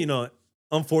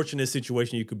unfortunate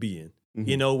situation you could be in.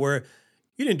 You know, where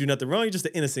you didn't do nothing wrong, you're just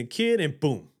an innocent kid, and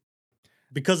boom.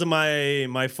 Because of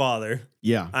my father,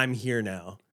 Yeah. I'm here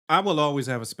now. I will always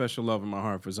have a special love in my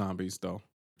heart for zombies, though.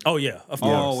 Oh yeah, of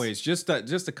course. Always. Just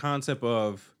the concept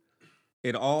of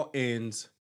it all ends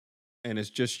and it's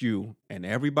just you and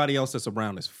everybody else that's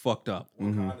around is fucked up.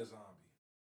 What kind of zombie?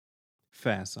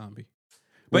 Fast zombie.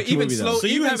 What But even movie, though? slow, So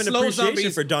you even have an slow appreciation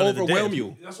zombies for Dawn of the overwhelm Dead.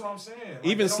 you. That's what I'm saying. Like,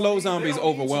 Even they don't slow need- they zombies don't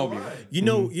need to, overwhelm you.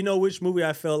 right? You know which movie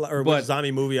I felt, or But- which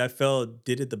zombie movie I felt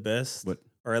did it the best, What?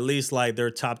 or at least like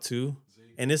their top two,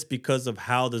 and it's because of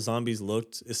how the zombies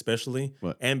looked, especially,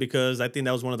 What? and because I think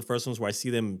that was one of the first ones where I see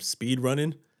them speed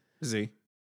running. Z.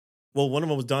 Well, one of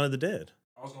them was Dawn of the Dead.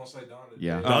 I was gonna say Dawn of the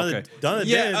Yeah. Dead. Dawn, okay. of, Dawn of the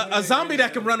Yeah, Dead. a zombie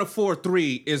that can run a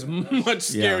 4-3 is much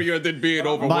scarier than being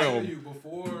But I'm gonna tell overwhelmed. you,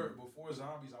 before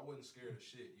zombies, I wasn't scared of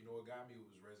shit. You know what got me was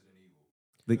Resident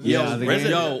Evil. The, Yo, yeah, the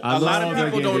Resident- game. Yo, I a lot love of that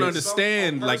people game, don't dude.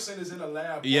 understand. A Like, person is in a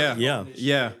lab. Yeah, working on this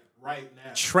yeah. shit right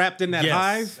now. trapped in that Yes.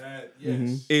 hive That,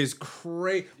 yes. is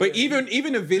crazy. But Yeah,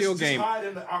 even a video Just game. hide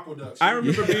in the aqueducts. I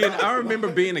remember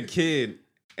being a kid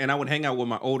and I would hang out with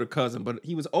my older cousin, but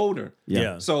he was older.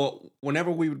 Yeah. So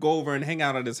whenever we would go over and hang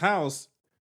out at his house,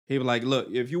 he would like, look,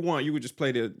 if you want, you could just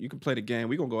you can play the game.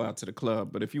 We're going to go out to the club.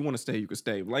 But if you want to stay, you can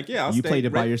stay. Like, yeah, I'll stay. You played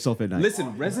it by yourself at night.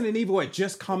 Listen, Resident Evil had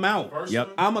just come out.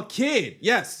 Yep. I'm a kid.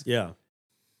 Yes. Yeah.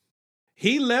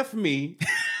 He left me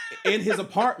in his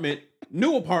apartment,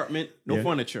 new apartment, no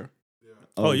furniture.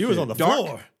 Oh, you was on the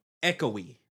floor.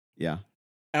 Echoey. Yeah.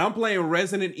 And I'm playing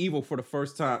Resident Evil for the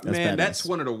first time. That's Man, badass. that's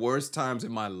one of the worst times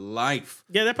in my life.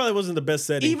 Yeah, that probably wasn't the best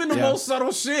setting. Even the most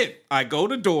subtle shit. I go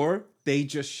to door, they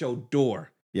just show door.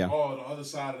 Yeah. Oh, the other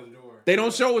side of the door. They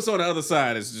don't show us on the other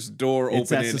side. It's just door It's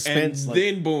that opening suspense, and like-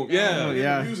 then boom. Yeah. Oh,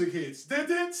 yeah. The music hits.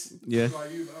 Dents. Yeah. Like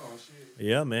oh shit.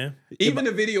 Yeah, man. Even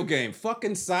the video game,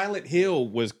 fucking Silent Hill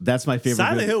was, That's my favorite.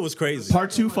 Silent video. Hill was crazy.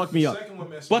 Part 2 fucked me up. Second one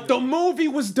messed but me the up. movie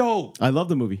was dope. I love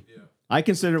the movie. I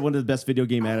consider it one of the best video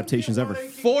game adaptations I don't ever. get why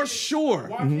they keep For making- sure.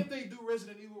 Why can't they do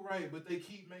Resident Evil right, but they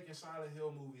keep making Silent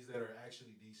Hill movies that are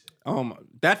actually decent?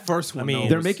 That first one. I mean, though,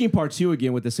 They're was- making part 2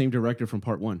 again with the same director from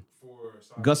part 1. For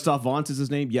Silent Gustav Vaughn is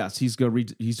his name. Yes, he's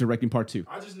he's directing part 2.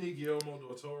 I just need Guillermo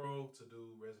del Toro to do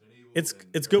Resident Evil.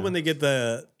 It's good when they get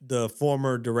the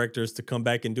former directors to come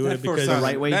back and do that it first because Silent-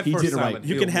 right way, that he first did it right. Silent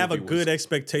you Hill can have a movie good was-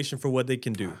 expectation for what they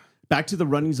can do. Back to the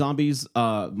running zombies.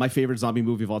 My favorite zombie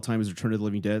movie of all time is Return of the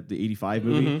Living Dead, the 85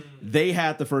 movie. They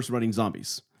had the first running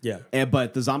zombies. Yeah.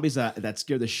 But the zombies that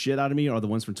scare the shit out of me are the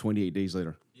ones from 28 Days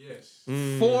Later. yes.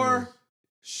 For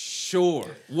sure.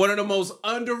 One of the most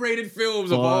underrated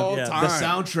films of all yeah. time. The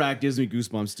soundtrack gives me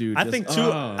goosebumps, dude. I Just- think too.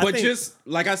 oh. I But think- just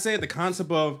like I said, the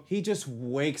concept of he just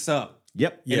wakes up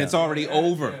Yep. Yeah. and it's already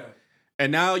over. Yeah.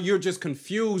 And now you're just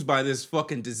confused by this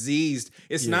fucking diseased.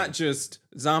 It's not just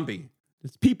zombie.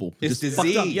 It's people. It's just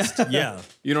fucked up. diseased. Yeah. yeah.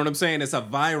 You know what I'm saying? It's a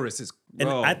virus. It's And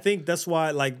bro. I think that's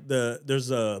why like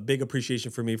there's a big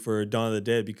appreciation for me for Dawn of the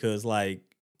Dead because like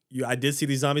I did see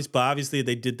these zombies, but obviously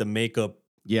they did the makeup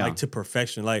like to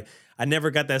perfection. Like I never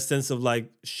got that sense of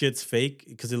like shit's fake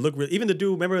because it looked real. Even the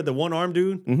dude, remember the one armed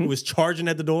dude who was charging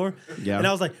at the door? Yeah. And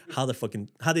I was like, how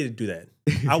did they do that?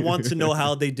 I want to know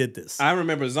how they did this. I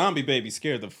remember Zombie Baby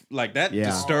scared like that Yeah.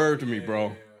 disturbed me,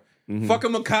 bro.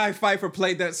 Fucking Mekhi Phifer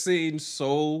played that scene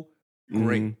so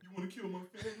great. You want to kill my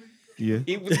family? Yeah.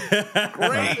 It was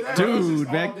great. Dude,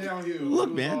 All man. downhill. Look,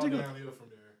 It was man, all check it- downhill from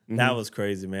there. That was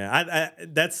crazy, man. I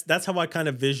that's how I kind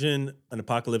of vision an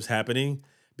apocalypse happening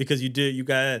because you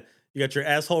got your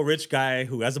asshole rich guy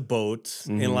who has a boat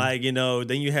and like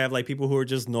then you have like people who are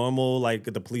just normal like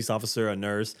the police officer, a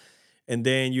nurse, and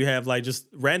then you have like just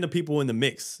random people in the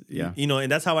mix. Yeah.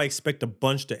 And that's how I expect a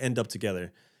bunch to end up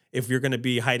together. If you're gonna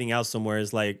be hiding out somewhere,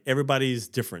 it's like everybody's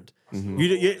different.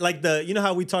 You like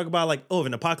how we talk about like, oh, if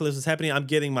an apocalypse is happening, I'm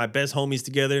getting my best homies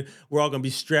together. We're all gonna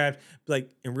be strapped. Like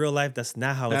in real life, that's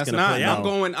not how That's it's gonna not. play out.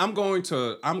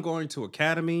 I'm going to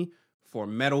Academy for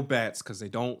metal bats because they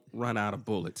don't run out of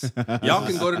bullets. Y'all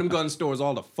can go to them gun stores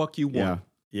all the fuck you want.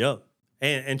 Yeah. Yep.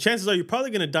 And chances are you're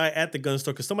probably gonna die at the gun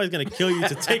store because somebody's gonna kill you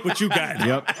to take what you got.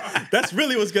 Yep. That's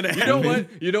really what's gonna happen.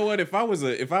 You know what? If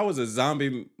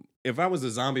I was a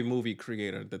zombie movie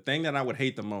creator, the thing that I would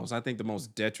hate the most, I think the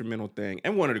most detrimental thing,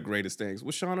 and one of the greatest things,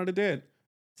 was Shaun of the Dead.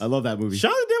 I love that movie.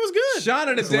 Shaun of the Dead was good. Shaun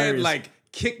of the Dead hilarious. like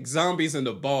kicked zombies in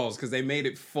the balls because they made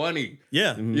it funny.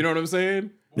 Yeah, You know what I'm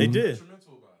saying? they did.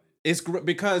 Detrimental about it. It's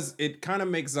because it kind of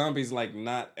makes zombies like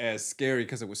not as scary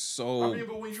because it was so. I mean,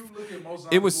 but when you look at most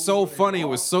zombie It was movies so where they funny. It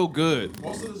walk, was so good.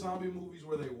 Most of the zombie movies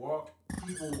where they walk,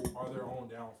 people are their own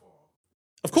downfall.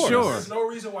 Of course. Sure. There's no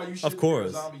reason why you should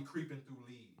course. be a zombie creeping through leaves.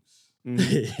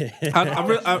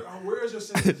 Where is your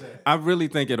sense at? I really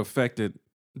think it affected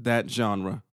that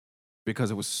genre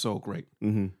because it was so great.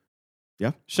 Mm-hmm.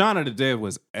 Shaun of the Dead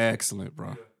was excellent,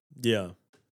 bro. Yeah.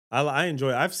 I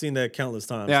enjoy it. I've seen that countless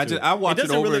times. Yeah, too. I watch it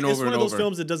doesn't over and It's over one and of those over.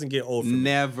 films that doesn't get old for me.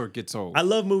 Never gets old. I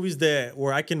love movies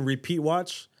where I can repeat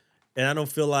watch and I don't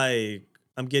feel like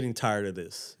I'm getting tired of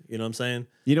this. You know what I'm saying?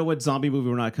 You know what zombie movie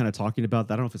we're not kind of talking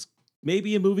about? I don't know if it's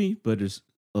maybe a movie, but it's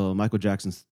Michael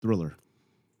Jackson's Thriller.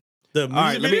 The All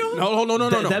right, music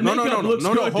video? That makeup looks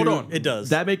good, hold dude. on. It does.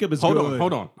 That makeup is Hold good. on,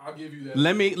 hold on. I'll give you that.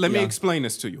 Let me Yeah. explain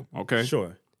this to you, okay?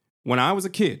 Sure. When I was a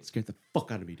kid, Scared the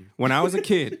fuck out of me, dude. when I was a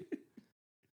kid,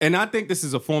 and I think this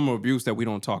is a form of abuse that we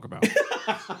don't talk about.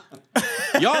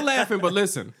 Y'all laughing, but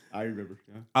listen. I remember.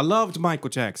 Yeah. I loved Michael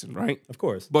Jackson, right? Of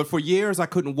course. But for years, I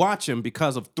couldn't watch him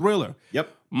because of Thriller. Yep.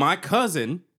 My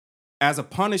cousin, as a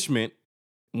punishment,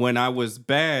 when I was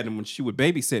bad and when she would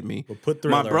babysit me, Well, put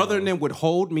my Thriller brother on. and them would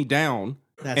hold me down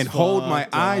That's and hold my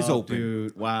fucked eyes up, open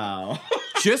dude. Wow.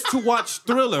 just to watch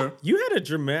Thriller. You had a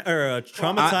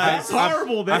traumatized. That's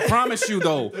horrible, man. I promise you,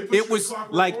 though, They put it you was in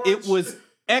Clockwork like it Orange? was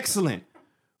excellent.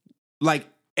 Like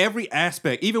every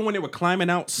aspect, even when they were climbing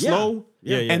out slow.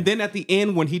 Yeah. And then at the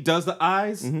end, when he does the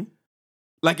eyes,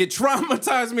 like it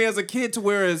traumatized me as a kid to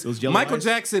whereas Michael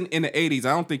Jackson in the 80s,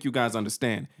 I don't think you guys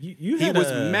understand. He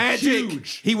was magic.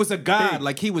 He was a god.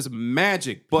 Like he was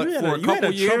magic. But for a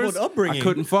couple years, I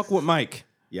couldn't fuck with Mike.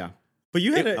 Yeah. But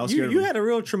you had a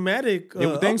real traumatic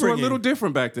things were a little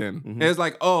different back then. It's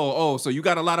like, so you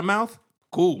got a lot of mouth?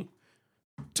 Cool.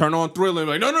 Turn on Thriller.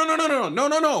 Like,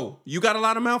 no. You got a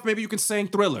lot of mouth? Maybe you can sing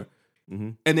Thriller.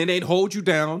 And then they'd hold you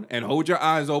down and hold your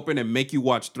eyes open and make you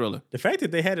watch Thriller. The fact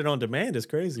that they had it on demand is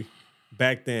crazy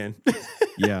back then.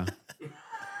 Yeah.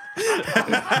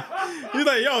 He's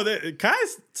like, Kai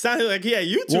sounded like he had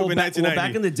YouTube in 1990. Well,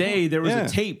 back in the day, there was a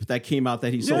tape that came out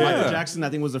that he sold. Michael Jackson, I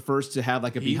think, was the first to have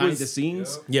like a behind the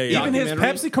scenes. Yeah. Even his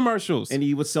Pepsi commercials. And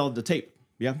he would sell the tape.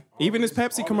 Yeah. Even his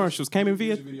Pepsi commercials came in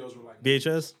via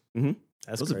VHS. Mm-hmm.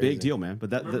 That was a big deal, man. But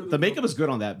the makeup was good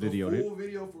on that video. The full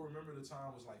video for Remember the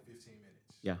Time was like 15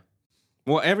 minutes. Yeah.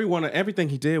 Well, everything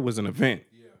he did was an event.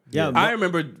 Yeah. I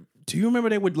remember. Do you remember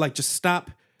they would like just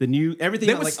stop everything?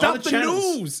 They would like, stop all the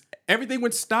news. Everything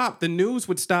would stop. The news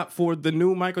would stop for the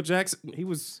new Michael Jackson. He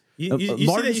was. You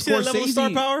see that level of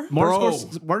star power?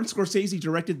 Martin Scorsese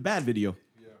directed Bad Video.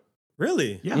 Yeah.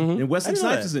 Really? Yeah. And Wesley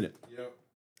Snipes is in it. Yep.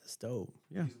 That's dope.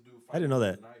 Yeah. I didn't know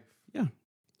that. Yeah.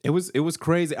 It was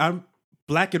crazy.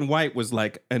 Black and White was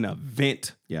like an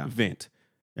event. Yeah. Event.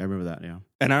 Yeah, I remember that. Yeah.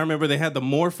 And I remember they had the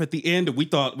morph at the end. We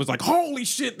thought was like, holy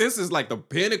shit, this is like the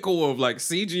pinnacle of like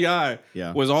CGI.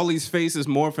 Yeah. Was all these faces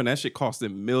morphing. That shit cost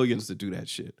them millions to do that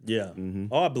shit. Yeah.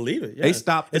 Oh, I believe it. Yeah. They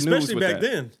stopped the especially news with back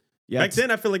that. then. Yeah, back then,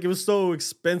 I feel like it was so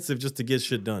expensive just to get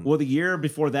shit done. Well, the year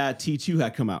before that, T2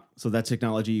 had come out, so that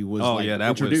technology was that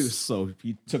introduced. So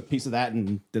he took a piece of that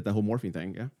and did the whole morphing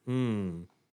thing. Yeah.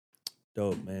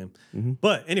 Dope, man.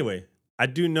 But anyway, I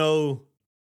do know,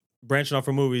 branching off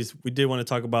from movies, we did want to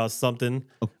talk about something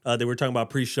that we're talking about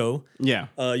pre-show. Yeah.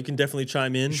 You can definitely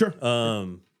chime in. Sure.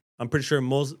 I'm pretty sure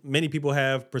many people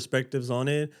have perspectives on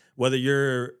it, whether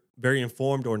you're very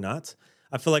informed or not.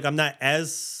 I feel like I'm not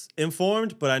as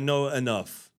informed, but I know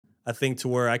enough, I think, to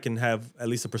where I can have at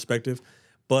least a perspective.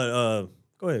 But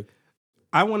go ahead.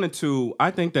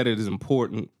 I think that it is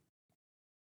important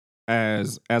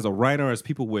as a writer, as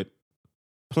people with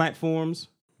platforms,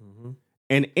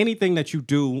 and anything that you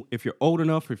do, if you're old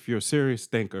enough, if you're a serious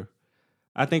thinker,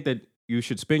 I think that you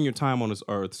should spend your time on this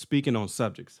earth speaking on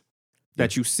subjects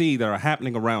that you see that are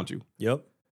happening around you. Yep.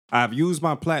 I've used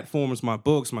my platforms, my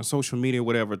books, my social media,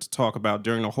 whatever, to talk about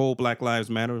during the whole Black Lives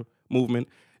Matter movement,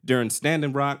 during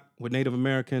Standing Rock with Native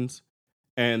Americans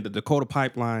and the Dakota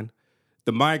Pipeline,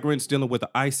 the migrants dealing with the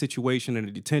ICE situation and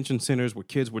the detention centers where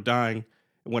kids were dying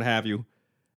and what have you,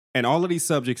 and all of these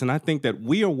subjects. And I think that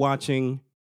we are watching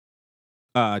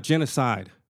genocide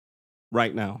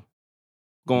right now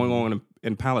going on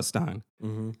in Palestine.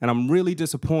 And I'm really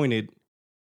disappointed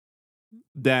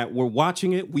that we're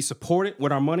watching it. We support it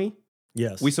with our money.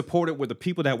 Yes. We support it with the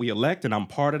people that we elect, and I'm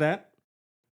part of that.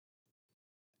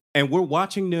 And we're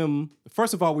watching them.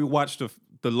 First of all, we watched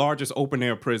the largest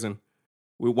open-air prison.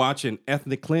 We're watching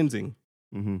ethnic cleansing.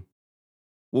 We're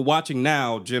watching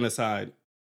now genocide.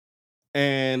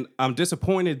 And I'm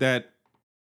disappointed that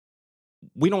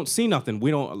we don't see nothing.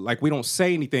 We don't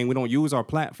say anything. We don't use our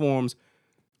platforms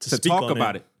to talk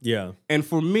about it. Yeah. And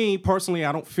for me personally,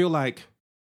 I don't feel like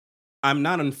I'm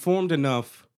not informed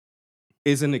enough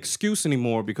is an excuse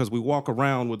anymore, because we walk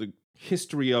around with a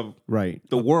history of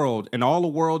the world and all the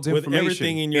world's information with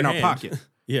everything in our pocket.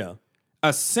 Yeah.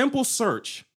 A simple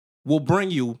search will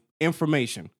bring you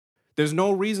information. There's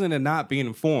no reason to not be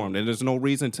informed, and there's no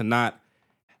reason to not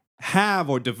have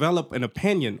or develop an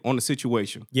opinion on the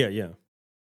situation. Yeah, yeah.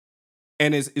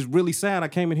 And it's really sad. I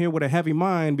came in here with a heavy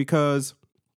mind because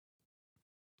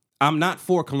I'm not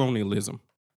for colonialism.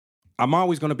 I'm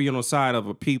always going to be on the side of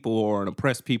a people or an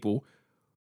oppressed people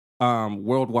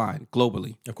worldwide,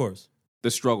 globally. Of course.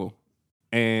 The struggle.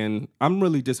 And I'm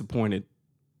really disappointed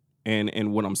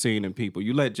in what I'm seeing in people.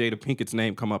 You let Jada Pinkett's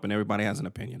name come up and everybody has an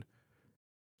opinion.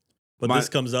 But this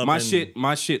comes up. My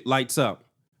shit lights up.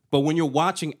 But when you're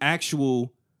watching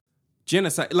actual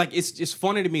genocide, like it's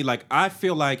funny to me. Like, I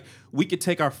feel like we could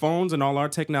take our phones and all our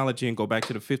technology and go back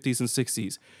to the 50s and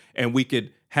 60s, and we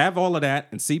could have all of that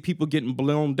and see people getting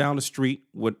blown down the street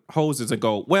with hoses and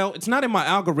go, well, it's not in my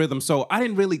algorithm, so I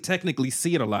didn't really technically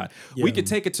see it a lot. Yeah. We could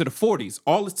take it to the 40s,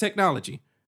 all this technology,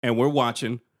 and we're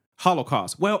watching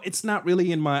Holocaust. Well, it's not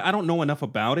really in my, I don't know enough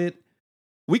about it.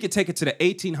 We could take it to the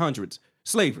 1800s,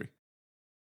 slavery.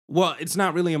 Well, it's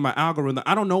not really in my algorithm.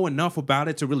 I don't know enough about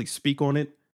it to really speak on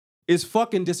it. It's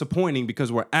fucking disappointing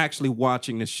because we're actually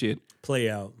watching this shit play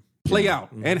out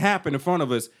and happen in front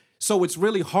of us. So it's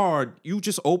really hard. You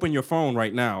just open your phone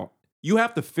right now. You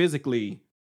have to physically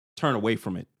turn away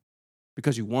from it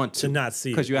because you want to not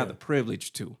see it. Because you have the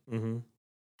privilege to. Mm-hmm.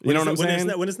 You know what I'm saying?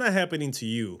 When it's not happening to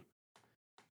you,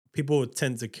 people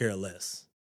tend to care less.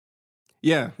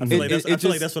 Yeah. I feel like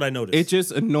that's what I noticed. It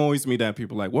just annoys me that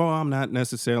people are like, well, I'm not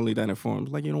necessarily that informed.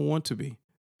 Like, you don't want to be.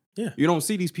 Yeah. You don't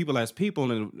see these people as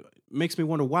people, and it makes me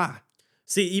wonder why.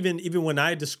 See, even when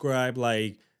I describe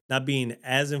like not being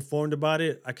as informed about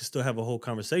it, I can still have a whole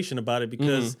conversation about it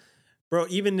because, bro,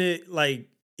 even the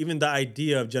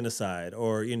idea of genocide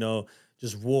or, you know,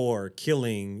 just war,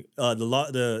 killing,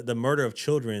 the murder of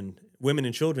children, women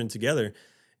and children together,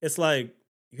 it's like,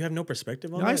 you have no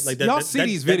perspective on that? Like y'all see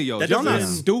these videos. Y'all not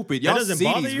stupid. Y'all see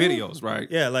these videos, right?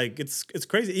 Yeah, like it's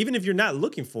crazy. Even if you're not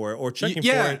looking for it or checking for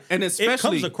it, and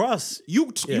especially it comes across.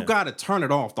 You got to turn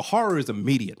it off. The horror is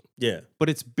immediate. Yeah, but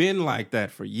it's been like that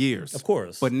for years, of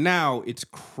course. But now it's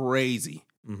crazy,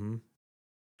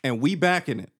 and we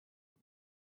backing it.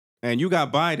 And you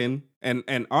got Biden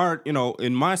and our, you know,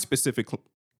 in my specific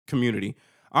community,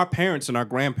 our parents and our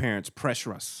grandparents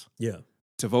pressure us, to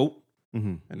vote.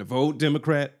 And to vote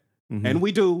Democrat, and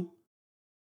we do.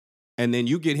 And then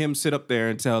you get him sit up there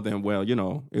and tell them, well, you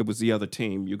know, it was the other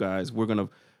team. You guys, we're going to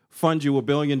fund you $1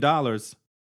 billion.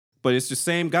 But it's the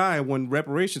same guy when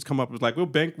reparations come up, it's like, we'll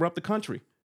bankrupt the country.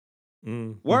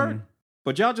 Word.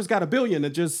 But y'all just got $1 billion.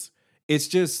 It's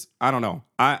just, I don't know.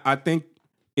 I think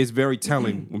it's very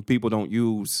telling when people don't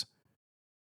use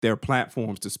their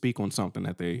platforms to speak on something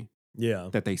that they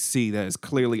see that is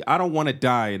clearly, I don't want to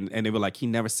die. And they were like, he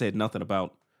never said nothing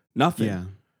about nothing. Yeah.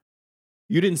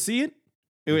 You didn't see it?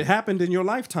 It happened in your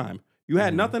lifetime. You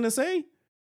had nothing to say?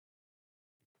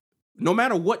 No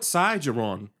matter what side you're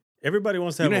on. Everybody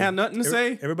wants to have have nothing to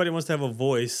say? Everybody wants to have a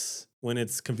voice when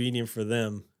it's convenient for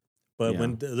them. But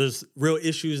when there's real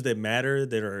issues that matter,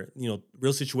 that are, you know,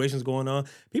 real situations going on,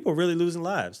 people are really losing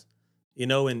lives, you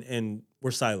know, and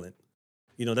we're silent.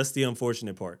 You know, that's the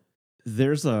unfortunate part.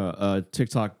 There's a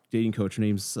TikTok dating coach. Her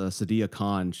name's Sadia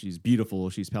Khan. She's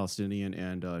beautiful. She's Palestinian,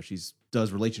 and she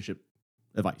does relationship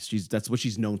advice. That's what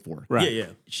she's known for. Right. Yeah.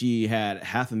 She had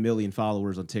 500,000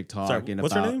 followers on TikTok. Sorry,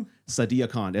 what's her name? Sadia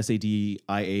Khan.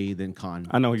 Sadia, then Khan.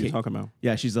 I know who you're talking about.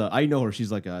 Yeah, I know her.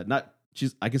 She's like I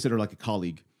consider her like a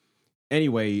colleague.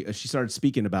 Anyway, she started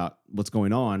speaking about what's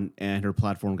going on, and her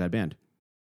platform got banned.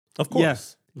 Of course.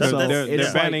 Yes.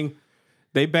 They're banning.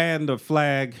 They banned the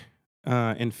flag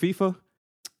in FIFA,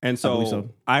 and so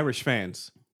Irish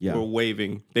fans were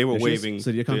waving. They were waving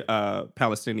the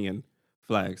Palestinian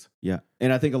flags. Yeah,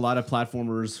 and I think a lot of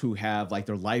platformers who have like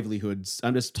their livelihoods.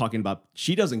 I'm just talking about.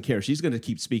 She doesn't care. She's going to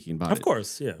keep speaking about it. Of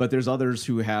course, yeah. But there's others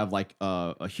who have like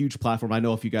a huge platform. I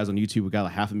know a few guys on YouTube who got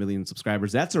like 500,000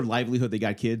 subscribers. That's their livelihood. They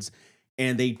got kids,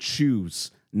 and they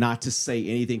choose not to say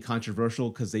anything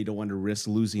controversial because they don't want to risk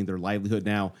losing their livelihood.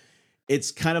 Now,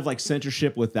 it's kind of like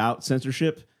censorship without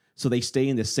censorship. So they stay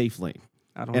in this safe lane.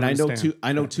 I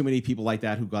know too many people like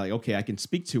that who go like, okay, I can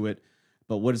speak to it,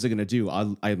 but what is it going to do?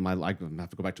 I'm going to have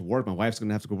to go back to work. My wife's going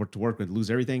to have to go to work and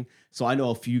lose everything. So I know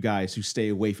a few guys who stay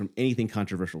away from anything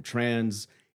controversial, trans,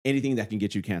 anything that can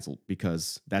get you canceled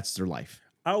because that's their life.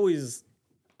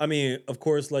 Of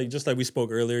course, like just like we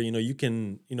spoke earlier, you know, you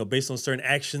can, you know, based on certain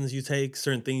actions you take,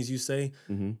 certain things you say,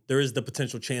 there is the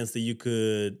potential chance that you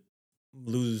could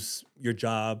lose your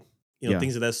job, you know,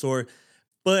 things of that sort.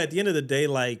 But at the end of the day,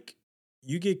 like,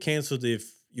 you get canceled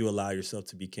if you allow yourself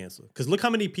to be canceled. Because look how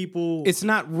many people... It's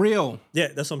not real. Yeah,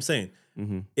 that's what I'm saying.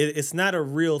 It's not a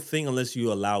real thing unless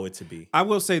you allow it to be. I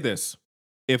will say this.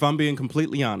 If I'm being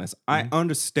completely honest, I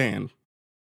understand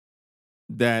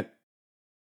that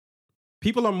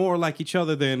people are more like each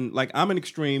other than... Like, I'm an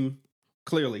extreme...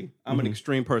 Clearly, I'm an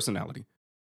extreme personality.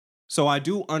 So I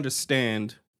do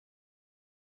understand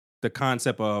the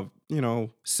concept of, you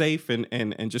know, safe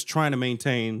and just trying to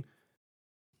maintain,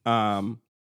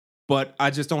 but I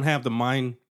just don't have the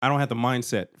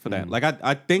mindset for that. Like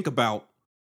I think about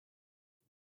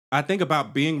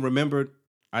being remembered.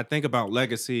 I think about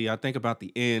legacy. I think about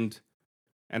the end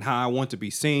and how I want to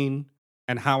be seen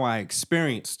and how I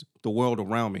experienced the world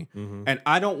around me. And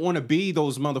I don't want to be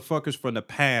those motherfuckers from the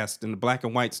past and the black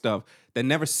and white stuff that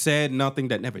never said nothing,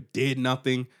 that never did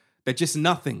nothing, that just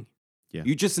nothing. Yeah.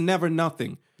 You just never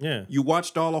nothing. Yeah. You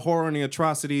watched all the horror and the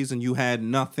atrocities and you had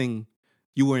nothing.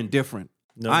 You were indifferent.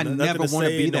 I never want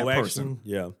to be that person.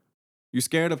 Yeah. You're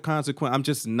scared of consequence. I'm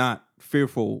just not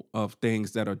fearful of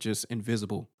things that are just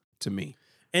invisible to me.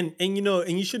 And you know,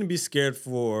 and you shouldn't be scared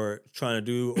for trying to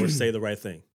do or say the right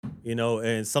thing. You know,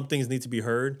 and some things need to be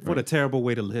heard. What a terrible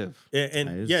way to live.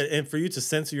 And for you to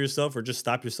censor yourself or just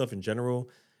stop yourself in general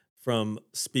from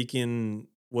speaking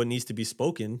what needs to be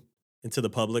spoken, into the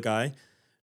public eye,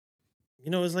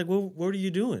 it's like, well, what are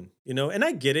you doing? And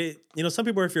I get it. Some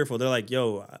people are fearful. They're like,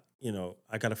 yo,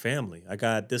 I got a family. I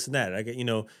got this and that. I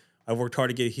get, I worked hard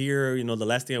to get here. The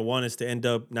last thing I want is to end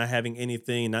up not having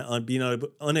anything, being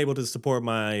unable to support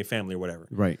my family or whatever.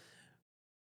 Right.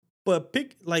 But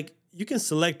you can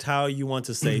select how you want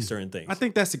to say certain things. I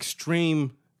think that's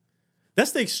extreme.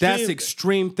 That's the extreme. That's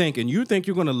extreme thinking. You think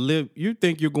you're going to live, you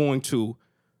think you're going to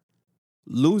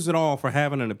lose it all for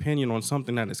having an opinion on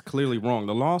something that is clearly wrong.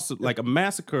 The loss, like a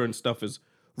massacre and stuff, is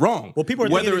wrong. Well, people are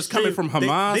whether it's coming from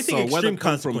Hamas they think or whether extreme it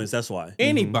comes from consequence. That's why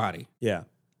anybody. Yeah.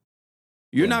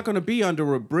 You're not going to be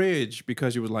under a bridge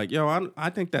because you was like, yo, I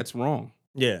think that's wrong.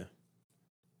 Yeah.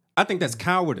 I think that's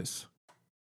cowardice.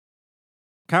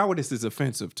 Cowardice is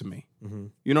offensive to me. Mm-hmm.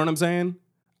 You know what I'm saying?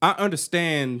 I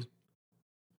understand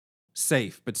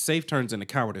safe, but safe turns into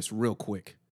cowardice real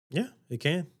quick. Yeah, it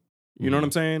can. You know what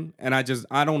I'm saying? And I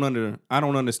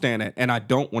don't understand that, and I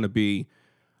don't want to be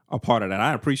a part of that.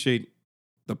 I appreciate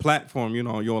the platform,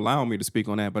 you're allowing me to speak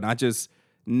on that, but I just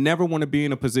never want to be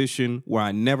in a position where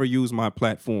I never use my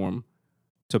platform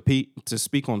to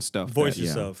speak on stuff. Voice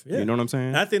yourself. Yeah. You know what I'm saying?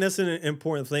 And I think that's an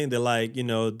important thing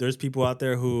that there's people out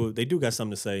there who they do got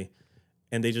something to say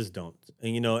and they just don't.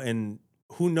 And and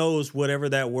who knows, whatever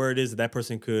that word is that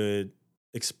person could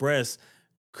express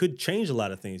could change a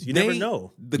lot of things. You never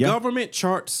know. The government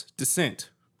charts dissent.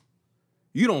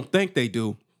 You don't think they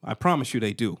do. I promise you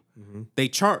they do. Mm-hmm. They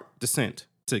chart dissent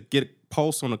to get a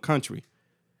pulse on the country.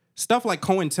 Stuff like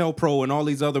COINTELPRO and all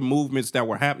these other movements that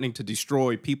were happening to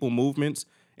destroy people movements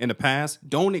in the past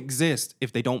don't exist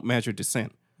if they don't measure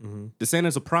dissent. Mm-hmm. Dissent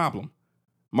is a problem.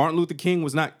 Martin Luther King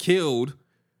was not killed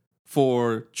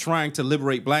for trying to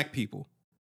liberate black people.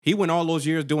 He went all those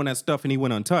years doing that stuff and he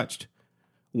went untouched.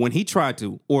 When he tried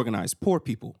to organize poor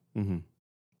people,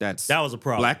 that was a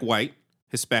problem. Black, white,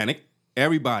 Hispanic,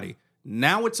 everybody.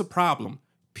 Now it's a problem.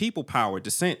 People power,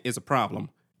 dissent is a problem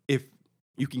if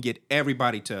you can get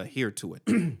everybody to adhere to it.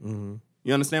 Mm-hmm.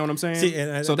 You understand what I'm saying?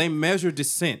 See, so they measure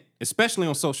dissent, especially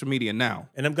on social media now.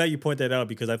 And I'm glad you point that out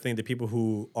because I think the people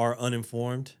who are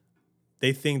uninformed,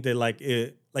 they think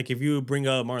that if you bring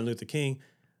up Martin Luther King,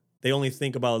 they only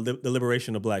think about the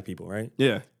liberation of black people, right?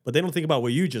 Yeah. But they don't think about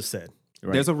what you just said.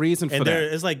 Right. There's a reason for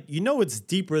that. It's like, it's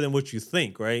deeper than what you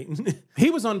think, right? He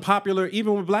was unpopular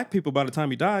even with black people by the time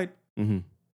he died. Mm-hmm.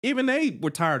 Even they were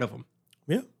tired of him.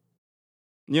 Yeah.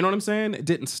 You know what I'm saying? It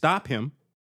didn't stop him,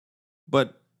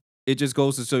 but it just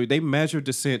goes to show they measure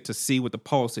dissent to see what the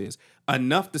pulse is.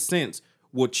 Enough dissents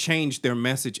will change their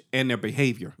message and their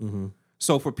behavior. Mm-hmm.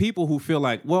 So for people who feel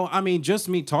like, just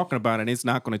me talking about it, it's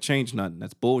not going to change nothing.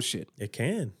 That's bullshit. It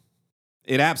can.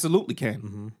 It absolutely can.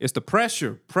 Mm-hmm. It's the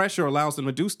pressure. Pressure allows them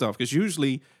to do stuff because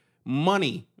usually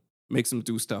money makes them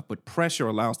do stuff, but pressure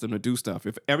allows them to do stuff.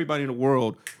 If everybody in the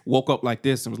world woke up like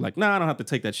this and was like, I don't have to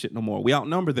take that shit no more. We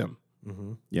outnumber them.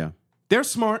 Mm-hmm. Yeah. They're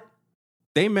smart.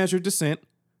 They measure dissent,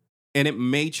 and it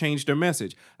may change their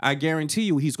message. I guarantee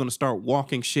you he's going to start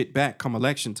walking shit back come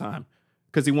election time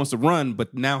because he wants to run,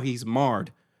 but now he's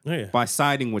marred by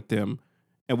siding with them,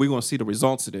 and we're going to see the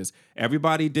results of this.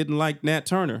 Everybody didn't like Nat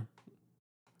Turner.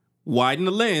 Widen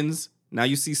the lens. Now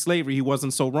you see slavery. He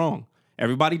wasn't so wrong.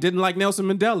 Everybody didn't like Nelson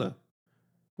Mandela.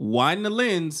 Widen the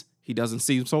lens. He doesn't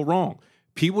seem so wrong.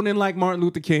 People didn't like Martin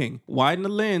Luther King. Widen the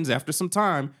lens. After some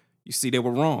time, you see they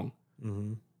were wrong.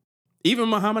 Mm-hmm. Even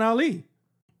Muhammad Ali.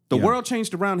 The world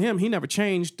changed around him. He never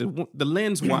changed. The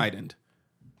lens widened.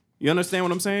 You understand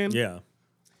what I'm saying? Yeah.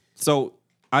 So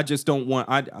I just don't want.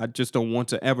 I just don't want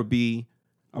to ever be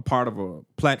a part of a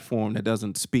platform that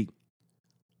doesn't speak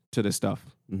to this stuff.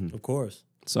 Mm-hmm. Of course.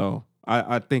 So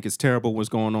I think it's terrible what's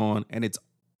going on, and it's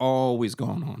always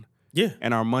gone on. Yeah.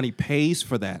 And our money pays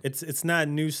for that. It's not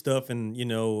new stuff, and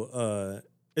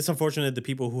it's unfortunate the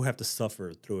people who have to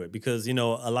suffer through it because a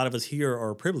lot of us here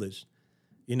are privileged.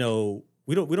 We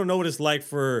don't know what it's like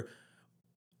for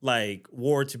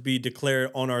war to be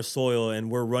declared on our soil,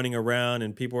 and we're running around,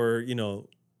 and people are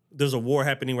there's a war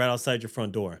happening right outside your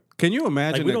front door. Can you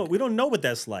imagine? We don't know what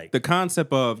that's like. The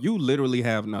concept of you literally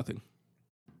have nothing.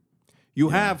 You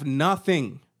have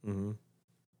nothing,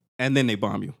 and then they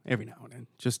bomb you every now and then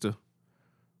just to.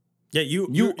 Yeah,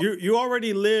 you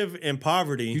already live in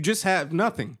poverty. You just have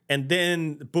nothing, and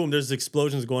then boom, there's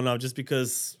explosions going on just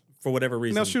because for whatever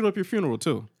reason. And they'll shoot up your funeral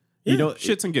too. Yeah.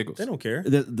 Shits and giggles. They don't care.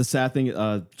 The sad thing,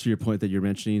 to your point that you're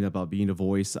mentioning about being a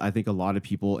voice, I think a lot of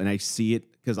people, and I see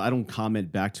it because I don't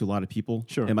comment back to a lot of people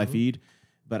in my feed,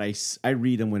 but I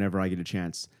read them whenever I get a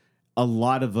chance. A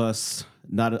lot of us,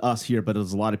 not us here, but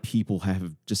there's a lot of people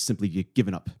have just simply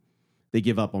given up. They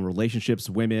give up on relationships,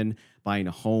 women, buying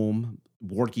a home,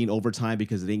 working overtime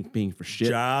because it ain't paying for shit.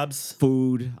 Jobs,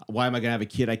 food. Why am I gonna have a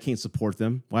kid? I can't support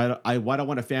them. Why do I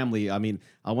want a family? I mean,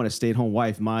 I want a stay-at-home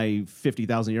wife. My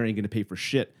 $50,000 a year ain't gonna pay for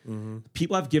shit.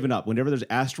 People have given up. Whenever there's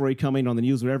an asteroid coming on the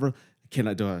news, whatever, do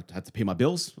I have to pay my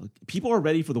bills? People are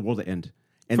ready for the world to end,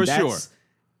 and For that's sure.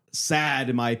 sad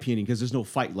in my opinion because there's no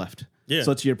fight left. Yeah.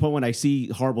 So to your point, when I see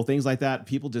horrible things like that,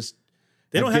 people just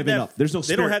They don't have given that- up. There's no.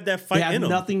 they don't spirit. have that fight They have in 'em.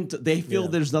 nothing. They feel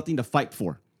there's nothing to fight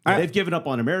for. They've given up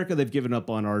on America. They've given up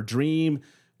on our dream,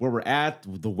 where we're at,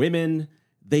 the women.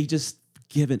 They just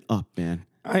given up, man.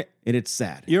 And it's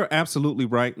sad. You're absolutely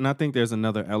right. And I think there's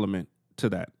another element to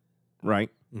that, right?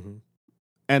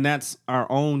 And that's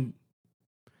our own.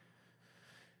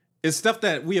 It's stuff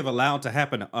that we have allowed to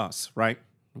happen to us, right?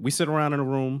 We sit around in a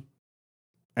room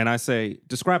and I say,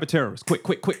 describe a terrorist.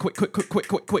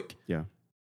 Quick. Yeah.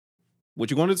 What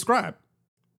you going to describe?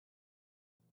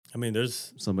 I mean,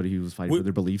 there's Somebody who was fighting for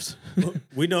their beliefs.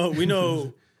 we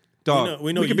know. Dog,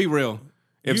 we know we can you- be real.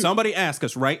 If somebody asks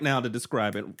us right now to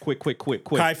describe it, quick.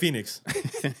 Kai Phoenix.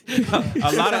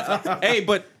 A lot of, hey,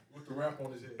 but With the wrap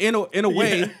on his head. in a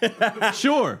way,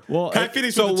 sure. Well, Kai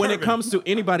Phoenix So with the when it turban. comes to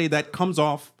anybody that comes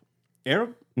off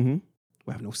Arab, we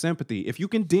have no sympathy. If you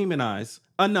can demonize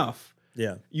enough,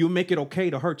 Yeah. you make it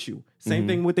okay to hurt you. Same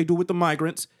thing what they do with the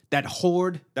migrants. That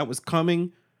horde that was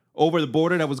coming over the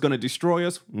border that was going to destroy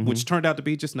us, which turned out to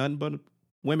be just nothing but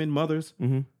women, mothers.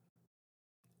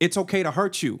 It's okay to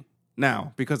hurt you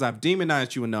now because I've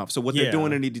demonized you enough. So what they're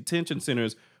doing in the detention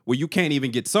centers where you can't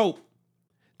even get soap,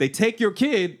 they take your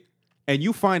kid and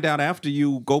you find out after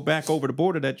you go back over the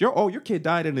border that your kid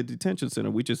died in a detention center.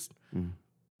 We just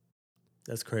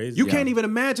That's crazy. you can't even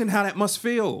imagine how that must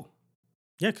feel.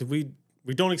 Yeah, because we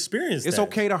don't experience It's that.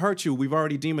 okay to hurt you. We've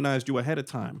already demonized you ahead of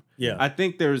time. Yeah. I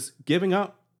think there's giving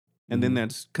up and then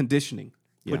there's conditioning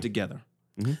put together.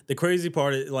 The crazy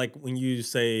part is like when you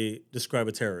say describe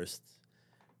a terrorist.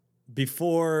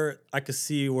 Before I could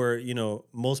see where,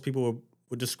 most people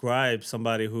would describe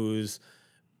somebody who's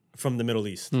from the Middle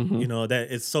East. That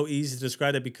it's so easy to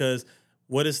describe that because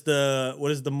what is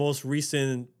the most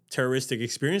recent terroristic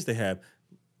experience they have?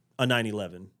 A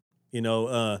 9/11.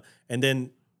 And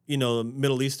then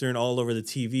Middle Eastern all over the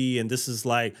TV, and this is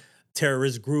like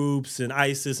terrorist groups and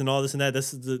ISIS and all this and that.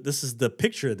 This is the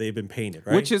picture they've been painted,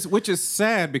 right? Which is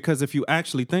sad because if you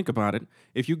actually think about it,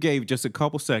 if you gave just a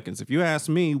couple seconds, if you ask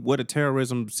me what a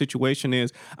terrorism situation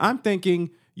is, I'm thinking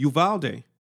Uvalde.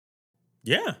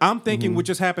 Yeah. I'm thinking what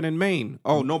just happened in Maine.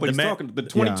 Oh, nobody's talking. The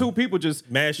 22 people just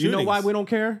Mass You know why shootings. we don't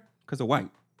care? Because they're white.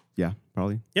 Yeah,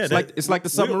 probably. Yeah, It's like the we don't-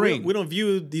 submarine. We don't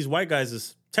view these white guys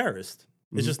as terrorists.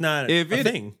 It's just not a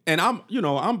thing. And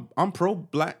I'm pro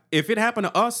black. If it happened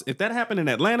to us, if that happened in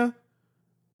Atlanta,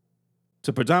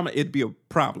 to predominate, it'd be a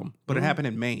problem. But it happened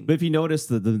in Maine. But if you notice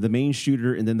the main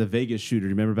shooter and then the Vegas shooter,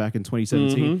 remember back in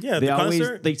 2017? Yeah, they the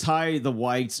concert. they tie the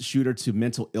white shooter to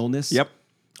mental illness. Yep.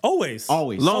 Always.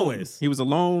 Always. Always. He was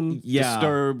alone, Yeah.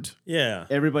 disturbed. Yeah.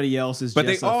 Everybody else is But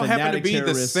just they all a happen to fanatic be the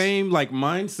terrorist. same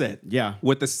mindset. Yeah.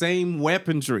 With the same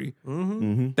weaponry.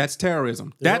 That's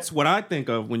terrorism. That's what I think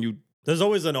of when you. There's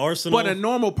always an arsenal. But a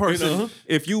normal person, You know?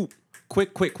 if you quick,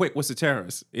 what's a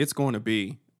terrorist? It's going to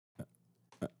be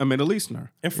a Middle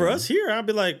Easterner. And for us here, I'd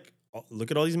be like, oh, look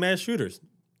at all these mass shooters.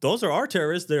 Those are our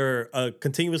terrorists. They're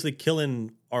continuously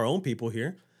killing our own people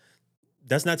here.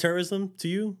 That's not terrorism to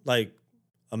you? Like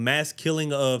a mass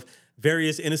killing of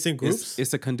various innocent groups?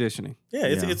 It's a conditioning. Yeah,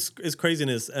 it's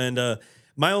craziness. And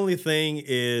my only thing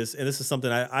is, and this is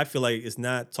something I feel like is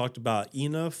not talked about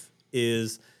enough,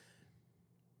 is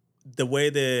the way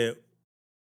that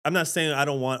I'm not saying I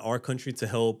don't want our country to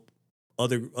help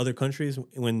other countries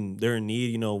when they're in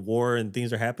need, war and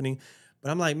things are happening. But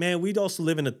I'm like, man, we also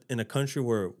live in a country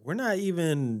where we're not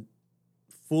even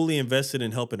fully invested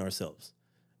in helping ourselves.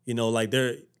 Like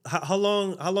how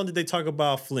long did they talk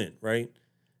about Flint, right?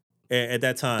 At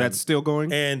that time. That's still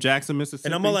going. And Jackson, Mississippi.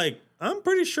 And I'm all like, I'm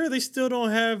pretty sure they still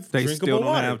don't have they drinkable still don't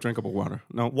water. have drinkable water.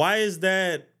 No. Why is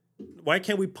that? Why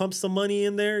can't we pump some money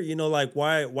in there? Like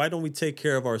why don't we take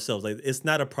care of ourselves? Like it's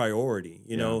not a priority,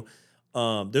 know.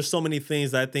 There's so many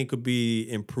things that I think could be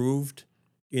improved,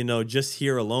 just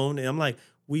here alone. And I'm like,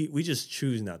 we just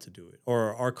choose not to do it,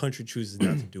 or our country chooses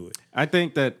not to do it. I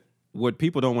think that what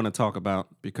people don't want to talk about,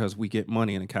 because we get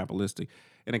money in a capitalistic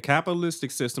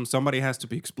system, somebody has to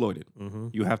be exploited.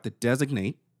 You have to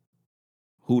designate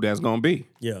who that's going to be.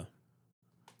 Yeah.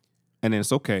 And then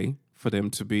it's okay for them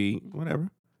to be whatever.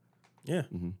 Yeah.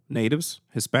 Natives,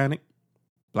 Hispanic,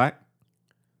 black,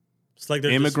 It's like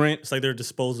they're immigrant. It's like they're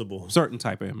disposable. Certain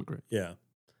type of immigrant. Yeah.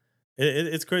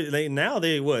 It's crazy. Now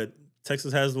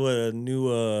Texas has a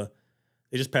new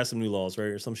They just passed some new laws, right,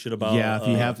 or some shit about. Yeah, if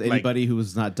you have anybody who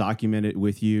is not documented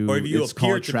with you, or if you it's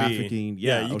called trafficking.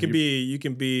 Yeah, you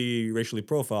can be racially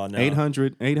profiled now.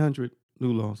 800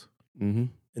 new laws. Mm-hmm.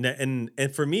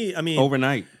 And for me, I mean,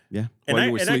 overnight. Yeah, and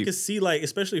I could see like,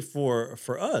 especially for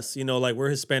us, you know, like we're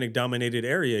a Hispanic dominated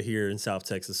area here in South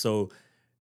Texas, so.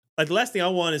 Like the last thing I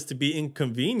want is to be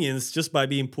inconvenienced just by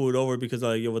being pulled over because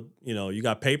you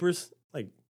got papers. Like,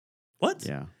 what?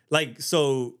 Yeah. Like,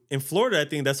 so in Florida, I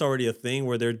think that's already a thing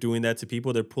where they're doing that to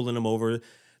people. They're pulling them over.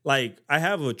 Like, I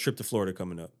have a trip to Florida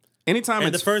coming up. Anytime.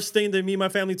 And the first thing that me and my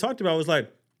family talked about was like,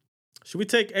 should we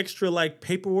take extra like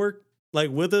paperwork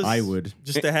like with us? I would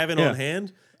just to have it on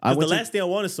hand. Because the last thing I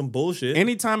want is some bullshit.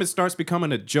 Anytime it starts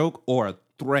becoming a joke or a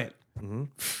threat,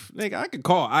 nigga, I could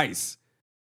call ICE.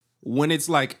 When it's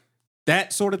like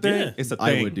that sort of thing, it's a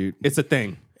thing. I would, dude. It's a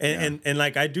thing. And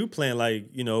like I do plan, like,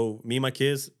 you know, me and my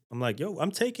kids, I'm like, yo,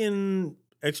 I'm taking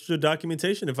extra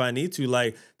documentation if I need to.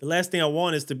 Like, the last thing I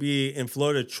want is to be in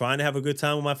Florida trying to have a good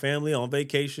time with my family on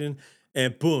vacation,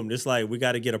 and boom, it's like we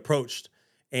got to get approached,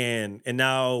 and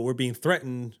now we're being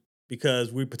threatened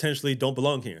because we potentially don't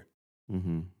belong here.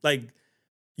 Mm-hmm. Like,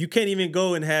 you can't even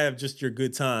go and have just your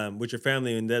good time with your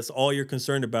family, and that's all you're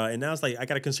concerned about. And now it's like I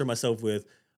got to concern myself with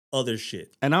other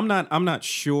shit. And I'm not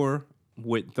sure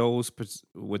with those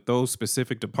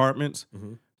specific departments,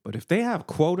 but if they have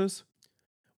quotas,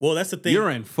 well, that's the thing. You're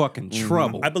in fucking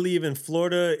trouble. I believe in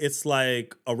Florida, it's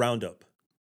like a roundup.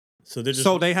 So they're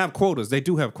just they have quotas. They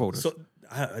do have quotas. So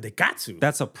they got to.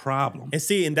 That's a problem.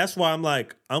 And that's why I'm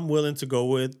like, I'm willing to go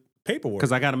with paperwork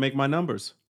because I got to make my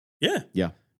numbers.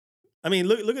 Yeah. I mean,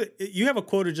 look at it. You have a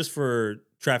quota just for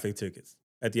traffic tickets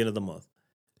at the end of the month.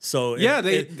 So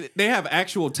they have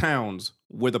actual towns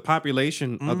where the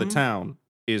population of the town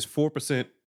is 4%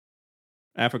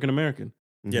 African American.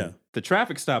 Yeah, the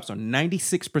traffic stops are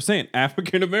 96%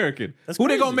 African American. Who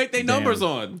they gonna make their numbers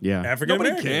on? Yeah, African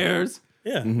American. Nobody cares.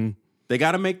 Yeah, they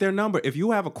got to make their number. If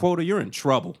you have a quota, you're in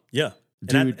trouble. Yeah,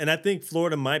 and I think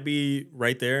Florida might be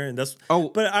right there, and that's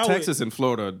Texas and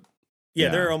Florida. Yeah,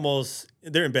 they're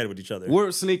in bed with each other. We're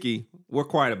sneaky. We're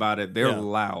quiet about it. They're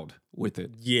loud with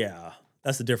it. Yeah.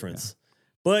 That's the difference. Yeah.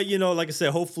 But, you know, like I said,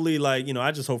 hopefully, like, you know,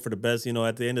 I just hope for the best. You know,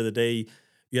 at the end of the day,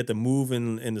 you have to move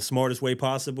in the smartest way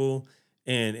possible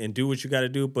and do what you got to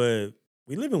do. But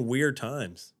we live in weird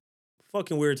times,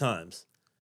 fucking weird times,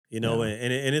 you know,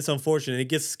 and it's unfortunate. It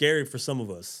gets scary for some of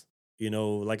us. You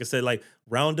know, like I said, like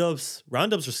roundups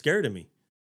are scary to me.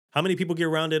 How many people get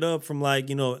rounded up from like,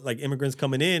 you know, like immigrants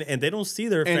coming in and they don't see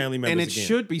their family members again? And it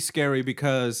should be scary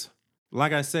because,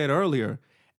 like I said earlier,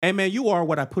 hey, man, you are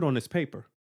what I put on this paper.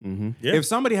 Mm-hmm. Yeah. If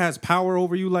somebody has power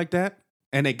over you like that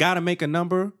and they got to make a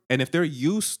number, and if they're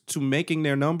used to making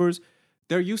their numbers,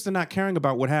 they're used to not caring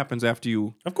about what happens after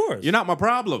you. Of course. You're not my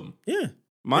problem. Yeah.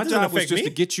 My job was just to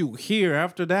get you here.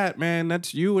 After that, man,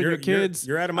 that's you and your kids.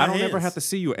 You're out of my hands. I don't ever have to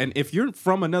see you. And if you're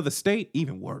from another state,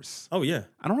 even worse. Oh, yeah.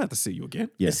 I don't have to see you again.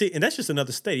 Yeah. And that's just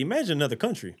another state. Imagine another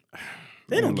country.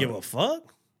 They don't give a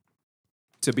fuck.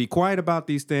 To be quiet about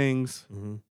these things,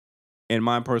 in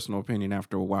my personal opinion,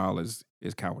 after a while, is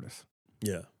cowardice.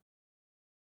 Yeah.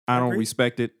 I don't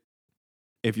respect it.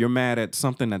 If you're mad at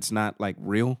something that's not like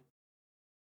real,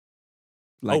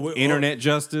 like internet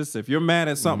justice, if you're mad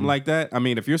at something like that, I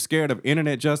mean, if you're scared of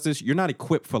internet justice, you're not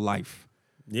equipped for life.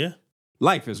 Yeah.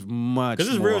 Life is much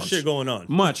because there's real shit going on.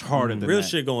 Much harder than real that.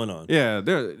 shit going on. Yeah,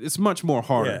 it's much more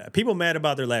harder. Yeah. People mad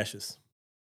about their lashes.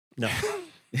 No.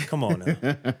 Come on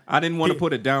now. I didn't want to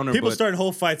put it down there. People starting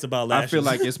whole fights about lashes. I feel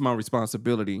like it's my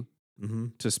responsibility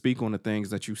to speak on the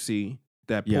things that you see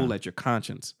that pull at your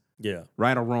conscience. Yeah.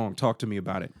 Right or wrong, talk to me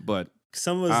about it. But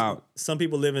some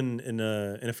people live in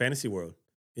a fantasy world.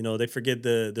 You know, they forget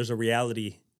there's a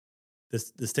reality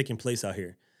that's taking place out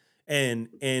here.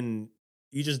 And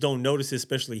you just don't notice it,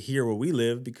 especially here where we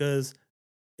live, because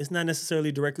it's not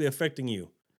necessarily directly affecting you.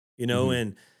 You know,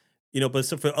 and you know, but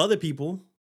so for other people,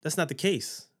 that's not the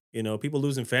case. You know, people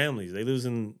losing families, they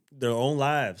losing their own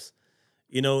lives.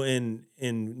 You know, and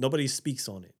nobody speaks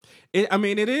on it.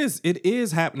 It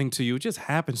is happening to you. It just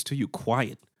happens to you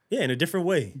quiet. Yeah, in a different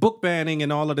way. Book banning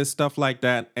and all of this stuff like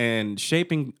that, and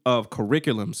shaping of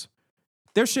curriculums.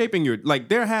 They're shaping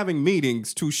they're having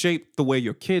meetings to shape the way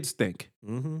your kids think.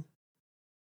 Mm-hmm.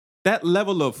 That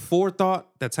level of forethought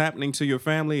that's happening to your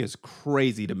family is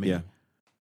crazy to me. Yeah.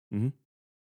 Mm-hmm.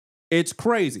 It's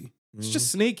crazy. It's just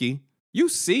sneaky. You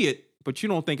see it, but you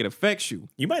don't think it affects you.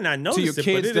 You might not notice it,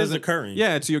 but it is occurring.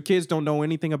 Yeah, so your kids don't know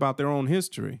anything about their own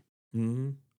history.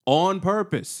 On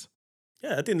purpose.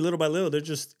 Yeah, I think little by little, they're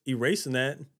just erasing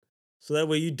that. So that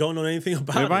way you don't know anything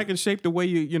about it. If I can shape the way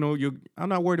I'm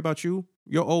not worried about you.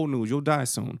 You're old news. You'll die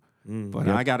soon. But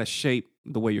I got to shape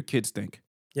the way your kids think.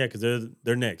 Yeah, because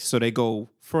they're next. So they go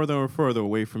further and further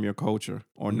away from your culture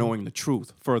or knowing the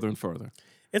truth further and further.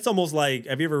 It's almost like,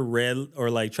 have you ever read or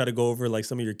like try to go over like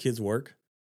some of your kids' work?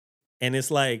 And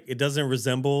it's like, it doesn't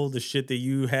resemble the shit that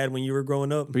you had when you were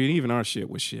growing up. But even our shit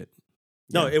was shit.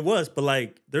 No, it was. But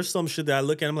like, there's some shit that I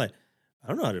look at, I'm like, I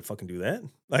don't know how to fucking do that.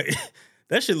 Like,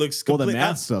 that shit looks completely... Well, the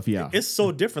math stuff, yeah. It's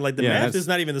so different. Like, the math is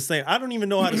not even the same. I don't even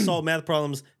know how to solve math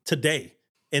problems today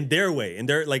in their way, in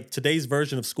their, like, today's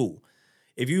version of school.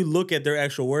 If you look at their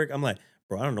actual work, I'm like,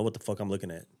 bro, I don't know what the fuck I'm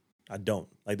looking at. I don't.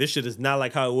 Like, this shit is not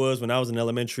like how it was when I was in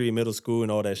elementary, middle school,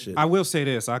 and all that shit. I will say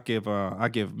this. I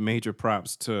give major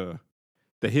props to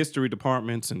the history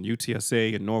departments in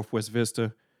UTSA and Northwest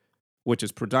Vista, which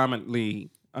is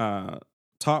predominantly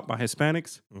taught by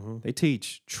Hispanics. Mm-hmm. They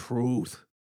teach truth.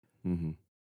 Mm-hmm.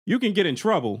 You can get in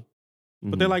trouble,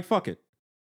 but they're like, fuck it.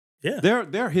 Yeah.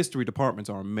 Their history departments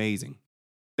are amazing.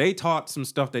 They taught some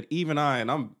stuff that even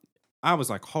I was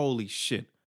like, holy shit,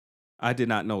 I did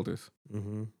not know this.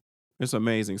 Mm-hmm. It's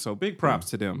amazing. So big props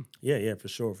to them. Yeah, for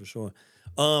sure.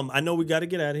 I know we got to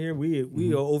get out of here.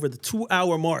 We are over the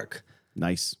 2-hour mark.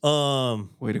 Nice.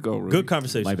 Way to go, Rudy. Good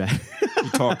conversation. My bad. You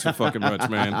talk too fucking much,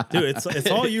 man. Dude,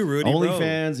 it's all you, Rudy.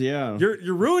 OnlyFans, yeah.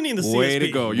 You're ruining the CSP. Way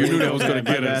to go. You knew that was going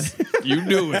to get us. You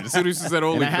knew it. As soon as you said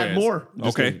OnlyFans. And I had more.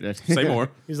 Okay. Say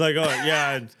more. He's like, oh,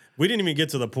 yeah, we didn't even get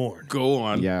to the porn. Go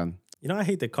on. Yeah. You know, I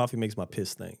hate that coffee makes my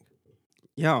piss stink.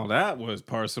 Yo, that was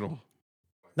personal.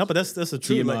 No, but that's the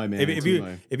truth. TMI, like,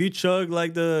 man. If you chug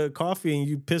like the coffee and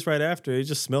you piss right after, it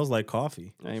just smells like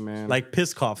coffee. Hey, man. Like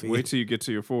piss coffee. Wait till you get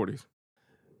to your 40s.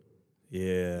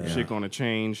 Yeah. Shit gonna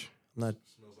change. Not.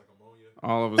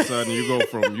 All of a sudden,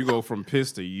 you go from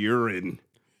piss to urine.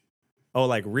 Oh,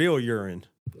 like real urine.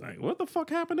 Like, what the fuck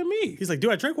happened to me? He's like,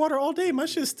 dude, I drank water all day. My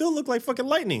shit still look like fucking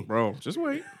lightning. Bro, just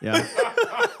wait. Yeah.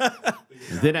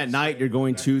 Then at night, you're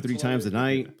going 2-3 times a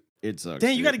night. It sucks.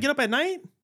 Damn, you got to get up at night?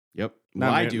 Yep.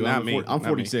 Not I me, do. not me, I'm not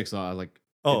 46, so I like.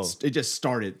 Oh. It just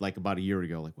started like about a year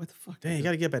ago. Like, what the fuck? Damn, you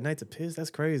got to get up at night to piss? That's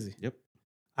crazy. Yep.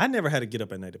 I never had to get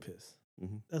up at night to piss.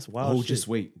 Mm-hmm. That's wild. Oh, shit. just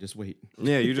wait.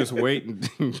 Yeah, you just wait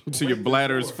until your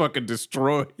bladder is fucking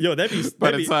destroyed. Yo, that'd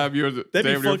be time you're that'd be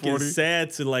damn near fucking 40. sad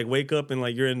to like wake up and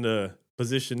like you're in the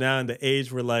position now in the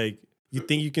age where like you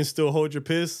think you can still hold your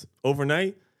piss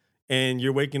overnight and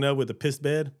you're waking up with a piss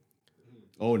bed.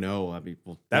 Oh no! I mean,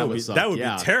 well, that would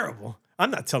be terrible. I'm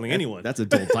not telling anyone. That's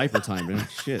adult diaper time, man.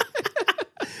 Shit.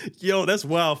 Yo, that's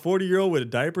wild. 40-year-old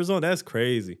with diapers on. That's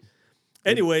crazy.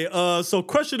 Anyway, so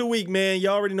Crush of the Week, man. You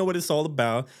already know what it's all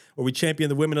about, where we champion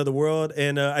the women of the world.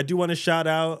 And I do want to shout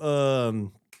out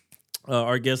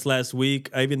our guest last week.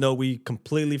 Even though we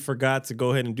completely forgot to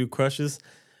go ahead and do crushes,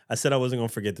 I said I wasn't going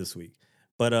to forget this week.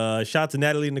 But shout out to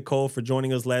Natalie and Nicole for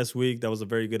joining us last week. That was a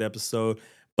very good episode.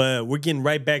 But we're getting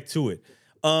right back to it.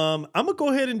 I'm going to go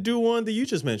ahead and do one that you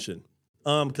just mentioned.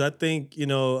 Because I think,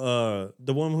 the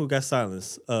woman who got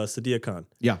silenced, Sadia Khan.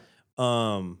 Yeah.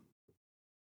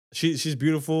 She's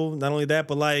beautiful. Not only that,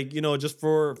 but like, just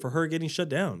for her getting shut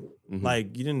down. Mm-hmm.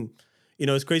 Like you didn't,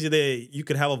 it's crazy that you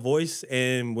could have a voice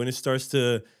and when it starts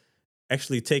to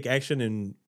actually take action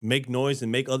and make noise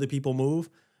and make other people move,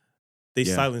 they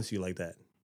silence you like that.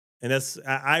 And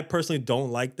I personally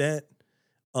don't like that.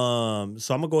 So I'm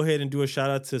gonna go ahead and do a shout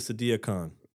out to Sadia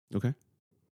Khan. Okay.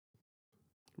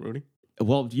 Rudy?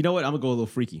 Well, you know what? I'm gonna go a little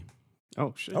freaky.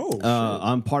 Oh shit.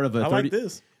 I'm part of a 30. I like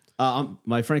this.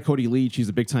 My friend Cody Lee, she's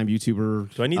a big time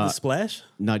YouTuber. Do I need the splash?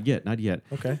 Not yet.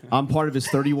 Okay. I'm part of his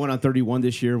 31 on 31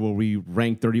 this year, where we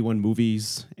rank 31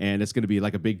 movies, and it's going to be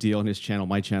like a big deal on his channel,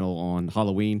 my channel, on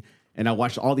Halloween. And I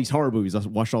watched all these horror movies. I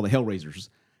watched all the Hellraisers,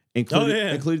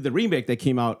 included the remake that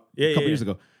came out a couple years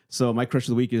ago. So my crush of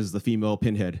the week is the female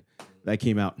Pinhead that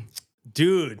came out.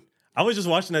 Dude, I was just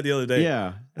watching that the other day.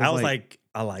 Yeah, I was like,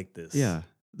 I like this. Yeah.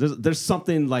 There's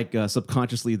something like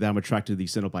subconsciously that I'm attracted to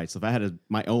these Cenobites. If I had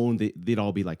my own, they'd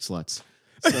all be like sluts.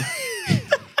 So,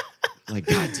 like,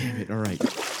 God damn it. All right.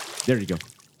 There you go.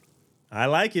 I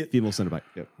like it. Female Cenobite.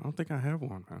 Yep. I don't think I have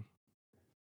one, man.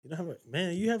 You don't have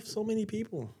man, you have so many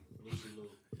people.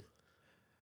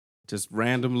 Just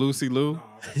random Lucy Lou.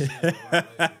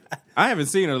 I haven't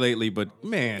seen her lately, but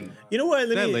man, you know what?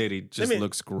 That lady just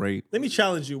looks great. Let me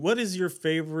challenge you. What is your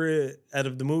favorite out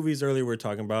of the movies earlier we were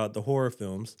talking about, the horror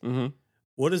films? Mm-hmm.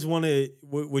 What is one of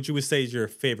what you would say is your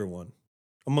favorite one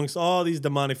amongst all these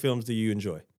demonic films that you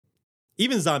enjoy?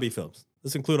 Even zombie films.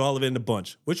 Let's include all of it in the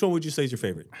bunch. Which one would you say is your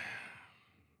favorite?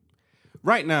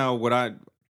 Right now,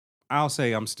 I'll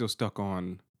say I'm still stuck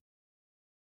on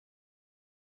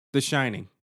The Shining.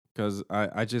 Because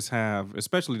I just have,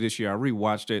 especially this year, I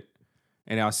rewatched it,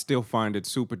 and I still find it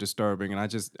super disturbing. And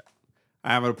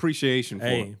I have an appreciation for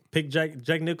Hey, it. pick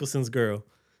Jack Nicholson's girl.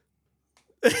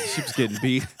 She was getting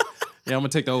beat. Yeah, I'm gonna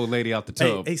take the old lady out the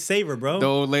tub. Hey, save her, bro. The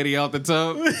old lady out the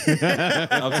tub.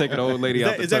 I'm taking the old lady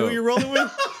out the tub. Is that who you're rolling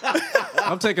with?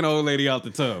 I'm taking the old lady out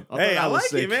the tub. Hey, I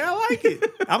like it, man. I like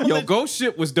it. Yo, Ghost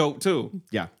Ship was dope too.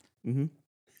 Yeah. Mm-hmm.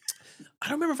 I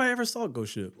don't remember if I ever saw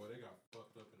Ghost Ship.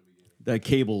 The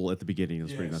cable at the beginning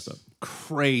was pretty messed up.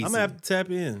 Crazy. I'm gonna have to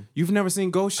tap in. You've never seen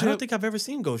Ghost Ship? I don't think I've ever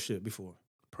seen Ghost Ship before.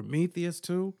 Prometheus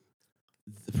too.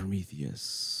 The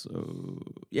Prometheus.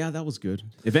 Yeah, that was good.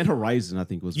 Event Horizon, I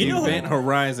think was. You know Event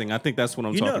Horizon. I think that's what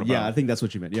I'm talking about. Yeah, I think that's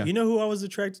what you meant. Yeah. You know who I was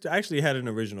attracted to? I actually had an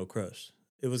original crush.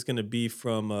 It was gonna be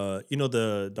from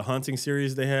the Haunting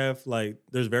series they have. Like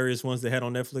there's various ones they had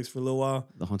on Netflix for a little while.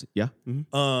 The Haunted. Yeah.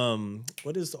 Mm-hmm.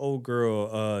 What is the old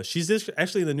girl? She's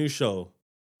actually in the new show,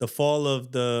 The Fall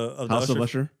of the House of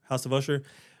Usher. House of Usher.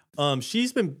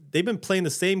 They've been playing the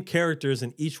same characters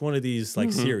in each one of these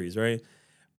like series, right?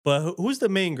 But who's the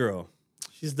main girl?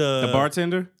 She's the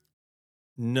bartender.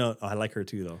 No, I like her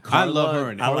too though. I love her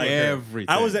in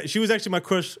everything. She was actually my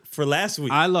crush for last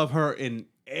week. I love her in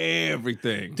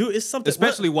everything, dude. It's something,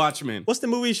 especially Watchmen. What's the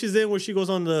movie she's in where she goes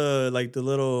on the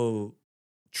little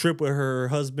trip with her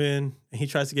husband and he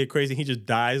tries to get crazy and he just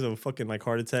dies of a fucking like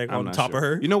heart attack on top of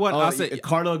her? You know what? I said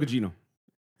Carla Gugino.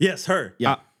 Yes, her.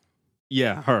 Yeah.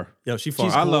 Yeah, her. Yo, she's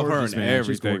I love her in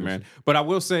everything, man. But I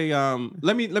will say,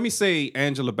 let me say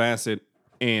Angela Bassett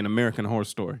in American Horror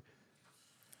Story.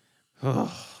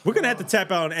 We're gonna have to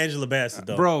tap out on Angela Bassett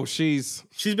though, bro. She's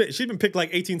been picked like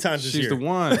 18 times this year. She's the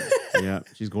one. Yeah,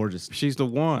 she's gorgeous. She's the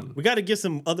one. We got to get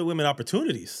some other women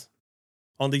opportunities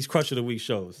on these Crush of the Week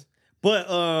shows. But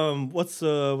what's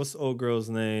the old girl's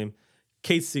name?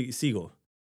 Kate Siegel.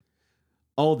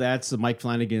 Oh, that's Mike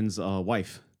Flanagan's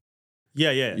wife.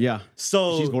 Yeah.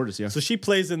 So she's gorgeous. Yeah. So she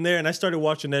plays in there, and I started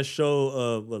watching that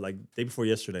show like day before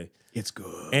yesterday. It's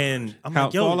good. And I'm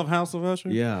like, yo, Fall of House of Usher.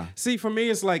 Yeah. See, for me,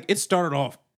 it's like it started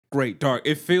off great dark.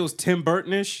 It feels Tim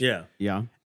Burton-ish. Yeah.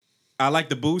 I like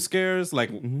the boo scares, like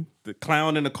the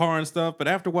clown in the car and stuff. But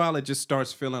after a while, it just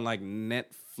starts feeling like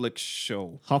Netflix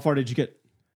show. How far did you get?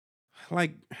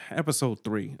 Like episode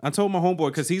 3. I told my homeboy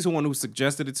because he's the one who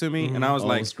suggested it to me, and I was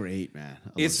like, "It's great, man."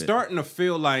 It's starting to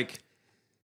feel like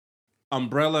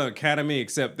Umbrella Academy,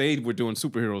 except they were doing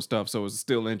superhero stuff, so it's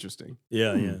still interesting.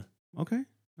 Yeah. Okay.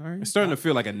 All right. It's starting to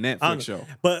feel like a Netflix show.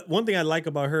 But one thing I like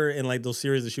about her and like those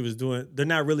series that she was doing, they're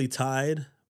not really tied,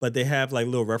 but they have like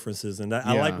little references, and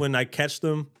I like when I catch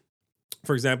them.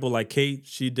 For example, like Kate,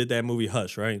 she did that movie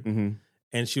Hush, right? Mm-hmm.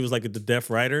 And she was like the deaf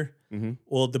writer. Mm-hmm.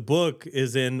 Well, the book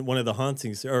is in one of the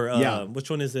hauntings, or which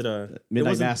one is it?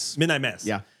 Midnight Mass. Midnight Mass.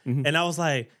 Yeah. Mm-hmm. And I was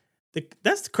like,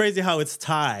 that's crazy how it's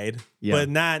tied, but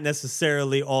not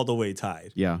necessarily all the way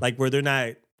tied. Yeah. Like where they're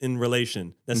not in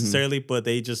relation necessarily, but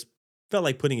they just felt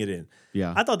like putting it in.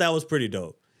 Yeah. I thought that was pretty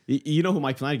dope. You know who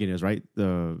Mike Flanagan is, right?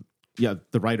 The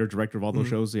writer, director of all those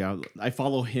shows. Yeah. I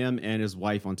follow him and his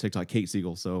wife on TikTok, Kate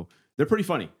Siegel. So they're pretty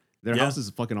funny. Their house is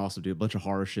fucking awesome, dude. A bunch of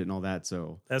horror shit and all that.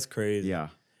 So that's crazy. Yeah.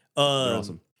 They're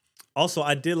awesome. Also,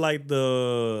 I did like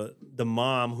the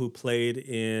mom who played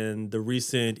in the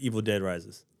recent Evil Dead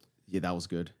Rises. Yeah, that was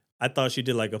good. I thought she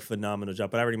did like a phenomenal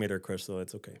job, but I already made her a crush, so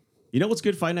it's okay. You know what's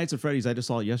good? Five Nights at Freddy's. I just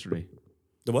saw it yesterday.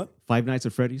 The what? Five Nights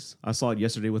at Freddy's. I saw it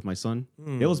yesterday with my son.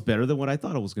 It was better than what I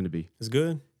thought it was going to be. It's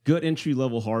good. Good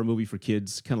entry-level horror movie for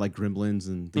kids, kind of like Gremlins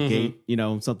and The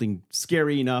Gate, something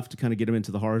scary enough to kind of get him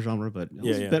into the horror genre, but it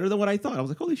was better than what I thought. I was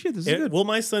like, holy shit, this is good. Will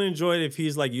my son enjoy it if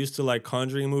he's like used to like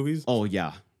Conjuring movies? Oh,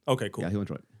 yeah. Okay, cool. Yeah, he'll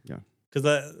enjoy it. Yeah.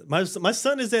 Because my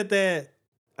son is at that,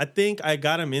 I think I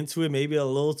got him into it maybe a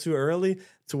little too early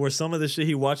to where some of the shit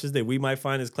he watches that we might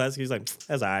find as classic, he's like,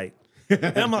 that's all right.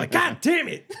 And I'm like, God damn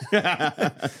it.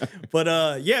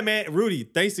 But yeah, man, Rudy,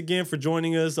 thanks again for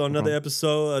joining us on another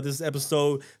episode. This is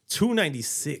episode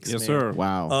 296. Yes, man. sir.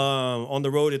 Wow. On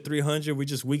the road at 300. We're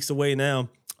just weeks away now.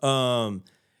 And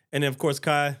then, of course,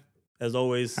 Kai, as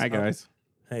always. Hi, guys.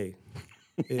 Hey.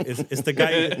 It's the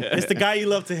guy. It's the guy you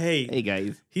love to hate. Hey,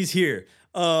 guys. He's here.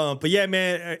 But yeah,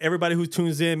 man, everybody who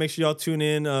tunes in, make sure y'all tune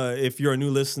in. If you're a new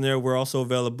listener, we're also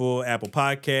available Apple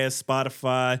Podcasts,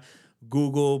 Spotify,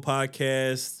 Google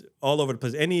Podcasts, all over the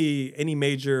place. Any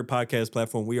major podcast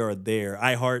platform, we are there.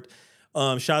 iHeart.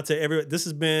 Shout out to everyone. This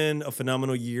has been a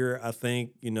phenomenal year. I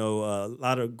think, a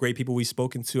lot of great people we've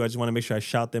spoken to. I just want to make sure I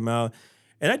shout them out.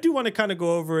 And I do want to kind of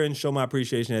go over and show my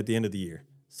appreciation at the end of the year.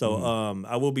 So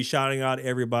I will be shouting out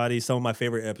everybody, some of my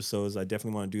favorite episodes. I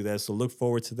definitely want to do that. So look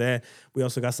forward to that. We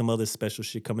also got some other special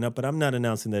shit coming up, but I'm not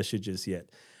announcing that shit just yet.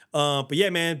 But yeah,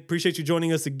 man, appreciate you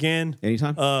joining us again.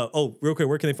 Anytime. Real quick,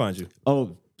 where can they find you?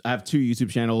 Oh, have 2 YouTube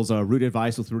channels. Rudy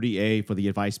Advice with Rudy A for the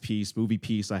advice piece, movie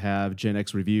piece. I have Gen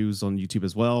X reviews on YouTube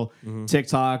as well.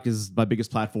 TikTok is my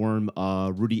biggest platform.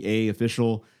 Rudy A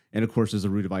official, and of course, there's a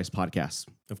Rudy Advice podcast.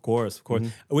 Of course.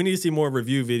 We need to see more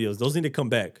review videos. Those need to come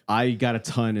back. I got a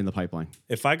ton in the pipeline.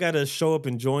 If I got to show up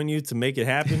and join you to make it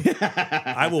happen,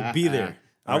 I will be there.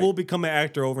 I will become an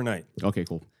actor overnight. Okay,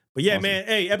 cool. But yeah, awesome. Man.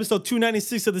 Hey, episode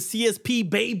 296 of the CSP,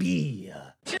 baby.